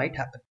mistake might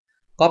happen.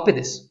 Copy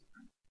this.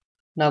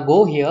 Now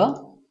go here.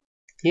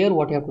 Here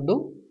what you have to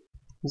do,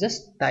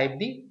 just type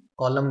the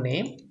column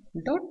name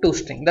dot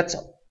toString. That's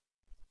all.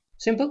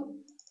 Simple.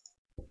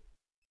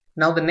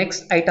 Now the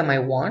next item I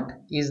want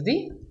is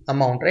the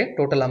amount, right?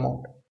 Total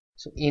amount.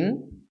 So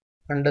in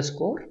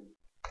underscore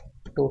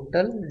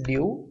total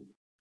due.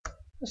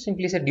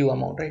 Simply say due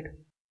amount, right?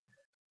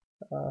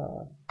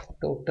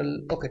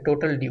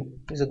 Total due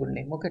is a good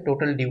name. Okay,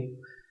 total due.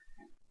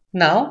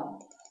 Now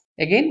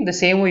again the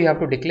same way you have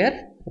to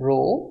declare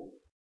row.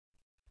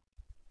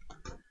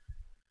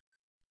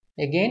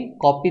 Again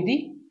copy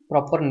the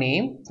proper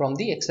name from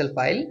the Excel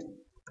file,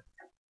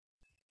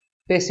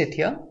 paste it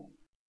here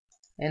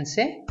and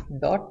say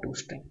dot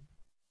toString.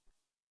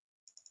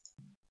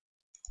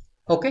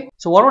 Okay,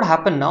 so what would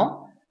happen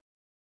now?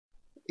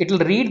 It will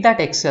read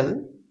that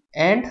Excel,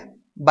 and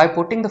by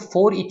putting the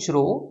for each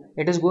row,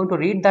 it is going to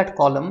read that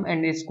column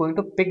and it's going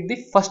to pick the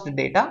first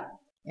data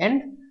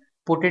and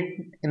put it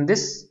in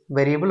this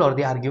variable or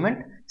the argument.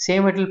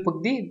 Same, it will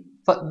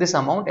put this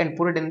amount and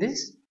put it in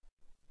this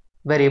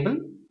variable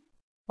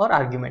or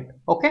argument.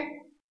 Okay,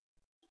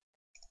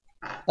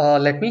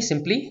 let me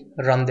simply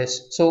run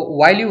this. So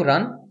while you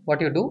run,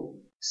 what you do,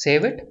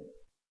 save it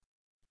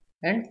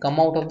and come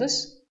out of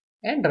this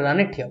and run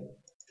it here.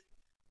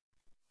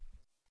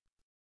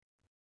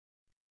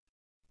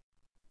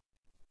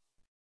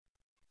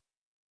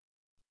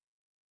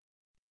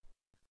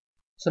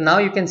 So now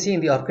you can see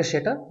in the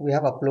orchestrator, we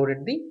have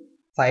uploaded the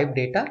 5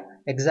 data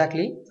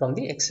exactly from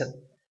the Excel.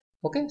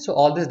 Okay, so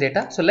all this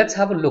data. So let's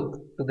have a look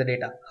to the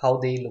data, how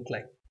they look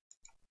like.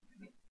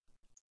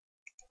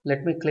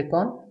 Let me click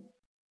on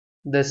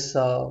this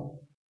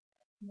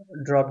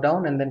drop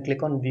down and then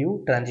click on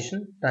view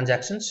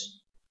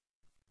transactions.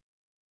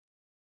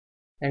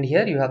 And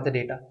here you have the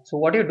data. So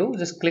what you do,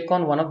 just click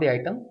on one of the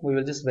item. We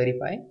will just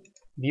verify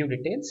view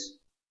details.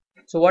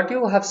 So what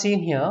you have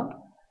seen here,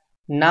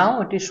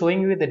 now it is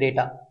showing you the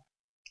data,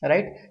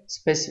 right?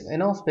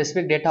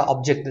 Specific data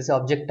object. This is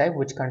object type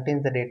which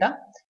contains the data.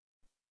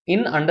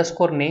 In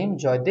underscore name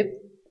Joydeep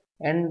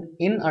and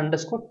in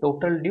underscore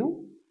total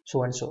due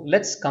so and so.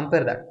 Let's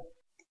compare that.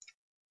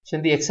 So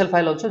in the Excel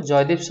file also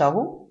Joydeep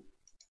Sahu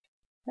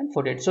and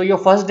 48. So your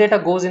first data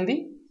goes in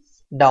the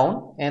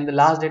down and the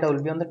last data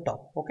will be on the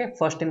top. Okay,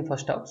 first in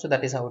first out. So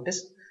that is how it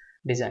is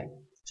designed.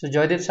 So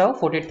Joydeep Sahu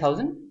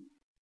 48,000,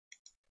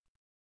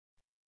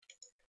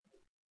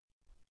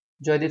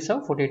 Joydeep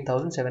Sahu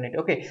 48,780.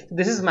 Okay, so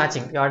this is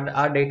matching.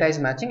 Our data is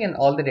matching and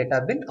all the data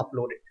have been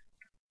uploaded.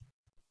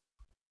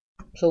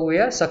 So we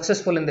are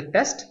successful in the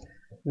test.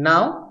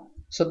 Now,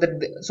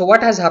 so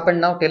what has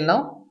happened now till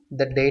now?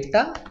 The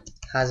data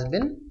has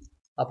been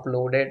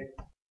uploaded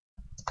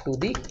to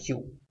the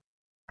queue.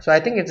 So I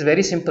think it's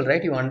very simple,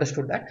 right? You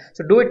understood that.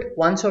 So do it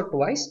once or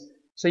twice,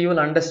 so you will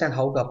understand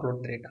how to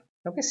upload the data.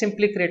 Okay,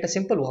 simply create a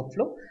simple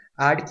workflow,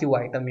 add queue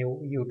item you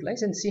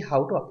utilize, and see how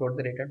to upload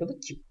the data to the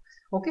queue.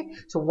 Okay,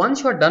 so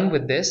once you are done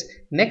with this,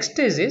 next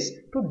stage is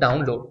to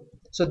download.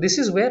 So this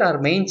is where our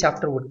main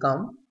chapter would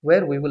come,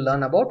 where we will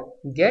learn about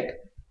get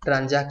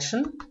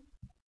transaction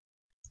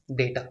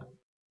data.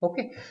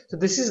 Okay, so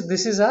this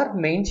is our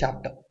main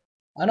chapter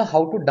on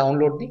how to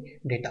download the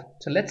data.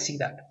 So let's see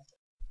that.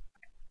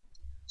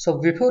 So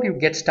before you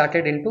get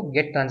started into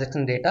get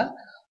transaction data,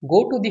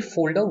 go to the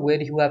folder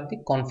where you have the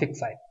config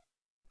file.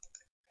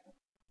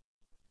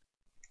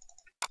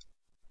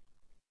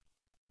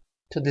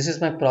 So this is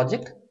my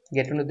project.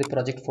 Get into the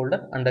project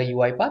folder under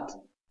UiPath.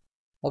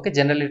 Okay,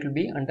 generally it will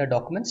be under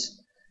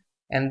documents,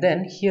 and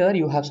then here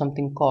you have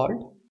something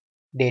called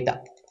data.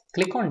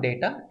 Click on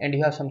data and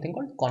you have something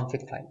called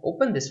config file.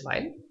 Open this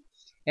file,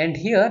 and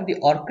here the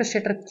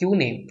orchestrator queue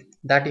name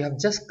that you have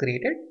just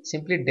created,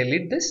 simply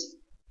delete this,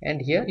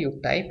 and here you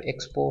type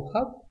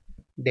ExpoHub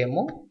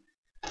demo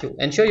queue.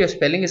 Ensure your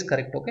spelling is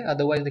correct, okay,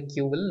 otherwise the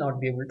queue will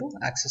not be able to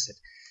access it.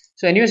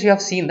 So anyways, you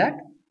have seen that.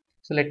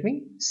 So let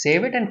me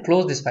save it and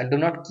close this file. Do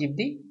not keep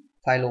the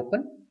file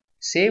open.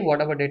 Save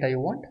whatever data you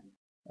want,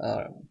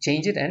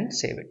 change it and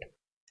save it.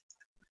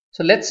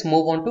 So let's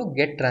move on to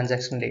get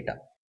transaction data.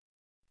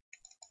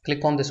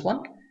 Click on this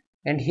one,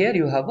 and here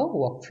you have a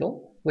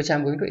workflow which I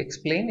am going to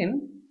explain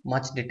in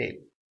much detail.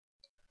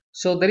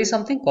 So there is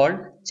something called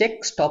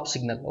check stop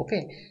signal.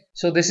 Okay,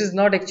 so this is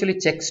not actually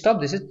check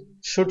stop, this is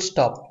should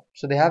stop.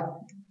 So they have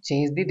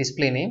changed the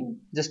display name.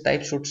 Just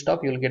type should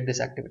stop, you will get this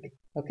activity.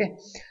 Okay,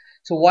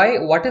 so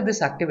what is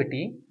this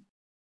activity?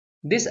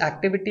 This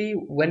activity,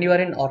 when you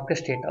are in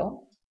orchestrator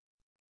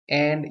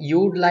and you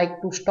would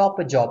like to stop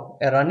a job,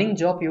 a running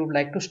job, you would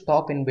like to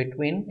stop in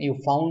between, you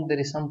found there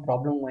is some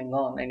problem going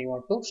on and you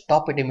want to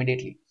stop it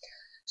immediately.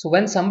 So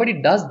when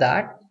somebody does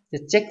that,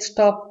 the check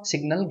stop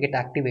signal get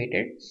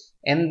activated,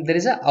 and there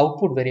is an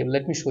output variable.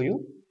 Let me show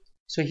you.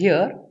 So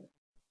here,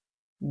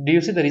 do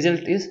you see the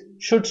result is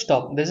should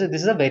stop? This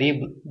is a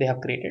variable they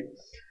have created,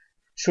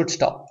 should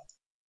stop.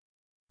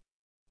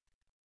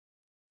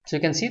 So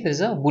you can see there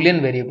is a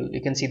boolean variable.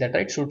 You can see that,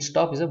 right? Should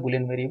stop is a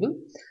boolean variable.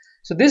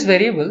 So this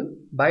variable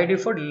by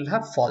default will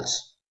have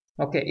false.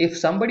 Okay, if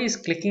somebody is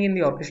clicking in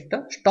the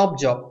orchestrator stop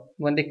job,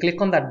 when they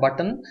click on that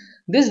button,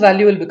 this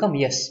value will become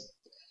yes.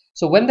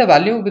 So when the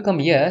value will become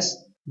yes,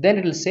 then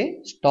it will say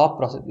stop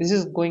process. This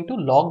is going to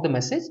log the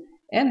message,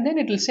 and then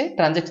it will say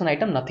transaction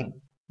item nothing.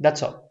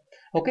 That's all.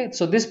 Okay,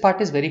 so this part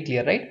is very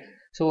clear, right?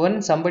 So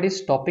when somebody is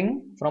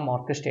stopping from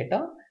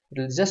orchestrator, it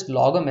will just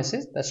log a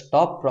message that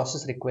stop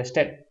process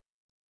requested.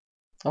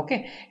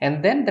 Okay,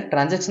 and then the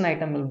transaction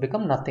item will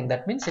become nothing.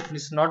 That means it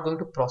is not going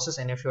to process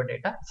any of your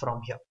data from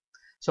here.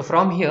 So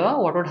from here,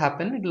 what would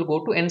happen? It will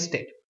go to end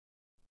state.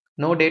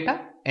 No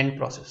data, end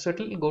process. So it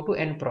will go to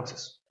end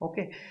process.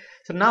 Okay,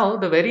 so now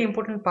the very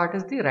important part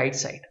is the right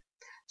side.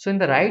 So in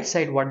the right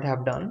side, what they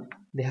have done,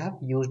 they have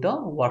used a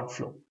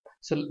workflow.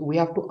 So we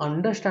have to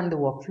understand the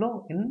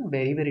workflow in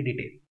very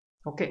detail.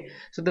 Okay,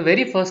 so the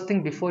very first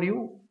thing before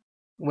you,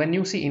 when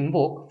you see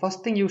invoke,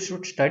 first thing you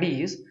should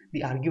study is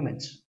the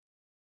arguments.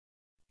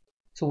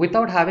 So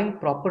without having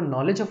proper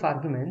knowledge of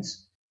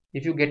arguments,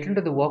 if you get into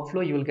the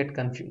workflow, you will get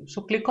confused.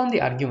 So click on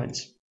the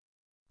arguments.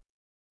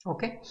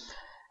 Okay,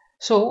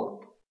 so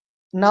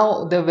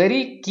now the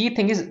very key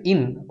thing is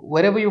in.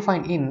 Wherever you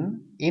find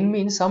in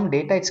means some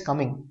data is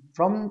coming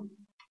from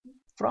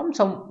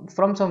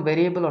some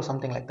variable or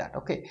something like that.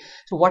 Okay,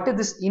 so what is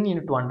this in? You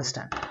need to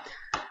understand.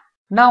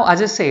 Now,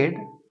 as I said,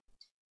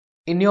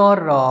 in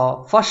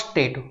your first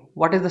state,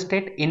 what is the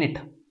state?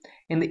 Init.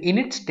 In the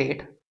init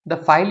state, the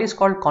file is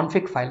called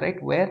config file,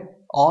 right, where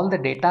all the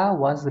data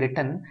was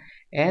written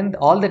and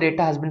all the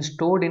data has been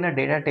stored in a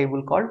data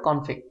table called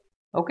config.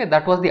 Okay,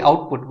 that was the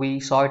output. We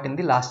saw it in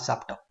the last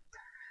chapter.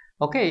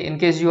 Okay, in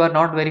case you are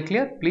not very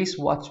clear, please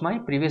watch my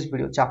previous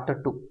video,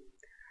 chapter 2.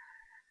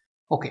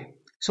 Okay,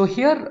 so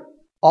here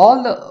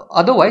all the,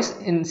 otherwise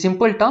in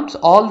simple terms,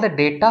 all the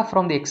data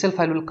from the Excel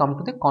file will come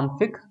to the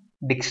config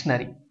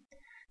dictionary.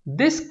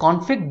 This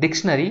config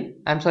dictionary,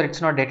 I'm sorry,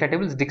 it's not data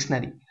table, it's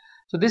dictionary.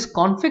 So this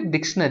config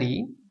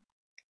dictionary,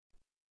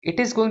 it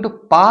is going to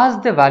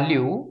pass the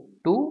value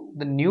to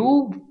the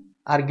new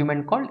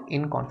argument called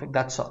in config.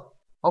 That's all.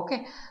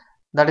 Okay,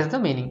 that is the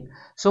meaning.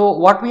 So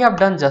what we have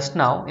done just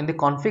now in the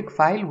config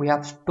file, we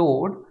have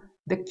stored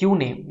the queue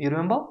name. You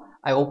remember,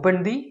 I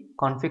opened the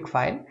config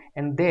file,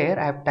 and there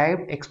I have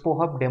typed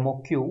ExpoHub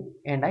demo q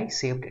and I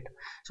saved it.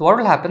 So what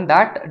will happen,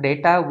 that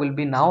data will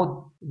be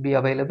now be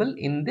available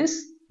in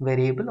this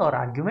variable or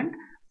argument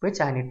which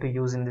I need to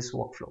use in this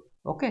workflow.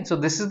 Okay, so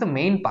this is the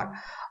main part.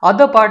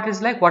 Other part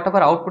is like whatever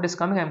output is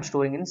coming, I am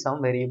storing in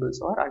some variables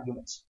or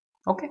arguments.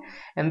 Okay,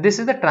 and this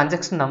is the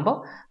transaction number.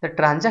 The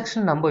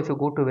transaction number, if you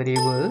go to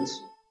variables,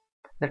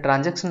 the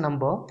transaction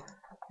number,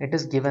 it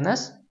is given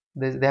as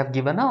they have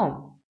given a,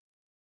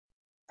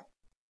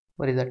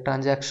 what is that,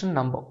 transaction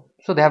number.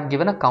 So they have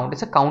given a count,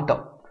 it's a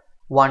counter,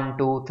 1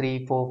 2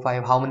 3 4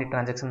 5, how many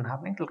transactions are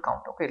happening, it will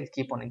count. Okay, it will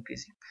keep on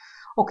increasing.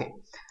 Okay,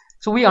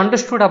 so we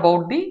understood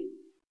about the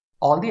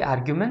all the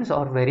arguments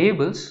or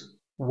variables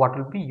what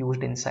will be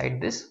used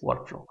inside this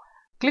workflow.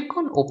 Click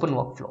on open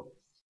workflow.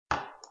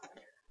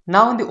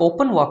 Now in the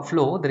open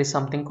workflow, there is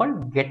something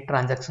called get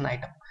transaction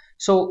item.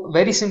 So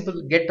very simple,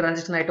 get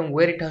transaction item,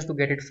 where it has to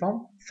get it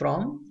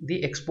from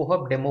the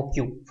ExpoHub demo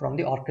queue, from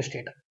the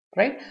orchestrator,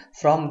 right?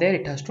 From there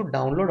it has to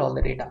download all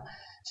the data.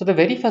 So the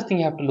very first thing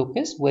you have to look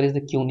is where is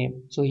the queue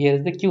name. So here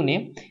is the queue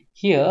name.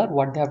 Here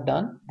what they have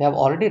done, they have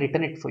already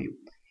written it for you.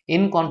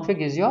 In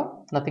config is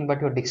your nothing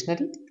but your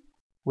dictionary,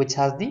 which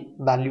has the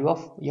value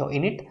of your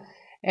init,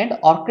 and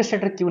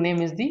orchestrator queue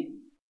name is the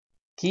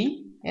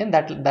key, and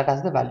that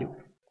has the value.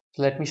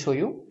 So let me show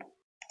you.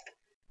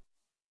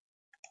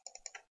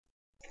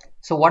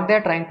 So what they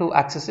are trying to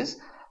access is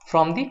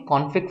from the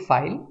config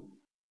file,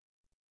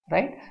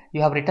 right?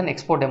 You have written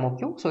expo demo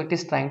queue, so it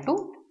is trying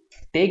to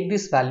take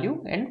this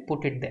value and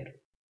put it there.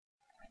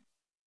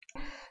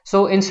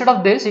 So instead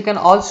of this, you can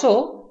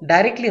also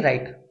directly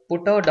write,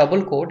 put a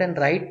double quote and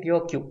write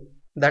your queue.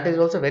 That is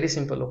also very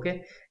simple.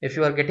 Okay, if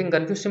you are getting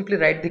confused, simply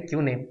write the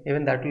queue name,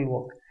 even that will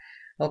work.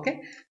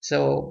 Okay,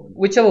 so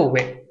whichever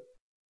way.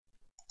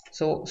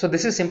 So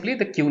this is simply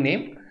the queue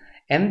name,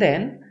 and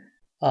then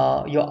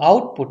your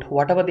output,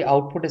 whatever the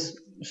output is.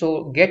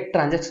 So get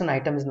transaction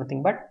item is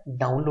nothing but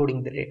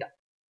downloading the data.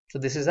 So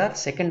this is our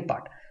second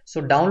part.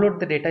 So download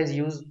the data is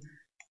used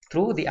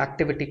through the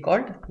activity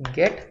called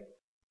get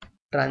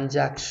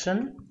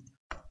transaction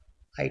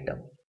item.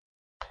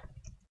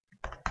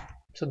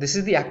 So this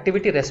is the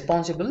activity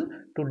responsible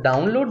to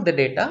download the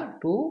data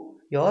to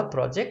your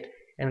project,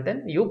 and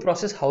then you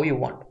process how you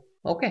want.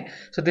 Okay,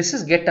 so this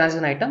is get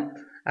transaction item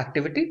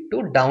activity to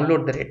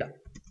download the data.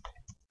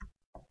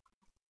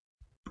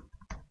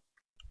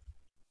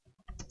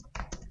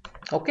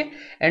 Okay,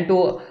 and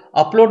to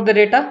upload the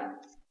data,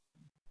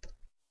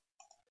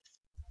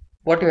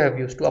 what you have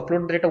used to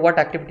upload the data, what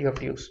activity you have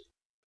to use?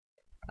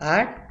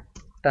 Add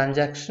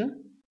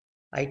transaction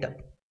item.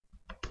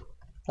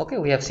 Okay,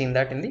 we have seen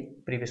that in the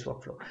previous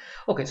workflow.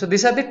 Okay, so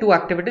these are the two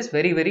activities,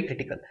 very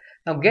critical.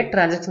 Now get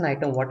transaction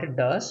item, what it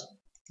does,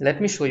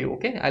 let me show you.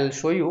 Okay, I'll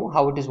show you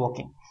how it is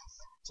working.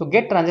 So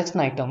get transaction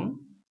item,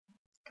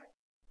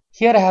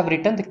 here I have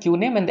written the queue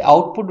name, and the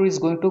output is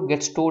going to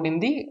get stored in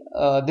the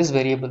this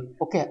variable.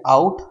 Okay,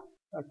 out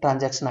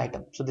transaction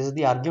item. So this is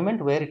the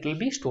argument where it will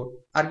be stored.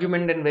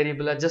 Argument and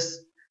variable are just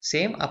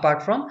same,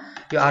 apart from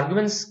your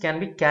arguments can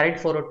be carried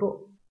forward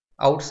to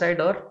outside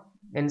or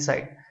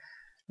inside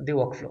the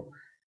workflow.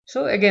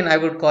 So again, I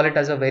would call it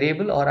as a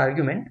variable or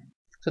argument.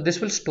 So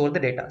this will store the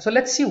data. So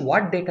let's see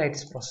what data it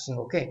is processing.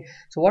 Okay,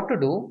 so what to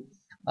do,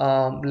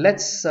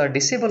 let's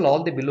disable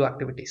all the below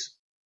activities.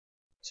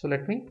 So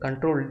let me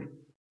control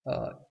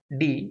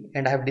D,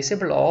 and I have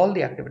disabled all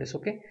the activities.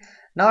 Okay,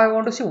 now I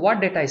want to see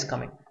what data is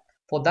coming.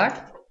 For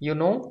that, you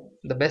know,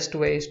 the best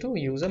way is to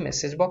use a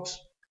message box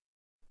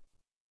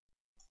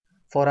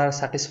for our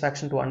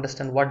satisfaction to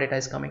understand what data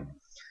is coming.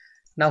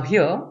 Now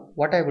here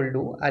what I will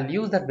do, I'll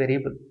use that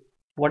variable.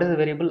 What is the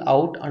variable?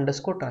 Out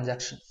underscore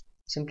transaction.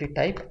 Simply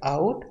type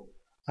out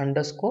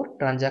underscore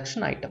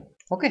transaction item.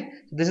 Okay,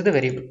 this is the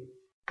variable.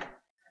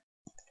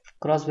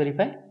 Cross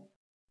verify.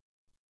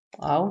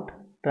 Out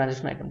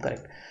transaction item,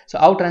 correct. So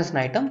out transaction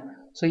item.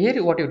 So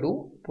here what you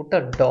do, put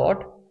a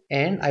dot,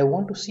 and I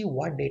want to see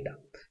what data.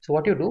 So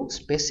what you do,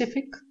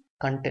 specific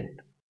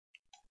content,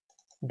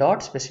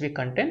 dot specific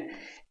content,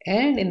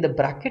 and in the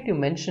bracket you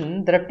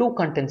mention there are two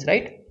contents,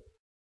 right?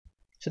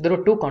 So there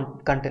are two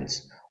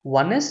contents.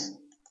 One is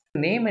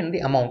name and the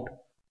amount.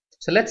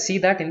 So let's see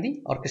that in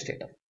the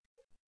orchestrator.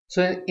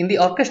 So in the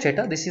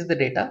orchestrator, this is the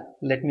data.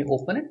 Let me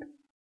open it.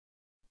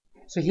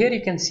 So here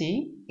you can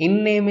see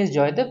in name is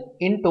Joydev,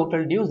 in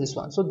total dues this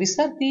one. So these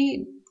are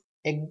the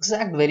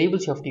exact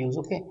variables you have to use.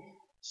 Okay,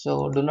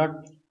 so do not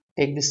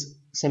take this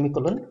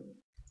semicolon,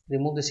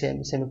 remove the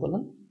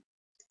semicolon,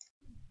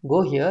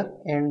 go here,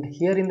 and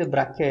here in the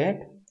bracket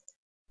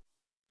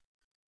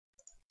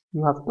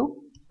you have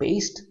to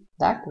paste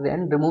that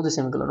and remove the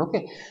semicolon.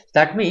 Okay,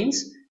 that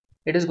means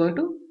it is going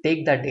to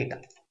take that data.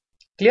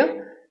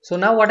 Clear? So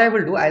now what I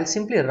will do, I'll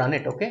simply run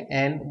it. Okay,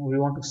 and we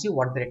want to see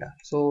what data.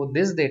 So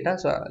this data,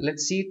 so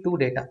let's see two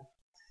data.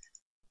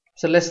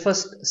 So let's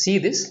first see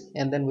this,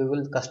 and then we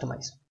will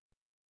customize.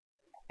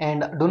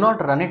 And do not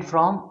run it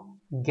from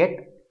get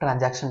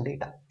transaction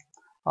data.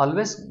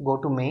 Always go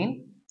to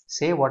main,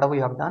 say whatever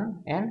you have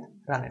done, and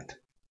run it.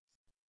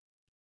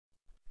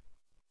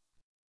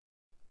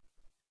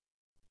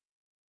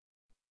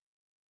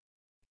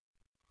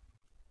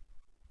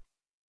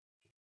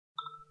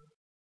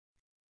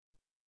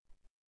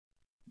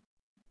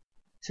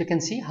 So you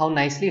can see how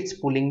nicely it's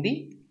pulling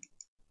the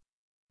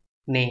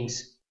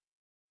names.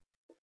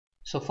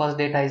 So first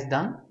data is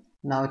done.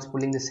 Now it's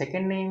pulling the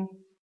second name.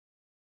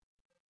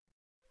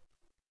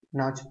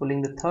 Now it's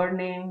pulling the third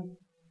name.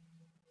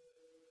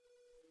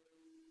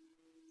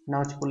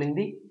 Now it's pulling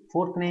the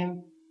fourth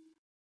name,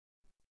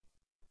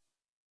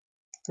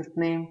 fifth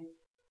name.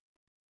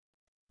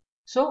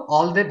 So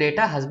all the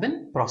data has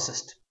been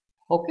processed.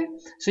 Okay,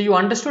 so you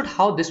understood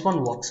how this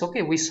one works.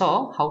 Okay, we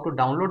saw how to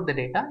download the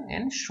data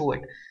and show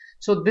it.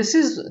 So this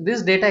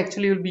data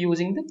actually will be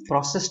using the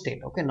process state.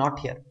 Okay, not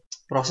here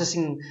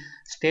processing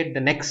state, the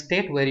next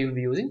state where you will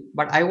be using.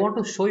 But I want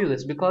to show you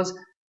this because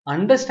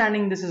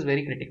understanding this is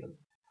very critical.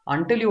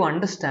 Until you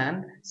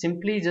understand,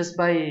 simply just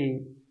by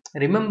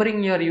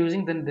remembering you are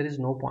using, then there is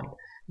no point.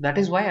 That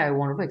is why I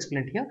wanted to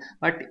explain it here.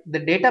 But the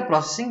data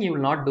processing you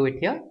will not do it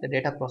here. The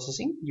data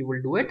processing you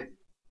will do it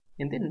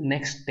in the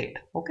next state.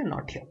 Okay,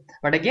 not here.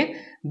 But again,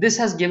 this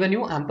has given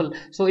you ample.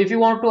 So if you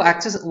want to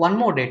access one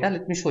more data,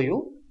 let me show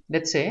you.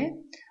 Let's say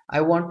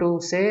I want to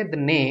say the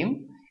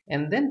name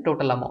and then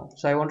total amount.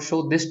 So I want to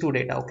show this two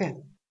data. Okay,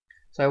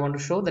 so I want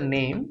to show the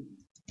name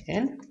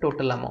and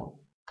total amount.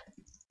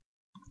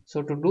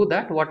 So to do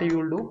that, what you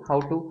will do,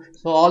 how to,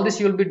 so all this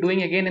you will be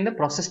doing again in the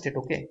process state.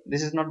 Okay,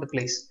 this is not the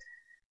place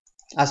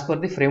as per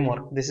the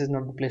framework. This is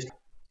not the place.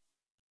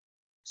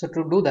 So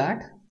to do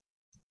that,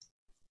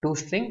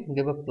 toString,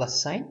 give a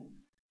plus sign,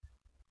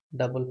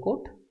 double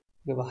quote,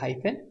 give a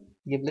hyphen,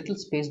 give little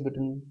space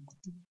between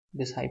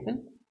this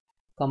hyphen,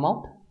 come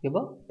out, give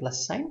a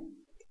plus sign.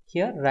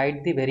 Here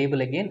write the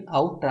variable again,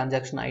 out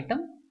transaction item,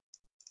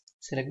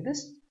 select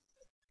this,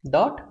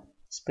 dot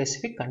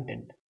specific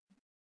content.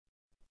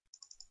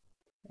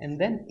 And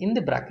then in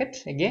the bracket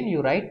again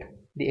you write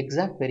the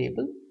exact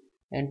variable,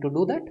 and to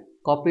do that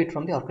copy it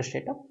from the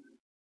orchestrator.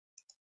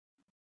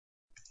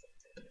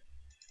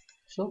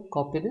 So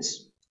copy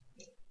this,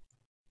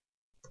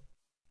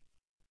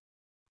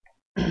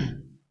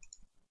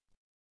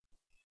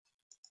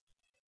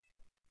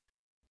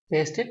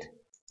 paste it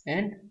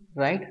and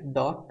write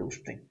dot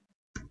toString.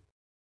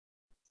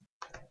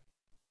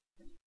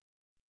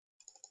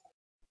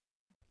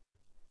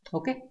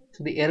 Okay,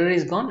 so the error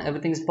is gone,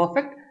 everything is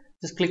perfect.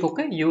 Just click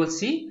OK, you will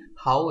see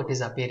how it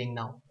is appearing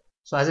now.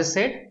 So as I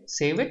said,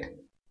 save it,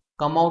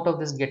 come out of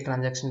this get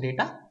transaction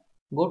data,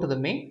 go to the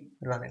main,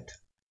 run it.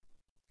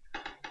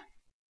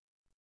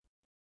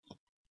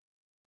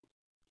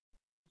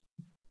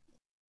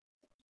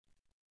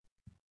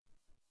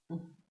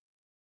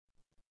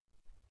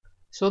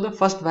 So the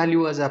first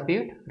value has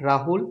appeared,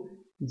 Rahul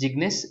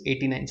Jignesh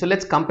 89. So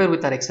let's compare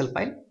with our Excel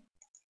file.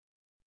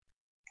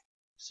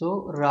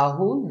 So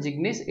Rahul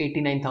Jignesh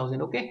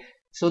 89,000. Okay,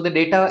 so the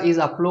data is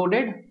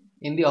uploaded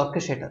in the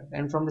orchestrator,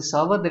 and from the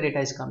server the data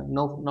is coming.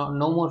 No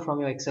more from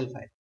your Excel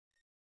file.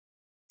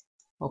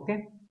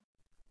 Okay,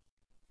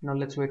 now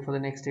let's wait for the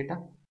next data.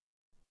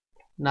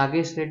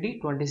 Nagesh Reddy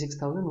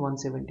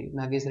 26,170.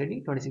 Nagesh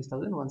Reddy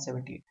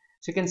 26,178.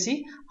 So you can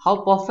see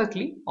how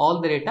perfectly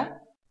all the data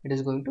it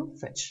is going to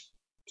fetch.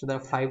 So there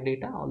are 5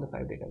 data, all the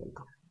 5 data will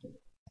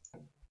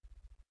come.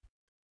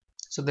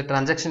 So the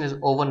transaction is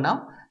over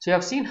now. So you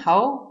have seen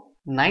how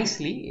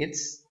nicely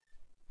it's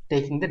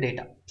taking the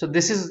data. So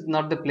this is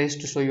not the place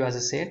to show you, as I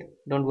said.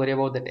 Don't worry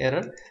about that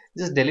error.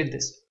 Just delete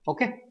this.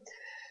 Okay.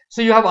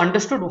 So you have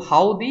understood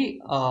how the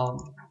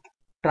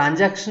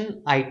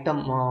transaction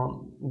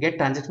item, get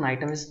transaction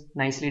item is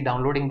nicely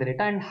downloading the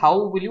data, and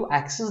how will you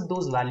access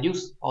those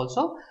values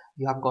also.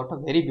 You have got a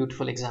very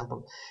beautiful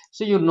example.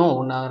 So you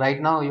know now, right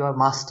now you are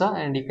master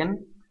and you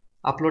can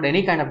upload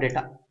any kind of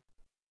data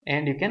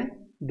and you can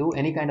do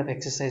any kind of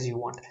exercise you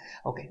want.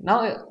 Okay,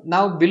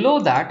 now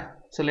below that,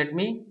 so let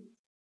me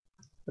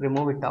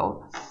remove it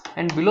out,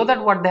 and below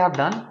that what they have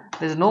done,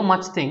 there is no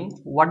much thing.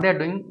 What they are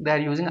doing, they are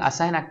using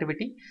assign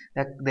activity,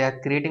 that they are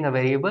creating a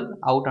variable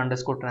out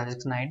underscore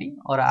transaction id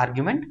or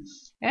argument,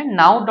 and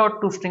now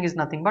dot toString is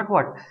nothing but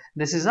what,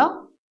 this is a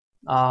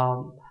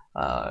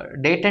uh,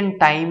 date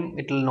and time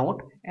it will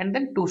note, and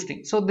then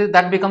toString, so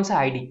that becomes a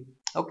id.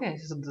 Okay,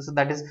 so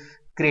that is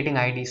creating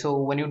id.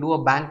 So when you do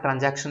a bank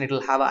transaction, it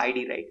will have a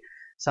id, right,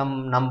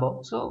 some number.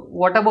 So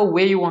whatever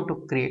way you want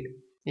to create,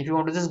 if you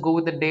want to just go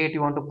with the date, you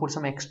want to put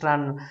some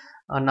extra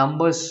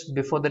numbers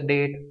before the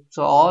date,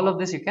 so all of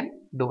this you can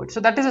do it.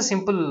 So that is a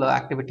simple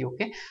activity.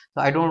 Okay,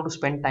 so I don't want to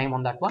spend time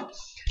on that one.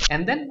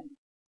 And then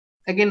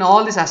again,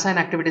 all these assign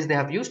activities they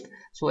have used.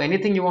 So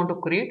anything you want to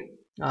create,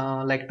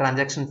 like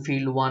transaction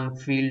field 1,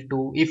 field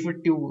 2, if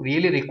you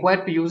really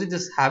require to use it,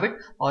 just have it,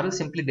 or else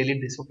simply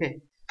delete this. Okay,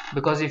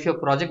 because if your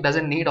project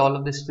doesn't need all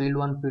of this field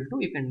 1, field 2,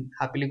 you can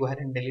happily go ahead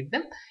and delete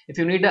them. If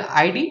you need an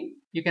id,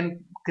 you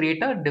can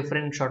create a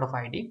different sort of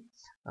id.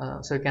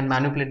 So you can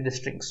manipulate the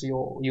strings.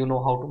 You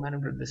know how to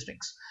manipulate the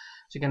strings.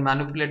 So you can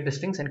manipulate the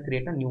strings and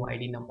create a new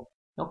id number.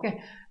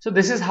 Okay, so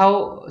this is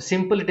how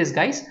simple it is,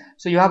 guys.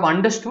 So you have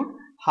understood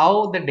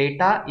how the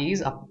data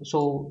is up.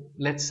 So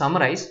let's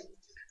summarize.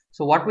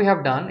 So what we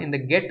have done in the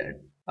get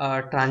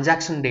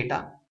transaction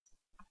data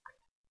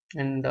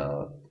and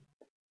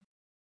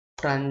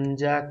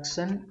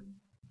transaction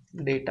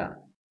data,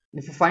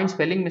 If you find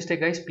spelling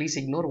mistake, guys, please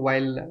ignore.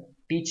 While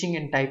teaching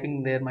and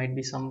typing, there might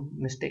be some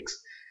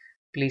mistakes.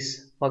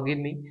 Please forgive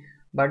me.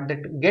 But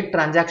that get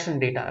transaction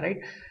data, right?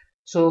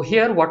 So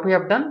here what we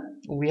have done,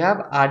 we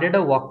have added a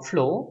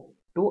workflow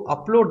to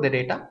upload the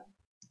data,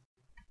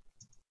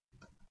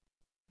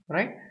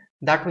 right?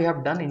 That we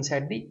have done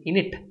inside the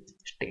init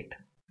state.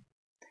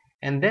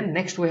 And then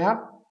next we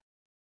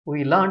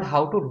learned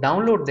how to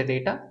download the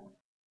data,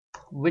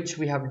 which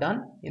we have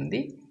done in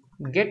the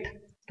get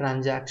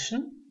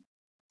transaction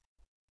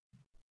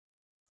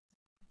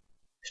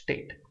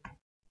state.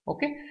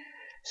 Okay,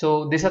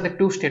 so these are the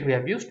two states we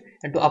have used,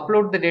 and to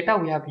upload the data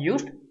we have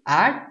used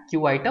add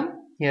queue item.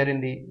 Here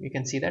in the you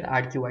can see that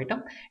add queue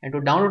item, and to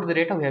download the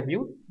data we have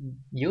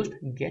used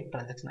get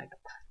transaction item.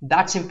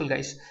 That simple,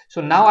 guys.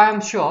 So now I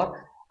am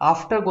sure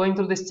after going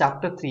through this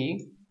chapter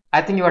 3,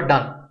 I think you are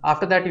done.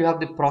 After that you have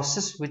the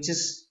process which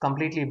is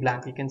completely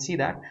blank. You can see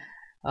that.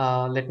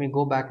 Let me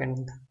go back.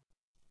 And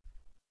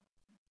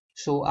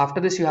so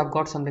after this you have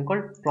got something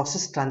called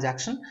process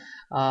transaction.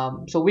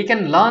 So we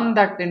can learn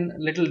that in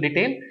little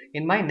detail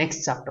in my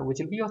next chapter, which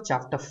will be your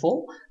chapter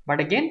 4. But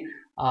again,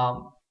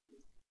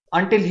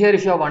 until here,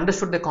 if you have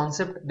understood the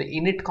concept, the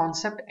init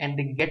concept and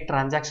the get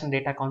transaction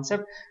data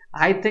concept,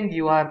 I think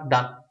you are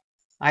done.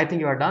 I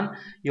think you are done.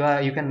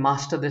 You can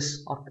master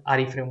this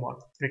ReFramwork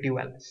pretty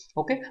well.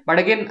 Okay, but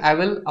again I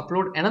will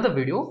upload another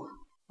video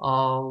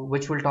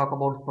which will talk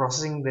about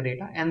processing the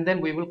data, and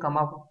then we will come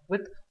up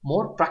with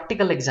more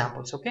practical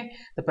examples. Okay,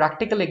 the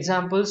practical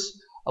examples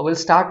will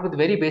start with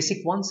very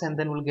basic ones, and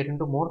then we'll get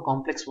into more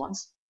complex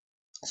ones,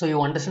 so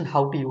you understand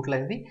how to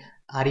utilize the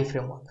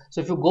ReFramwork. So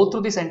if you go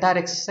through this entire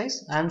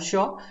exercise, I am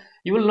sure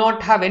you will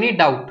not have any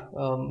doubt,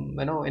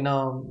 in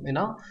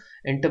a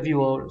interview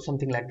or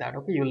something like that.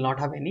 Okay, you will not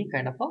have any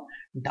kind of a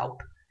doubt,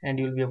 and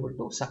you will be able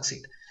to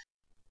succeed.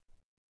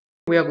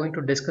 We are going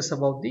to discuss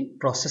about the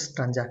process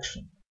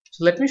transaction.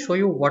 So let me show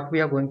you what we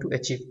are going to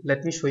achieve.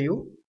 Let me show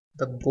you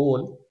the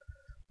goal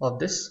of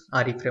this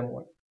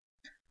ReFramwork.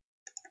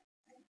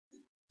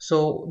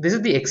 So this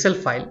is the Excel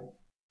file.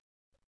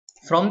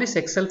 From this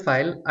Excel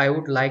file, I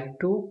would like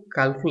to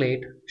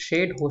calculate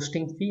shared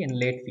hosting fee and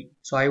late fee.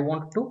 So I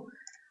want to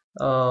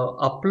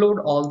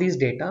upload all these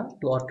data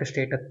to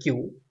orchestrate a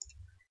queue,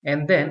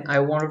 and then I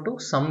wanted to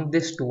sum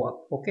this two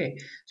up. Okay,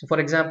 so for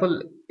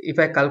example, if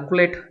I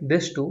calculate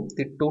this two,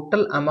 the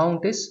total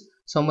amount is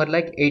somewhere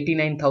like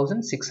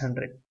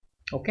 89,600.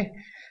 Okay,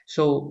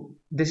 so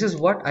this is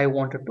what I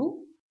wanted to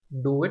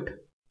do it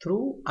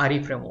through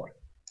ReFramwork.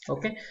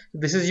 Okay,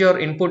 this is your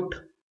input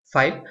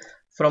file.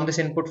 From this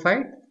input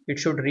file, it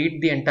should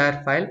read the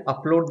entire file,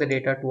 upload the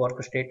data to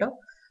orchestrator,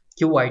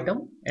 queue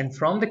item, and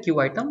from the queue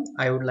item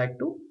I would like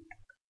to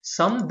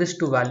sum these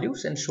two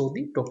values and show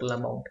the total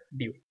amount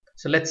due.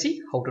 So let's see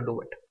how to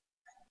do it.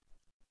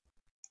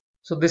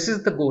 So this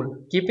is the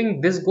goal. Keeping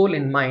this goal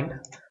in mind,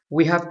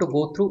 we have to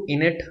go through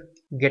init,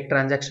 get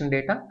transaction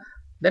data,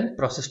 then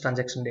process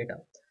transaction data.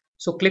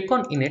 So click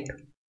on init,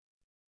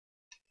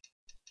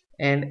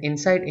 and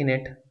inside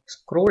init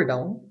scroll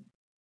down,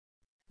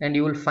 and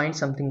you will find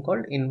something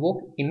called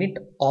invoke init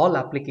all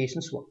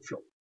applications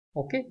workflow.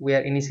 Okay, we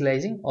are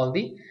initializing all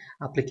the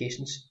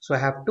applications. So I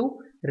have to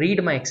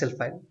read my Excel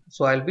file.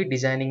 So I'll be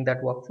designing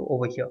that workflow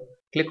over here.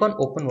 Click on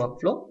open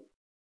workflow.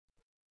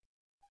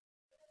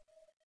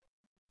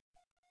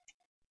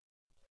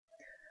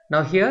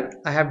 Now here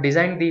I have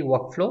designed the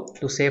workflow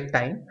to save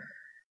time.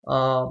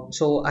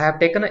 So I have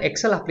taken an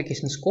Excel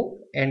application scope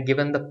and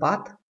given the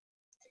path,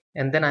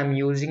 and then I'm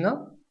using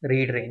a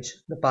read range,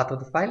 the path of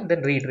the file,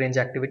 then read range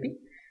activity,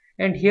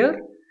 and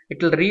here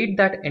it will read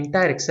that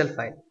entire Excel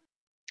file.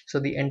 So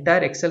the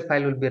entire Excel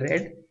file will be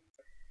read,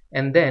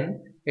 and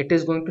then it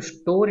is going to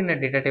store in a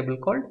data table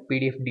called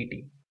PDF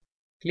DT.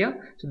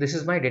 Clear? So this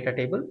is my data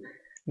table.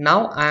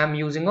 Now I am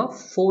using a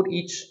for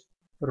each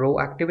row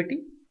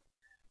activity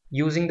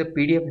using the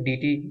PDF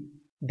DT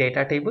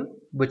data table,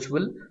 which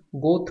will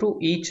go through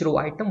each row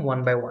item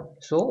one by one.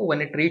 So when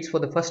it reads for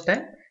the first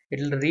time, it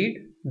will read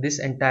this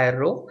entire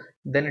row,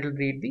 then it will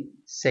read the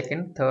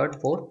second, third,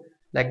 fourth,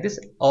 like this.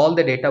 All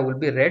the data will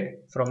be read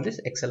from this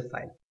Excel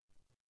file.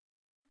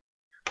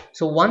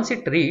 So once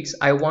it reads,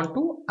 I want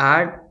to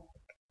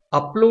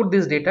upload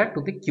this data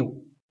to the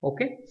queue.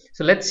 Okay,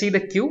 so let's see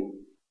the queue.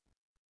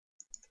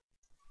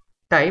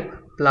 Type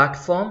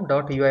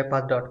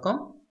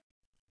platform.uipath.com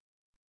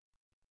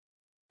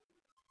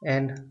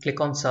and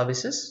click on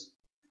services.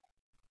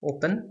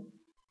 Open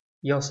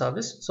your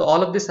service. So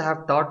all of this I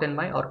have taught in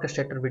my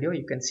orchestrator video.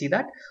 You can see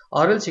that,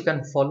 or else you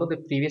can follow the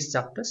previous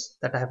chapters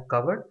that I have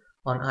covered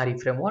on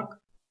ReFramwork.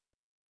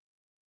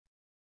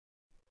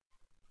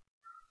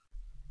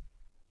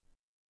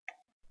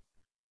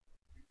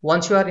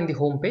 Once you are in the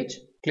home page,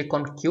 click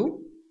on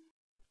queue,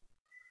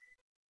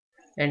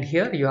 and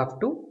here you have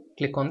to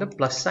click on the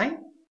plus sign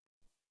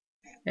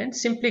and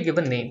simply give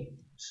a name.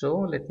 So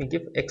let me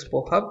give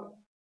ExpoHub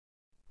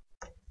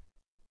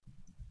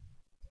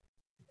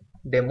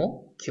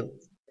demo queue.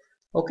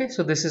 Okay,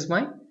 so this is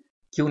my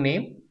queue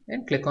name,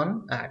 and click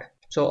on add.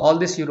 So all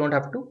this you don't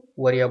have to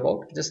worry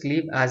about, just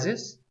leave as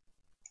is,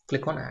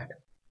 click on add.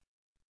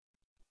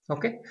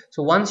 Okay,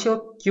 so once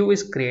your queue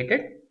is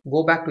created,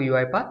 go back to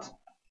UiPath.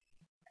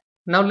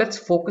 Now let's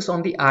focus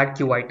on the add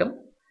queue item.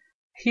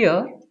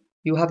 Here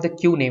you have the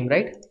queue name,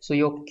 right? So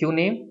your queue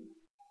name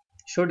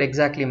should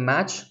exactly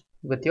match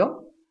with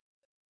your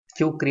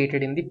queue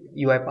created in the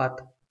UiPath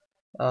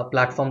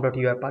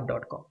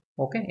platform.uipath.com.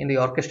 Okay, in the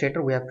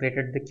orchestrator we have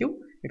created the queue,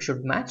 it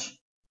should match.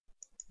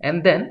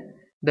 And then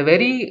the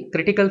very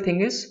critical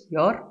thing is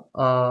your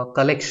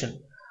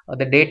collection,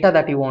 the data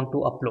that you want to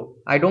upload.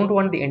 I don't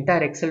want the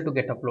entire Excel to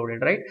get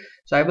uploaded, right?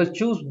 So I will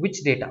choose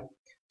which data.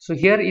 So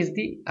here is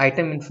the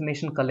item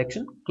information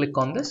collection. Click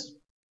on this.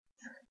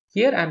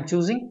 Here I am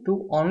choosing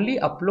to only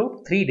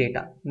upload three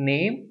data: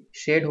 name,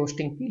 shared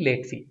hosting fee,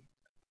 late fee.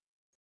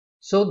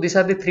 So these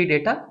are the three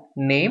data: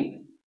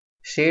 name,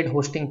 shared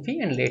hosting fee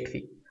and late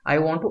fee. I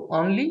want to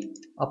only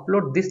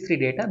upload these three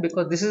data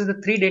because this is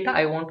the three data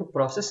I want to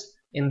process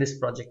in this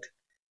project.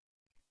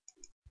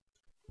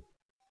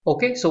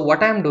 Okay, so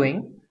what I am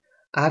doing,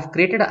 I have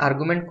created an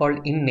argument called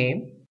in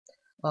name,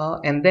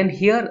 and then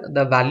here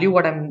the value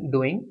what I am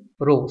doing,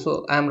 row.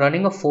 So I am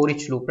running a for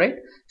each loop, right?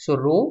 So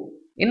row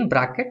in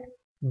bracket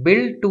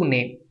build to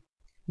name.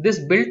 This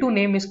build to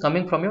name is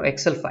coming from your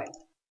Excel file.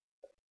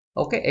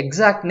 Okay,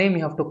 exact name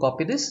you have to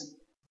copy this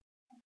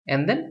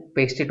and then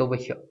paste it over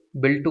here.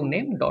 Build to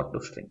name dot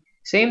to string.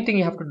 Same thing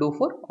you have to do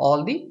for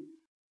all the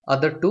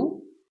other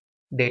two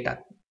data.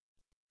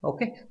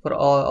 Okay, for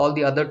all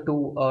the other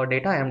two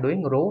data I am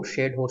doing row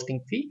shared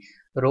hosting fee,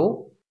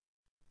 row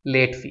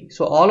late fee.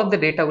 So all of the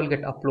data will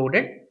get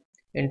uploaded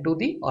into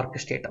the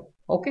orchestrator.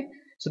 Okay,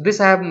 so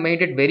this I have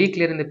made it very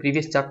clear in the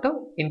previous chapter.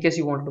 In case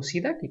you want to see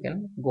that, you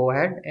can go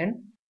ahead and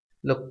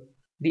look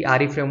the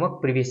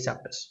ReFramwork previous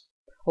chapters.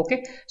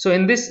 Okay, so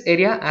in this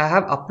area I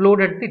have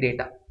uploaded the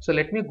data. So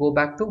let me go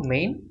back to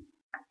main.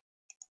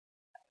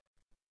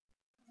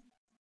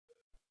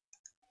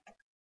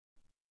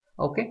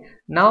 Okay,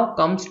 now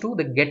comes to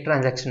the get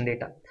transaction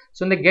data.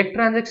 So in the get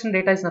transaction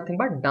data is nothing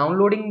but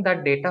downloading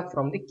that data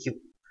from the queue.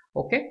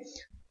 Okay,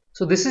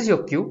 so this is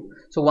your queue.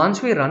 So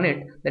once we run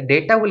it, the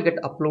data will get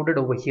uploaded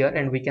over here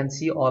and we can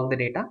see all the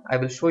data. I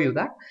will show you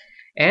that.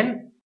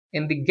 And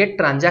in the get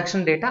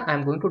transaction data, I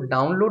am going to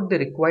download the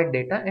required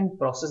data and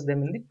process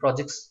them in the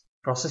project's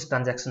process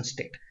transaction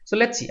state. So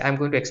let's see, I'm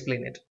going to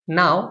explain it.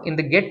 Now in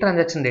the get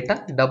transaction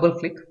data, double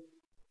click,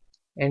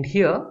 and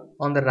here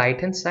on the right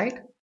hand side,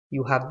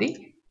 you have the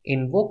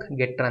invoke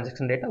get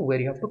transaction data where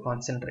you have to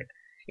concentrate.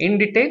 In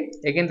detail,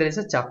 again, there is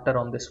a chapter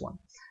on this one.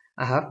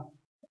 I have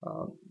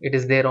it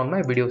is there on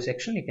my video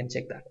section, you can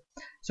check that.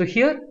 So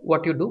here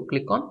what you do,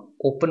 click on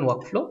open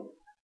workflow.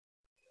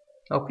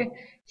 Okay,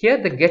 here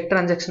the get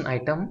transaction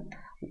item,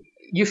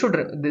 you should,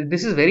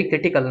 this is very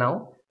critical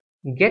now,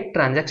 get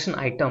transaction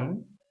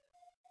item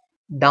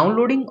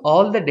downloading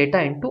all the data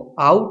into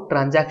out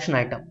transaction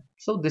item.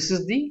 So this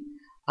is the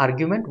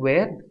argument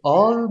where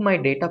all my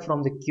data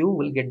from the queue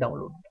will get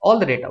downloaded. All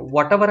the data,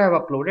 whatever I have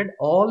uploaded,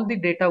 all the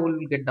data will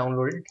get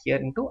downloaded here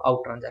into out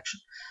transaction.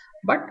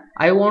 But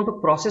I want to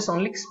process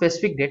only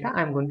specific data.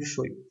 I am going to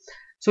show you.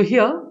 So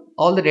here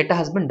all the data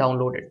has been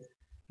downloaded.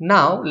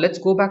 Now let's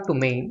go back to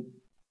main.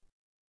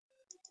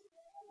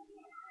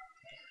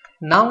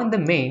 Now in the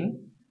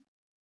main,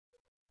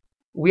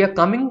 we are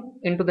coming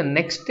into the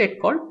next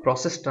state called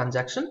process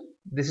transaction.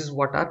 This is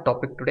what our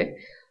topic today.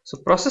 So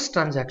process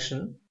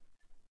transaction,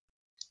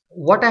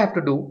 what I have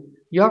to do,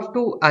 you have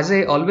to, as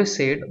I always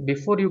said,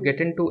 before you get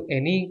into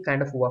any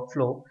kind of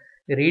workflow,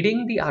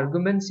 reading the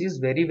arguments is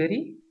very,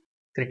 very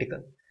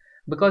critical.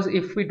 Because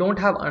if we don't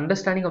have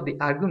understanding of the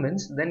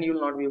arguments, then you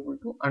will not be able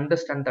to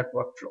understand that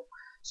workflow.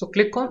 So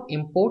click on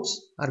imports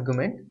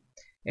argument,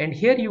 and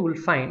here you will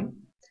find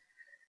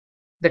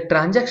the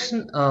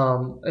transaction,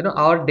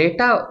 our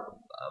data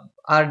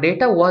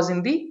was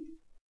in the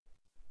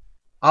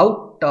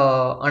out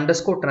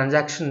underscore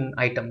transaction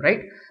item, right?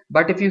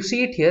 But if you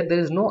see it here, there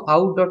is no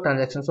out dot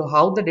transaction. So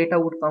how the data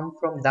would come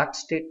from that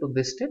state to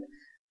this state?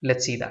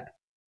 Let's see that.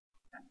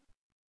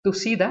 To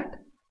see that,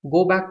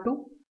 go back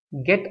to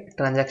get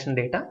transaction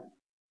data,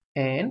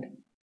 and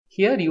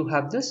here you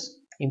have this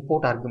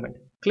import argument.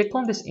 Click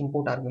on this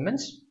import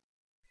arguments,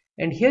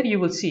 and here you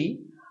will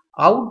see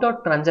out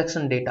dot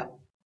transaction data,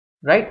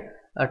 right?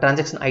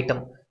 Transaction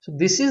item. So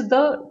this is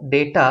the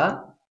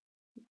data,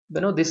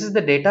 this is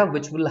the data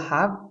which will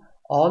have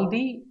all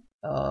the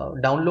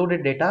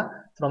downloaded data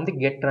from the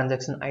get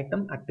transaction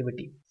item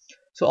activity.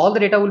 So all the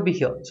data will be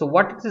here. So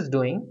what it is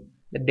doing,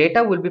 the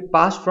data will be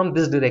passed from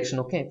this direction.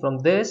 Okay, from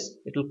this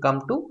it will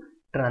come to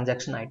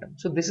transaction item.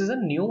 So this is a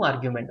new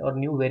argument or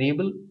new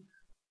variable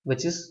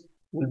which is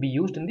will be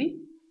used in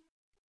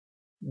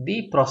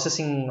the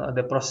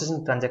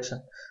processing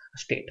transaction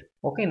state.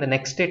 Okay, in the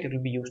next state it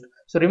will be used.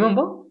 So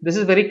remember, this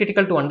is very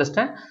critical to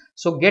understand.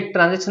 So get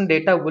transaction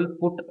data will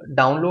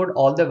download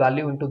all the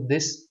value into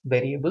this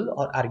variable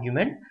or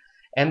argument,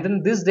 and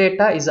then this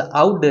data is a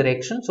out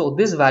direction. So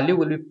this value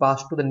will be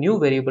passed to the new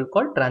variable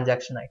called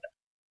transaction item.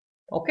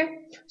 Okay,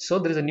 so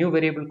there is a new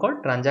variable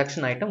called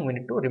transaction item we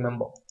need to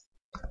remember.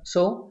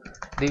 So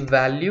the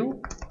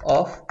value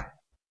of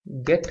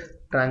get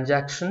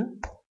transaction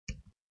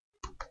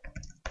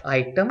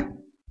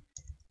item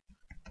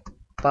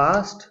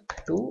passed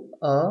to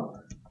a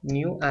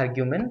new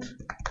argument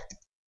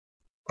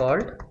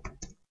called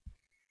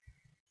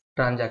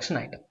transaction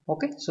item.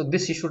 Okay, so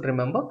this you should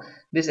remember.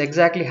 This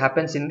exactly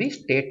happens in the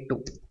state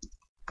 2.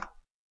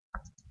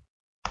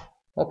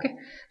 Okay,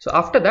 so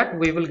after that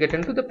we will get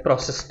into the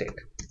process state.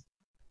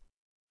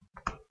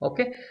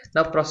 Okay,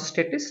 now process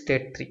state is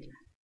state 3.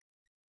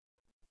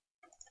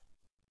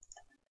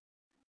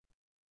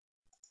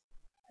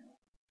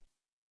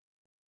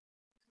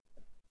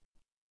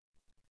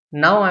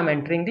 Now I'm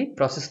entering the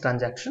process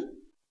transaction.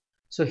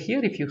 So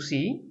here if you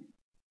see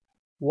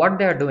what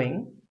they are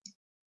doing,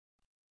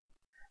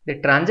 the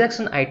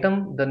transaction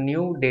item, the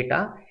new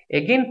data,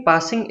 again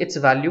passing its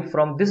value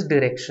from this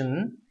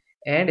direction,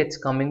 and it's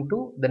coming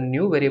to the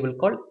new variable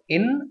called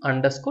in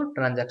underscore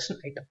transaction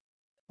item.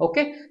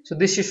 Okay, so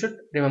this you should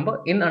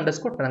remember. In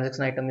underscore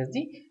transaction item is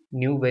the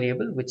new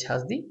variable which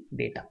has the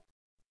data.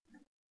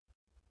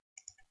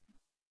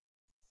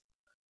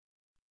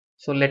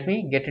 So let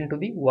me get into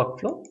the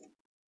workflow.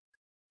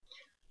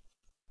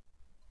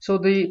 So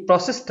the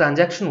process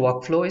transaction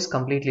workflow is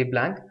completely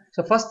blank.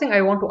 So first thing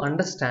I want to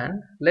understand,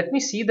 let me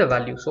see the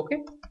values. Okay,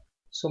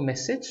 so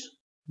message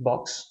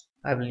box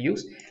I will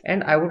use,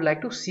 and I would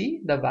like to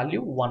see the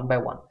value one by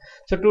one.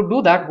 So to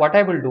do that, what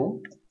I will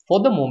do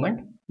for the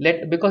moment,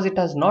 because it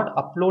has not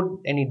uploaded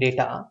any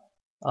data,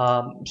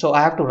 so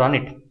I have to run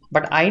it.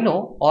 But I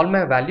know all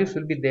my values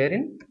will be there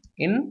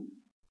in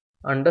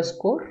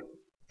underscore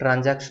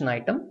transaction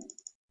item.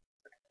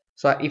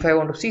 So if I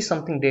want to see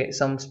something,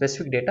 some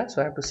specific data,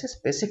 so I have to say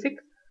specific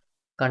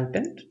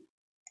content.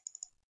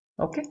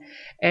 Okay,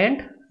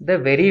 and the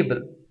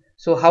variable.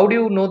 So how do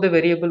you know the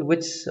variable,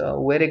 which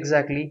where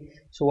exactly?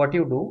 So what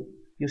you do,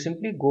 you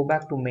simply go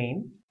back to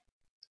main.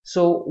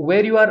 So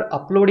where you are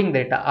uploading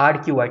data,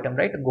 add queue item,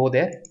 right? Go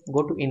there,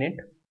 go to init,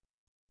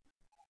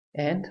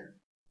 and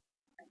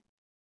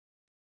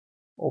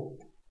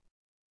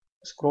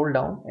scroll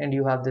down, and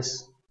you have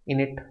this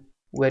init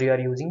where you are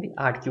using the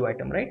add queue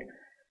item, right?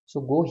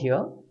 So go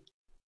here.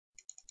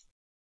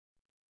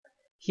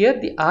 Here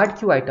the add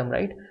queue item,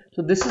 right?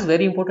 So this is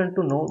very important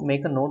to know,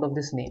 make a note of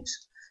these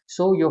names.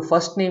 So your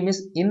first name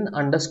is in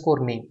underscore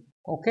name.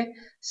 Okay,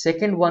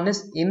 second one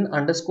is in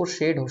underscore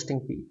shared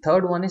hosting fee,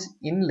 third one is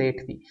in late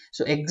fee.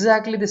 So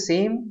exactly the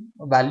same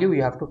value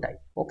you have to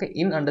type. Okay,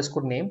 in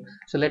underscore name.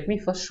 So let me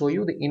first show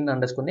you the in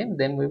underscore name,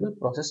 then we will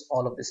process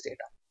all of this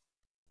data.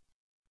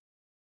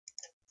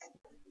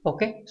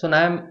 Okay, so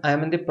now I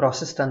am in the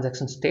process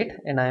transaction state,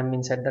 and I am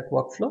inside that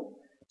workflow.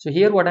 So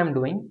here what I'm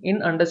doing,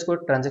 in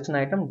underscore transaction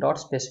item dot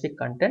specific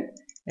content,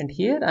 and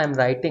here I'm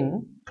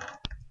writing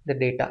the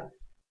data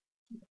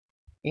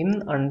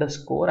in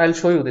underscore. I'll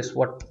show you this,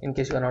 what in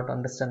case you are not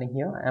understanding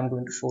here, I am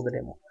going to show the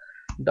demo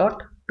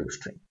dot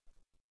toString.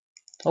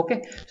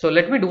 Okay, so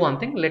let me do one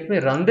thing, let me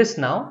run this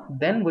now,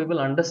 then we will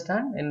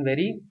understand in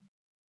very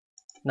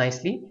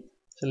nicely.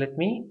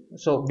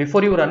 So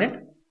before you run it,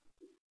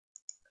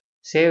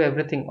 save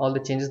everything, all the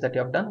changes that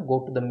you have done,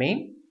 go to the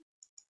main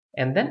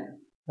and then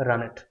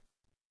run it.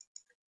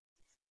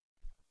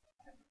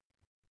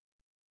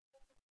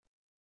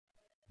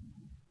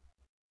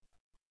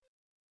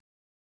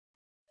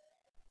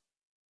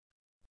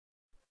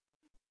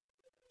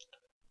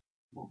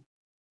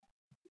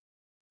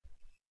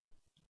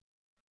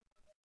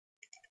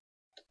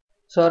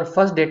 So our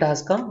first data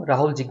has come,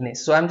 Rahul Jignesh.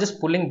 So I'm just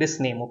pulling this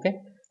name. Okay,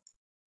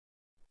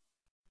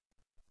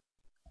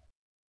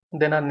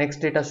 then our next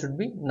data should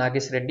be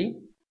Nagesh Reddy.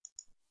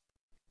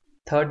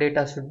 Third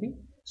data should be,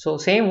 so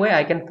same way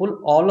I can pull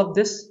all of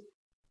this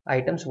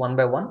items one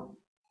by one.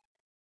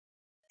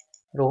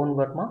 Rohan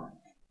Verma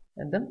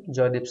and then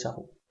Joydeep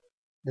Sahu.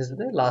 This is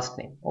the last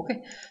name.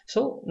 Okay,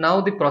 so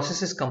now the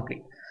process is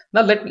complete.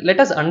 Now let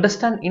us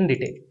understand in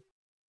detail.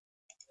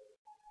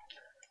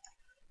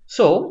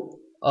 So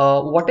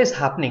what is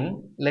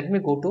happening, let me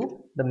go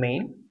to the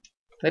main,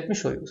 let me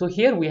show you. So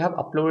here we have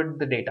uploaded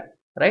the data,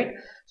 right?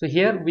 So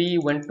here we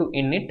went to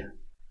init,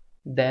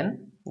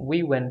 then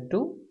we went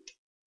to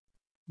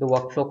the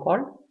workflow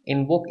called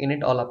invoke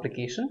init all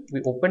application.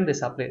 We opened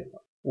this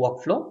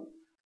workflow,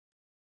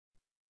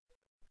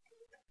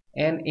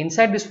 and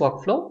inside this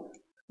workflow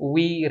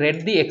we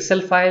read the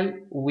Excel file,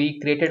 we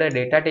created a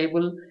data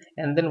table,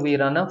 and then we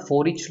run a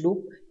for each loop,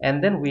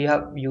 and then we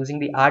are using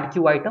the add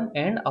queue item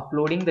and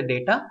uploading the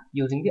data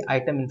using the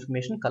item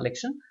information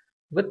collection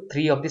with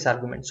 3 of these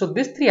arguments. So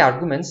these 3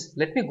 arguments,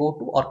 let me go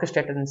to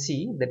orchestrator and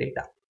see the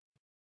data.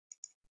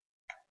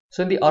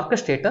 So in the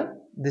orchestrator,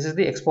 this is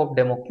the ExpoHub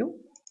demo queue.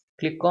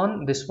 Click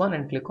on this one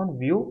and click on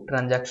view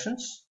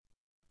transactions.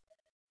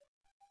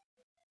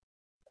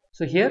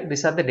 So here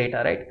these are the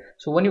data, right?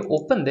 So when you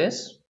open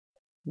this,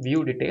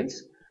 view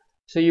details,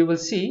 so you will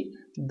see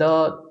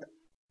the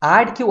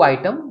add queue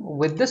item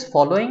with this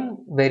following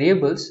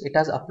variables, it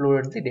has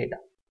uploaded the data.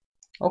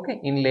 Okay,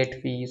 in late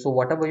fee, so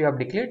whatever you have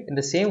declared, in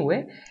the same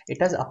way it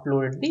has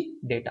uploaded the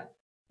data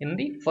in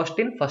the first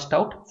in first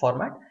out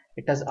format.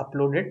 It has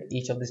uploaded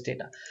each of this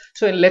data.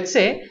 So let's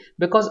say,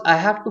 because I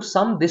have to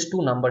sum these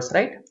two numbers,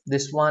 right,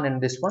 this one and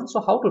this one,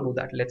 so how to do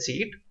that, let's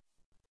see it.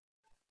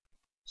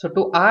 So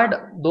to add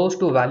those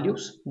two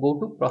values, go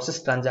to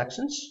process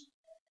transactions,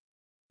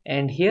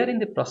 and here in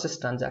the process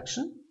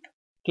transaction,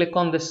 click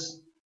on this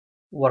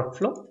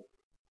workflow.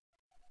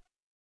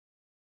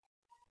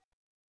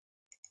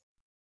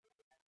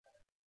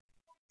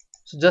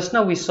 So just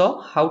now we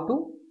saw how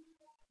to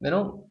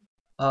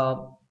uh,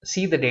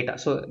 see the data.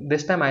 So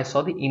this time I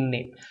saw the in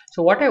name.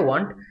 So what I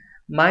want,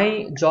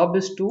 my job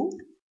is to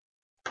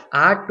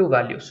add two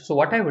values. So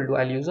what I will do,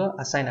 I'll use a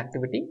assign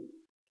activity,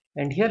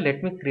 and here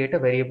let me create a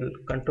variable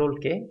control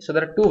K. So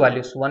there are two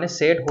values. One is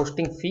shared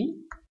hosting fee,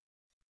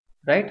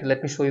 right?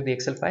 Let me show you the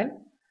Excel file.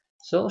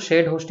 So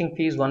shared hosting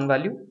fee is one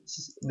value.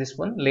 This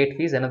one late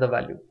fee is another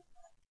value.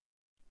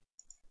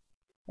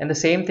 And the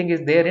same thing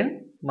is there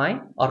in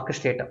my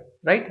orchestrator,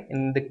 right?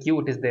 In the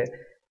queue it is there,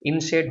 in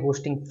shared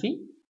hosting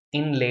fee,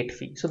 in late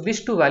fee. So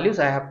these two values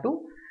I have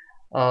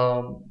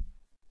to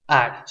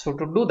add. So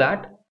to do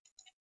that,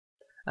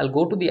 I'll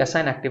go to the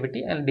assign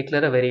activity and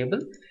declare a variable,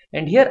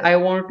 and here I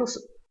want to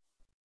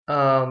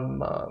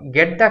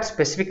get that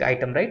specific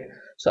item, right?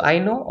 So I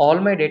know all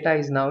my data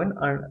is now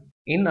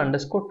in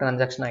underscore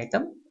transaction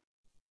item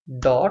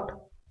dot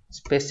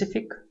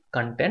specific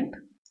content.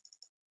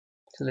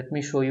 So let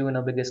me show you in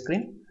a bigger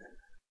screen.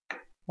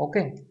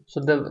 Okay, so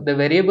the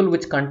variable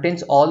which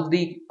contains all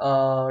the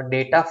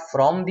data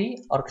from the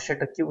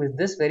orchestrator queue is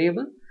this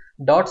variable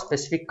dot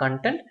specific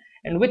content,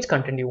 and which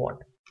content you want.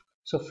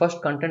 So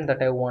first content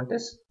that I want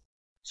is,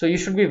 so you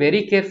should be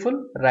very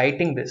careful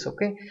writing this,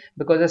 okay,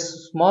 because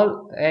it's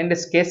small and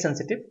it's case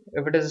sensitive.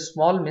 If it is a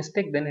small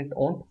mistake, then it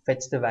won't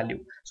fetch the value.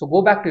 So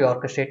go back to your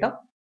orchestrator,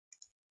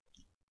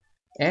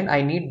 and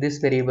I need this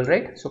variable,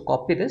 right? So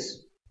copy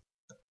this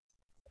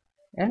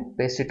and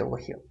paste it over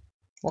here.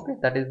 Okay,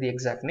 that is the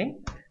exact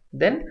name.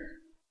 Then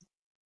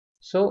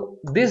so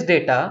this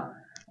data,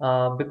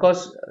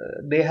 because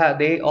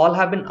they all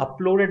have been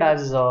uploaded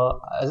as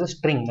a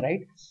string, right?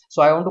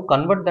 So I want to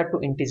convert that to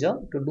integer.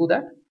 To do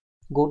that,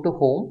 go to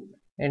home,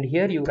 and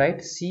here you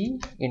write c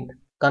int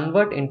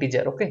convert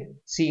integer. Okay,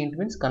 c int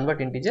means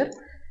convert integer,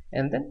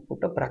 and then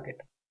put a bracket.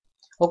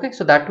 Okay,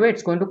 so that way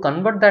it's going to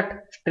convert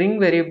that string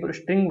value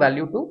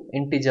to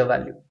integer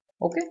value.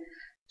 Okay,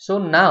 so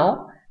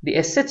now the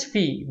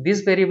shv,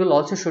 this variable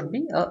also should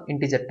be a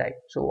integer type.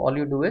 So all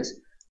you do is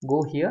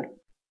go here,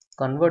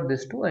 convert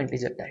this to an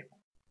integer type.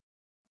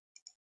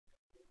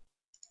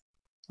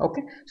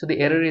 Okay, so the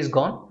error is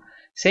gone.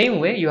 Same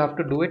way you have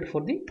to do it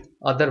for the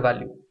other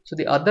value. So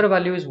the other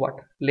value is what?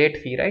 Late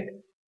fee, right?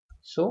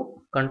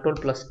 So control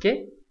plus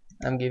K,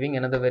 I'm giving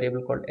another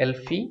variable called L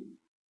fee.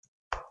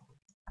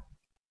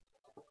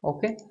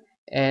 Okay,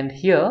 and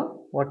here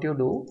what you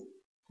do,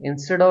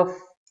 instead of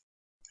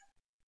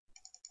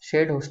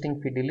shared hosting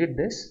fee, delete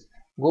this,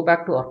 go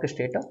back to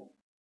orchestrator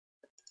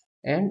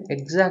and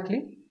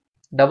exactly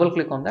double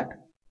click on that,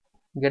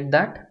 get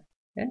that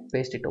and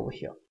paste it over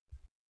here.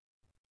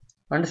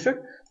 Understood?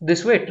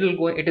 This way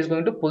it is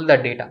going to pull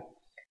that data,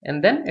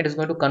 and then it is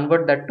going to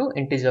convert that to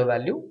integer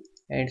value,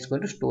 and it's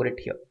going to store it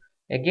here.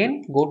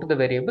 Again, go to the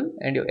variable,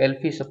 and your elf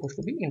is supposed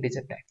to be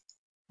integer type.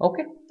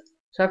 Okay,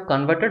 so I've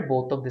converted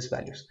both of these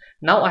values.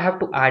 Now I have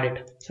to add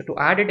it. So to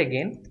add it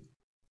again,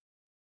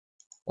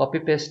 copy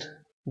paste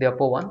the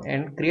upper one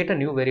and create a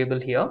new variable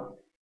here.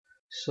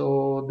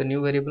 So the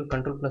new variable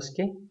control plus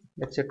K,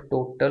 let's say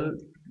total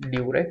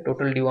due, right?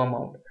 Total due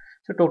amount.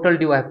 So total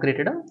due, I have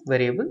created a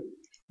variable,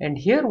 and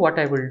here what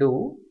I will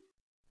do,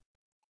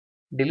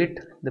 delete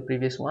the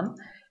previous one,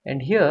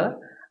 and here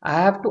I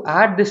have to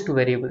add this to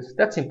variables.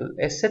 That's simple.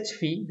 sh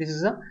fee, this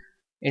is a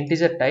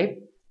integer type,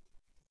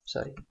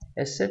 sorry,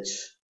 sh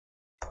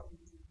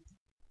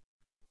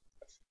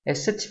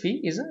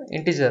fee is an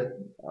integer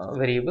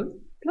variable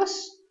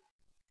plus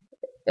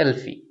l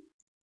fee,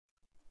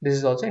 this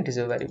is also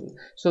integer variable.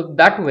 So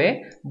that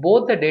way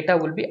both the data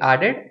will be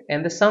added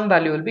and the sum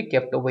value will be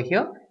kept over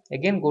here.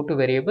 Again, go to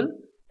variable,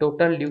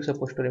 total due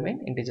supposed to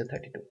remain integer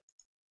 32.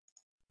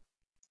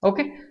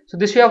 Okay, so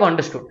this you have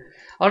understood.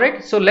 All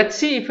right, so let's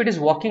see if it is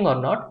working or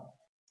not.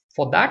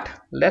 For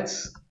that,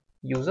 let's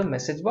use a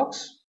message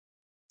box.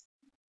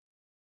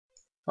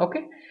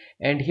 Okay,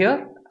 and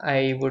here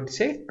I would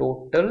say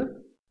total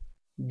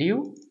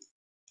due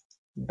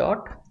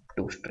dot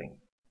toString.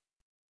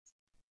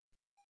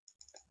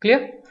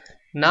 Clear?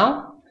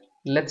 Now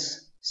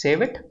let's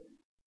save it,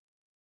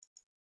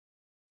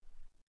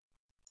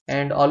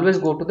 and always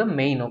go to the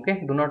main.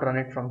 Okay, do not run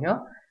it from here.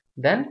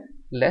 Then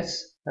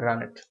let's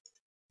run it.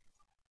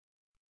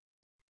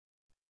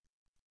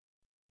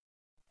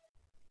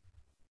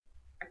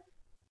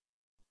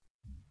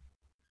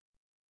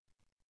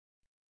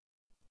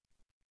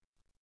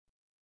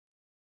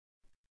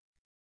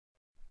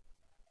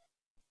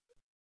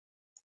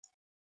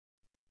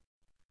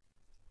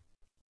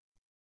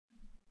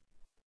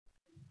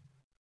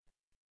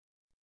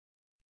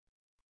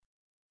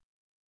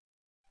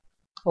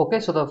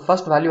 Okay, so the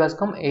first value has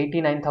come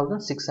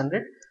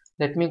 89,600.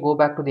 Let me go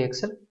back to the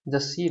Excel,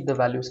 just see if the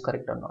value is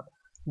correct or not.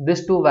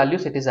 These two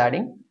values it is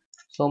adding,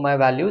 so my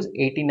value is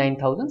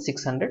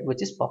 89,600,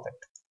 which is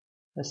perfect.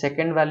 The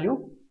second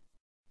value,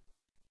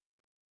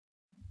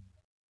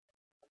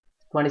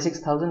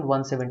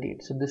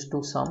 26,178. So this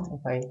two sum,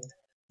 if I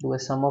do a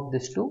sum of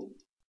this two,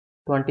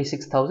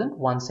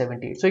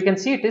 26,178. So you can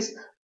see it is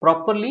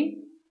properly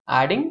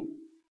adding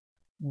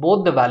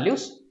both the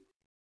values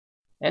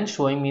and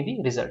showing me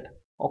the result.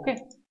 Okay.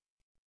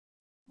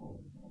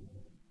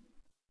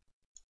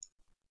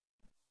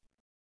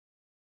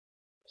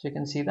 So you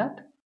can see that.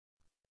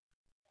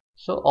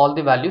 So all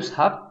the values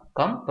have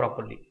come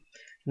properly.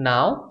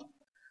 Now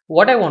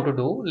what I want to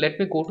do, let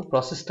me go to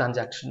process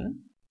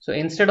transaction. So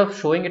instead of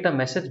showing it a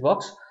message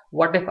box,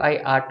 what if I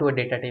add to a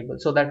data table,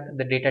 so that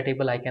the data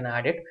table I can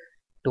add it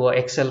to a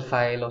Excel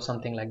file or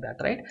something like that,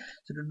 right?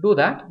 So to do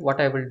that, what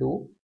I will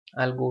do,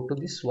 I'll go to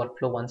this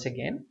workflow once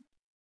again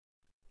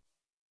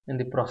in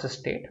the process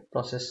state,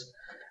 process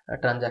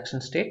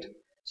transaction state.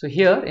 So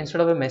here,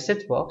 instead of a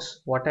message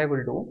box, what I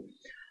will do,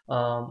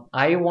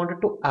 I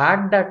wanted to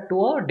add that to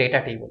a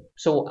data table.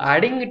 So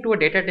adding it to a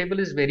data table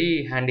is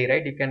very handy,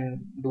 right? You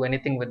can do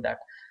anything with that.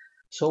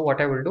 So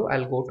what I will do,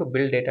 I'll go to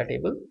build data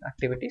table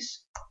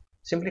activities,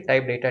 simply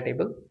type data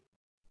table.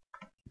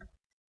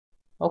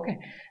 Okay,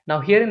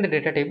 now here in the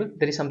data table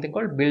there is something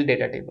called build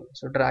data table.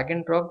 So drag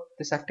and drop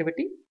this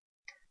activity,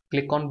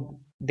 click on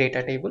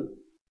data table,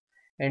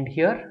 and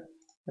here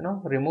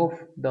remove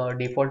the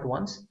default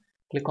ones,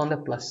 click on the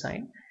plus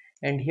sign,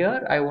 and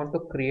here I want to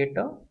create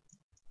a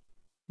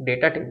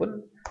data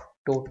table,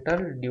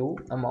 total due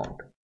amount.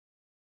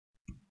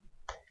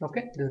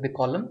 Okay, this is the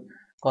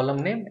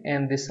column name,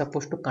 and this is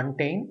supposed to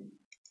contain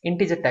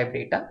integer type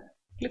data.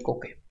 Click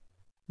OK.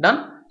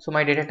 Done. So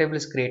my data table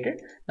is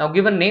created. Now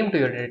give a name to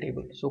your data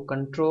table. So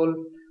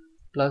control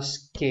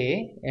plus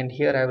K, and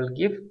here I will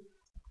give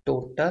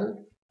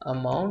total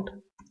amount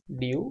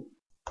due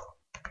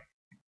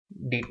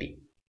dt.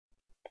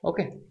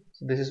 Okay,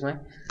 so this is my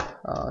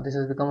this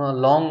has become a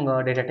long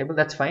data table.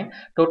 That's fine.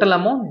 Total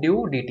amount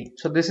due dt.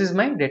 So this is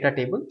my data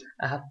table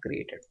I have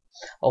created.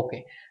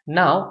 Okay,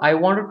 now I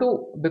wanted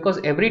to, because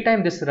every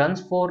time this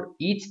runs for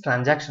each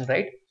transaction,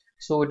 right?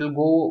 So it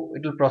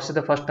will process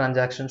the first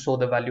transaction, show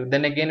the value,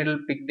 then again it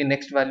will pick the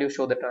next value,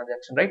 show the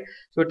transaction, right?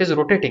 So it is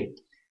rotating,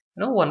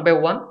 one by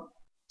one.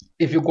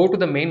 If you go to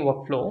the main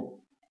workflow,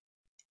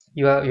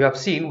 you have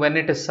seen when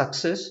it is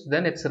success,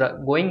 then it's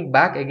going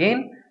back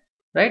again,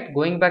 right?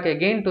 Going back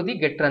again to the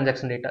get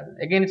transaction data.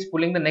 Again, it's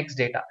pulling the next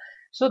data.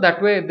 So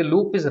that way the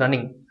loop is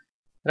running,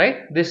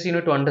 right? This you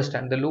need to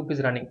understand, the loop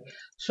is running.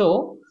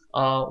 So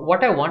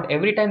what I want,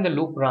 every time the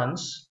loop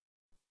runs,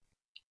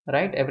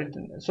 right,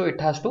 everything, so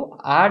it has to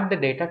add the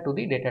data to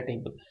the data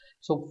table.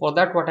 So for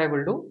that, what I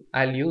will do,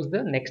 I'll use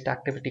the next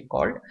activity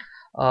called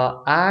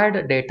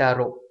add data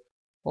row.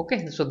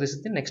 Okay, so this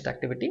is the next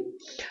activity.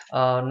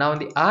 Now in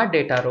the add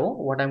data row,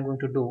 what I'm going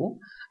to do,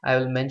 I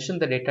will mention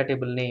the data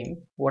table name.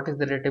 What is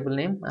the data table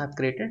name I have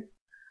created?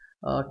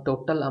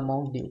 Total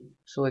amount due.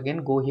 So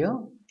again, go here,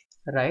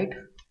 write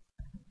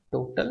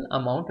total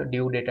amount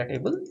due data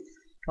table.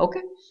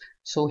 Okay,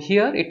 so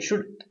here it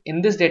should,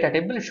 in this data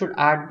table, it should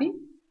add the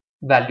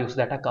values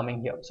that are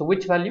coming here. So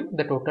which value?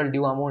 The total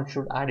due amount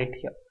should add it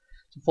here.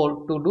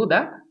 So to do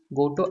that,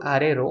 go to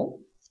array row,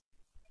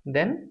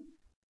 then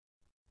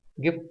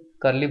give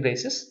curly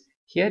braces.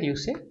 Here you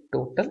say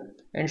total,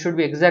 and should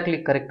be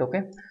exactly correct.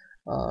 Okay,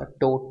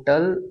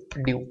 total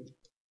due.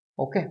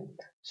 Okay,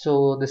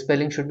 so the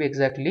spelling should be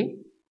exactly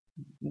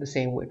the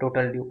same way,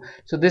 total due.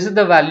 So this is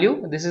the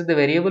value, this is the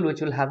variable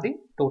which will have the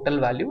total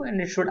value, and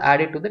it should add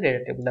it to the data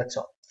table. That's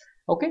all.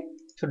 Okay,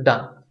 so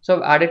done. So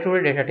I've added to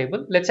the data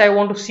table. Let's say I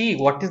want to see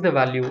what is the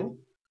value.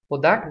 For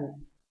that,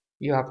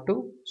 you have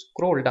to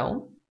scroll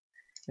down,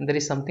 and there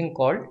is something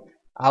called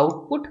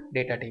output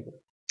data table.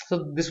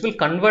 So this will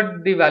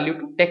convert the value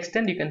to text,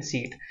 and you can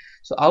see it.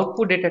 So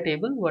output data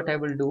table, what I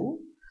will do,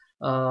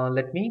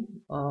 let me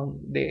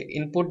the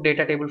input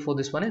data table for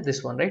this one is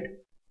this one, right?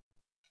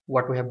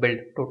 What we have built,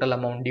 total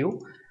amount due.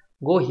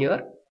 Go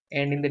here,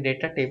 and in the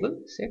data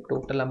table say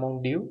total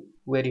amount due,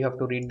 where you have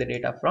to read the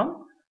data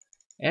from,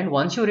 and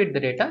once you read the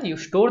data, you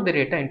store the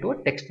data into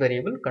a text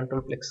variable,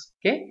 control plus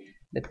K.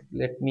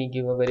 Let me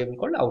give a variable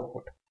called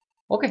output.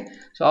 Okay,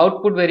 so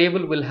output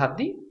variable will have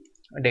the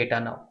data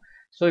now.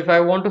 So if I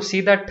want to see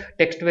that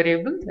text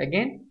variable,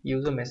 again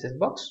use a message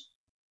box.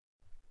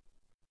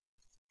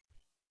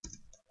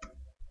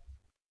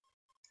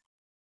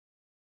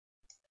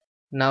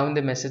 Now in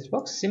the message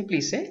box,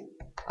 simply say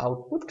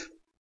output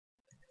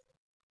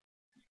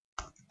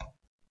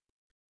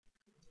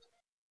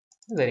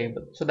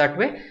variable. So that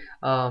way,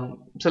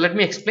 so let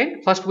me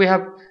explain. First, we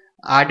have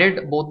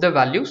added both the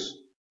values,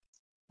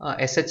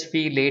 SH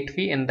fee, late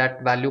fee, and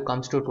that value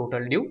comes to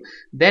total due.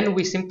 Then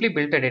we simply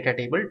built a data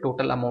table,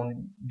 total amount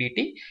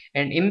dt,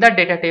 and in that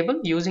data table,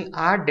 using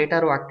add data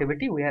row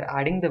activity, we are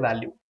adding the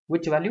value.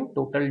 Which value?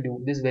 Total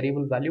due. This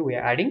variable value we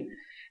are adding,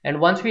 and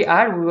once we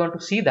add, we want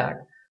to see that.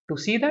 To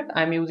see that,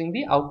 I am using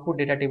the output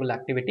data table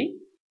activity.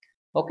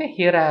 Okay,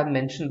 here I have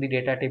mentioned the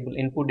data table,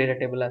 input data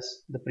table,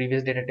 as the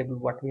previous data table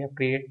what we have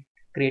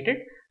created,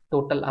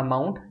 total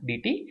amount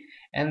dt,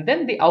 and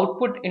then the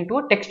output into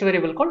a text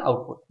variable called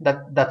output.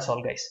 That's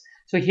all, guys.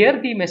 So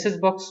here the message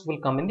box will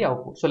come in the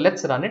output. So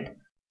let's run it.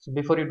 So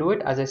before you do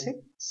it, as I said,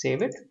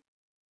 save it,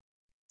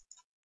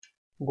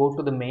 go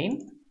to the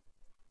main,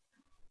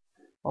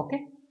 okay,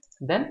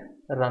 then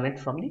run it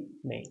from the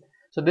main.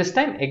 So this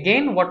time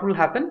again what will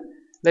happen,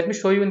 let me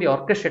show you in the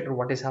orchestrator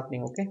what is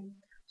happening. Okay,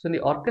 so in the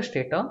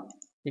orchestrator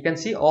you can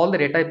see all the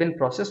data have been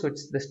processed, which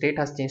the state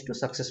has changed to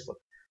successful.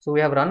 So we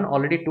have run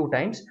already 2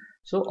 times,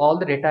 so all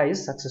the data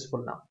is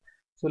successful now.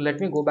 So let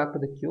me go back to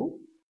the queue.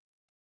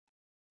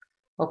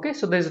 Okay,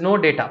 so there is no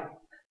data,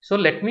 so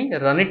let me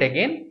run it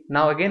again.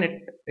 Now again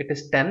it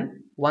is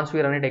 10. Once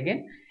we run it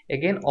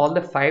again all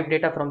the 5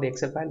 data from the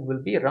Excel file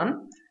will be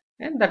run,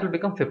 and that will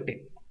become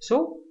 15.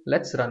 So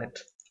let's run it.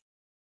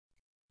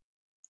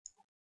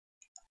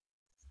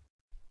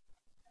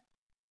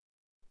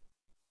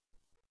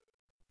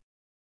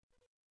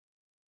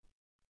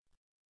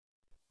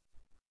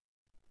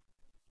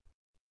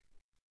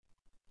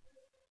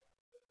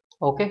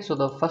 Okay, so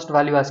the first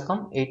value has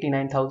come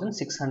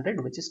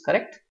 89,600, which is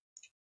correct.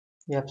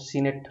 We have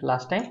seen it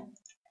last time.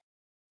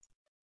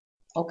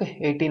 Okay,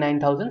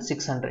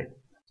 89,600,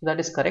 so that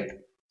is correct.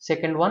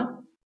 Second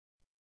one,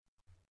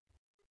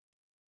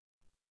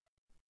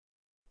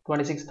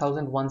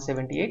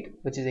 26,178,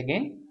 which is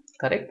again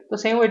correct. The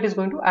same way it is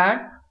going to add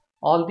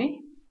all the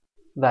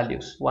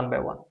values one by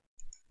one.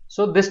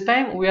 So this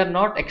time we are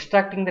not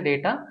extracting the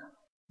data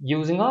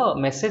using a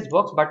message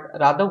box, but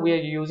rather we are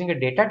using a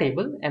data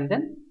table and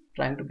then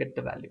trying to get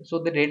the value.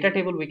 So the data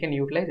table we can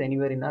utilize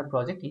anywhere in our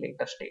project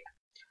later state.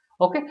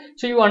 Okay,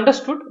 so you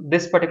understood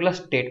this particular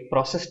state,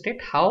 process state,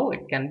 how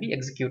it can be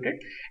executed,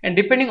 and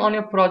depending on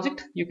your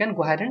project you can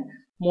go ahead and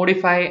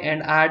modify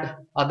and add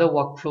other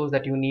workflows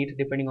that you need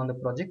depending on the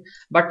project.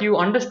 But you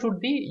understood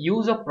the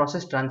use of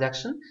process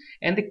transaction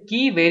and the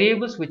key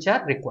variables which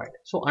are required.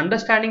 So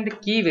understanding the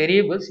key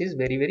variables is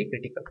very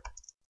critical.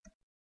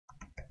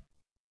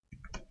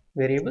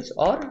 Variables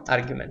or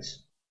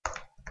arguments.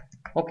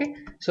 Okay,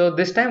 so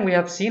this time we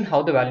have seen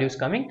how the value is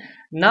coming.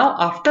 Now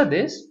after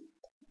this,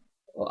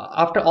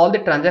 after all the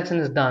transaction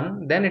is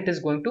done, then it is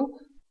going to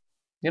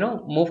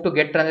move to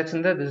get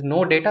transaction. There is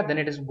no data, then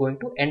it is going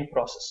to end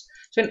process.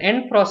 So in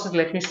end process,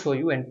 let me show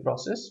you end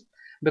process,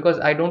 because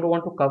I don't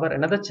want to cover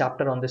another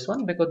chapter on this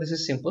one, because this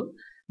is simple.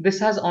 This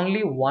has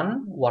only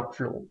one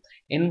workflow: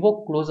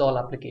 invoke close all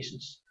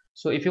applications.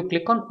 So if you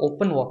click on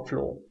open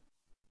workflow,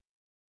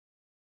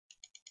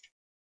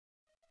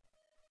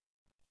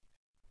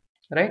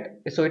 right,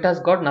 so it has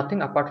got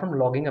nothing apart from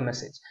logging a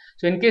message.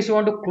 So in case you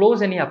want to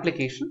close any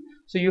application,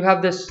 so you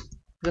have this,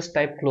 just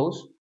type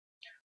close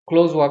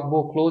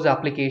workbook, close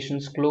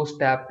applications, close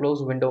tab,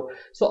 close window.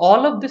 So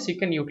all of this you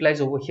can utilize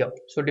over here.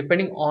 So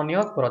depending on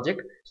your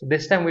project, so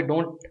this time we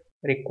don't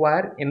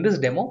require in this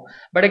demo,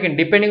 but again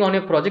depending on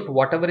your project,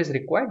 whatever is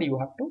required, you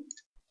have to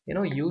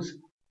use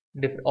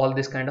all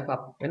this kind of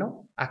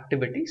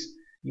activities.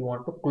 You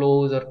want to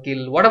close or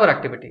kill, whatever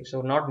activity.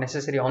 So not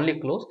necessarily only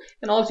close,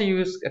 and also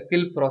use a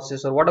kill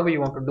process or whatever you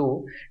want to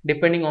do.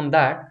 Depending on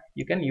that,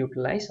 you can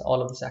utilize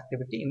all of this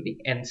activity in the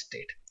end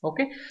state.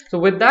 Okay, so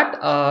with that,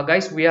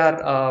 guys, we have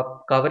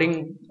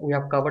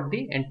covered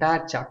the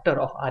entire chapter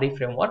of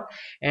ReFramwork,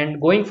 and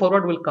going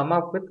forward we'll come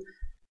up with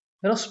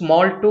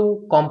small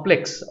to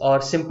complex or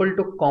simple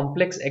to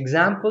complex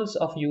examples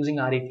of using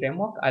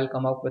ReFramwork. I'll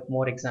come up with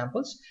more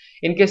examples.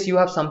 In case you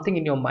have something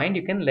in your mind,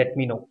 you can let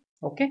me know.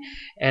 Okay,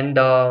 and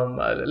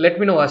let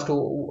me know as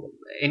to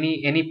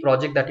any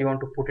project that you want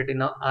to put it in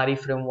a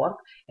ReFramwork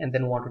and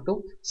then wanted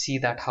to see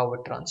that how it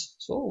runs.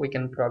 So we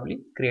can probably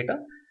create a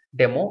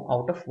demo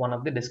out of one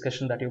of the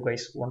discussion that you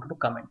guys wanted to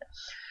comment.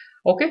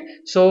 Okay,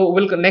 so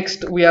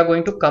next we are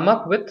going to come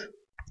up with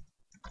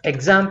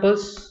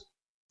examples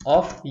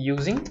of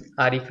using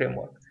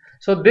ReFramwork.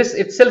 So this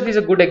itself is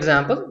a good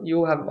example,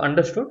 you have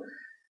understood,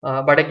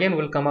 but again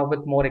we'll come up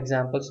with more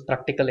examples,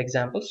 practical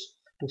examples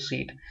to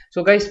see it.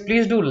 So guys,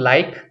 please do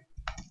like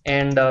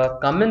and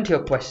comment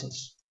your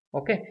questions.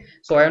 Okay,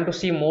 so I want to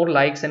see more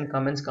likes and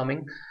comments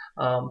coming,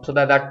 so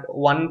that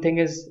one thing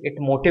is, it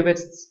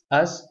motivates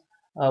us.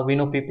 We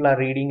know people are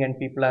reading and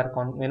people are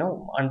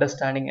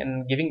understanding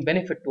and giving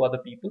benefit to other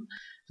people.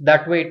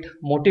 That way it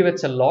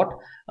motivates a lot.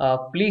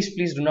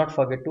 Please do not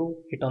forget to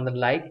hit on the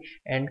like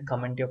and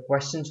comment your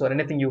questions or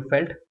anything you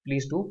felt.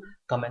 Please do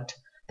comment.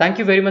 Thank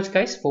you very much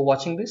guys for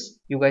watching this.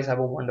 You guys have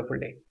a wonderful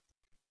day.